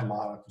apply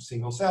MARA to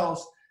single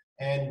cells.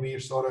 And we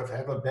sort of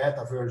have a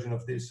beta version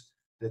of this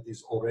that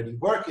is already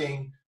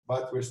working,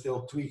 but we're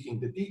still tweaking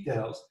the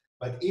details.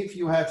 But if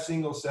you have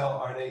single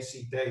cell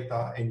RNA-seq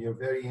data and you're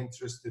very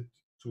interested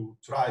to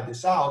try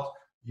this out,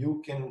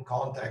 you can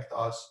contact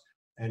us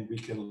and we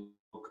can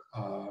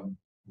look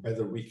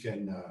whether we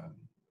can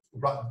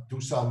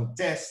do some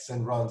tests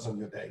and runs on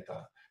your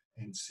data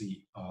and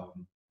see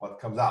what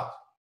comes out.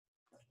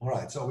 All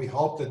right, so we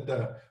hope that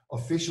the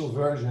official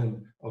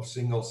version of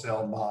single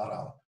cell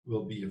MARA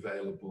will be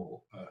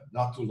available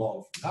not too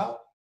long from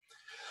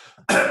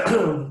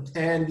now.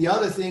 And the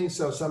other thing,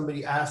 so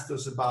somebody asked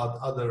us about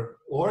other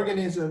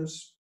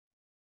organisms.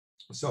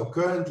 So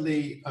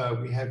currently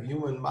we have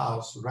human,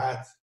 mouse,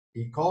 rat,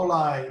 E.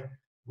 coli.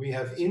 We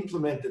have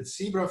implemented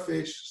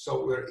zebrafish,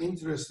 so we're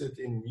interested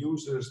in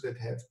users that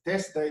have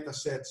test data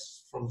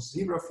sets from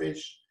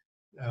zebrafish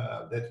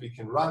that we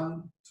can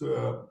run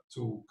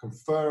to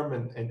confirm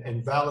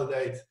and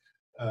validate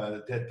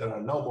that there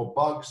are no more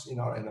bugs in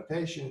our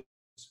annotations.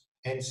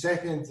 And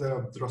second,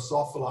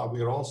 Drosophila,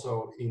 we're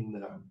also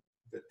in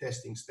the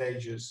testing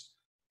stages.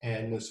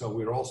 And so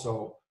we're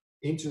also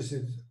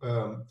interested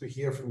to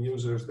hear from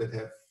users that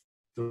have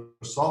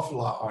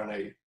Drosophila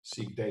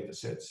RNA-seq data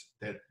sets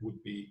that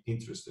would be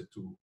interested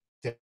to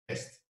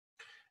test.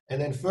 And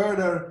then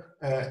further,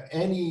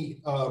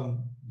 any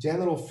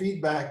general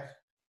feedback,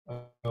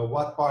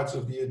 what parts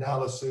of the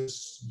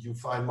analysis you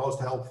find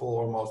most helpful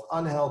or most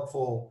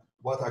unhelpful,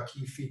 what are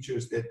key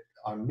features that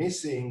are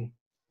missing,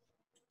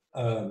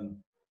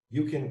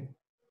 you can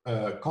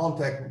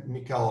contact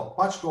Mikhail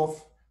Pachkov,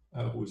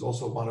 who is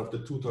also one of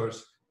the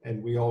tutors,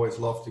 and we always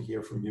love to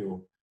hear from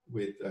you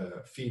with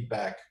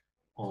feedback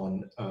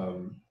on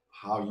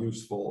how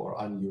useful or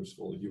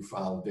unuseful you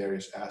found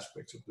various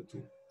aspects of the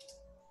tool.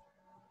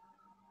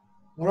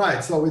 All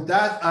right, so with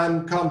that,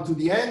 I'm come to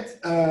the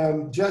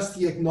end. Just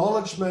the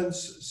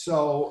acknowledgements.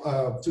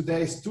 So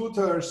today's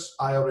tutors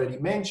I already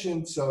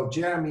mentioned. So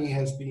Jeremy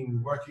has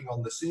been working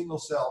on the single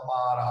cell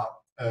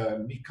MARA.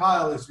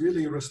 Mikhail is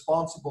really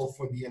responsible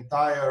for the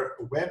entire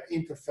web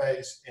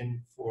interface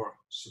and for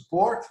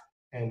support.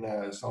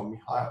 And so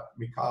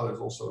Mikhail is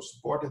also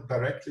supported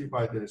directly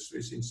by the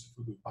Swiss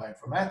Institute of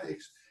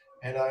Bioinformatics.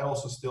 And I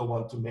also still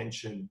want to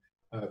mention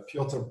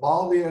Piotr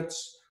Balwierz,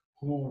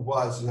 who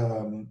was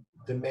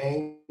the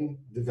main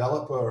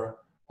developer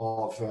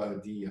of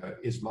the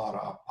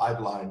ISMARA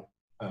pipeline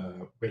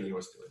when he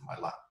was still in my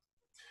lab.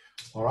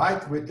 All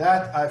right, with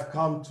that, I've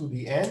come to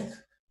the end.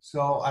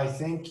 So I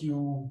thank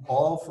you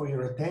all for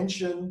your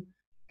attention,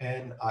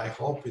 and I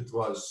hope it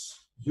was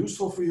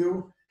useful for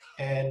you.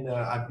 And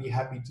I'd be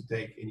happy to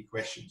take any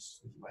questions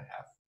that you might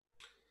have.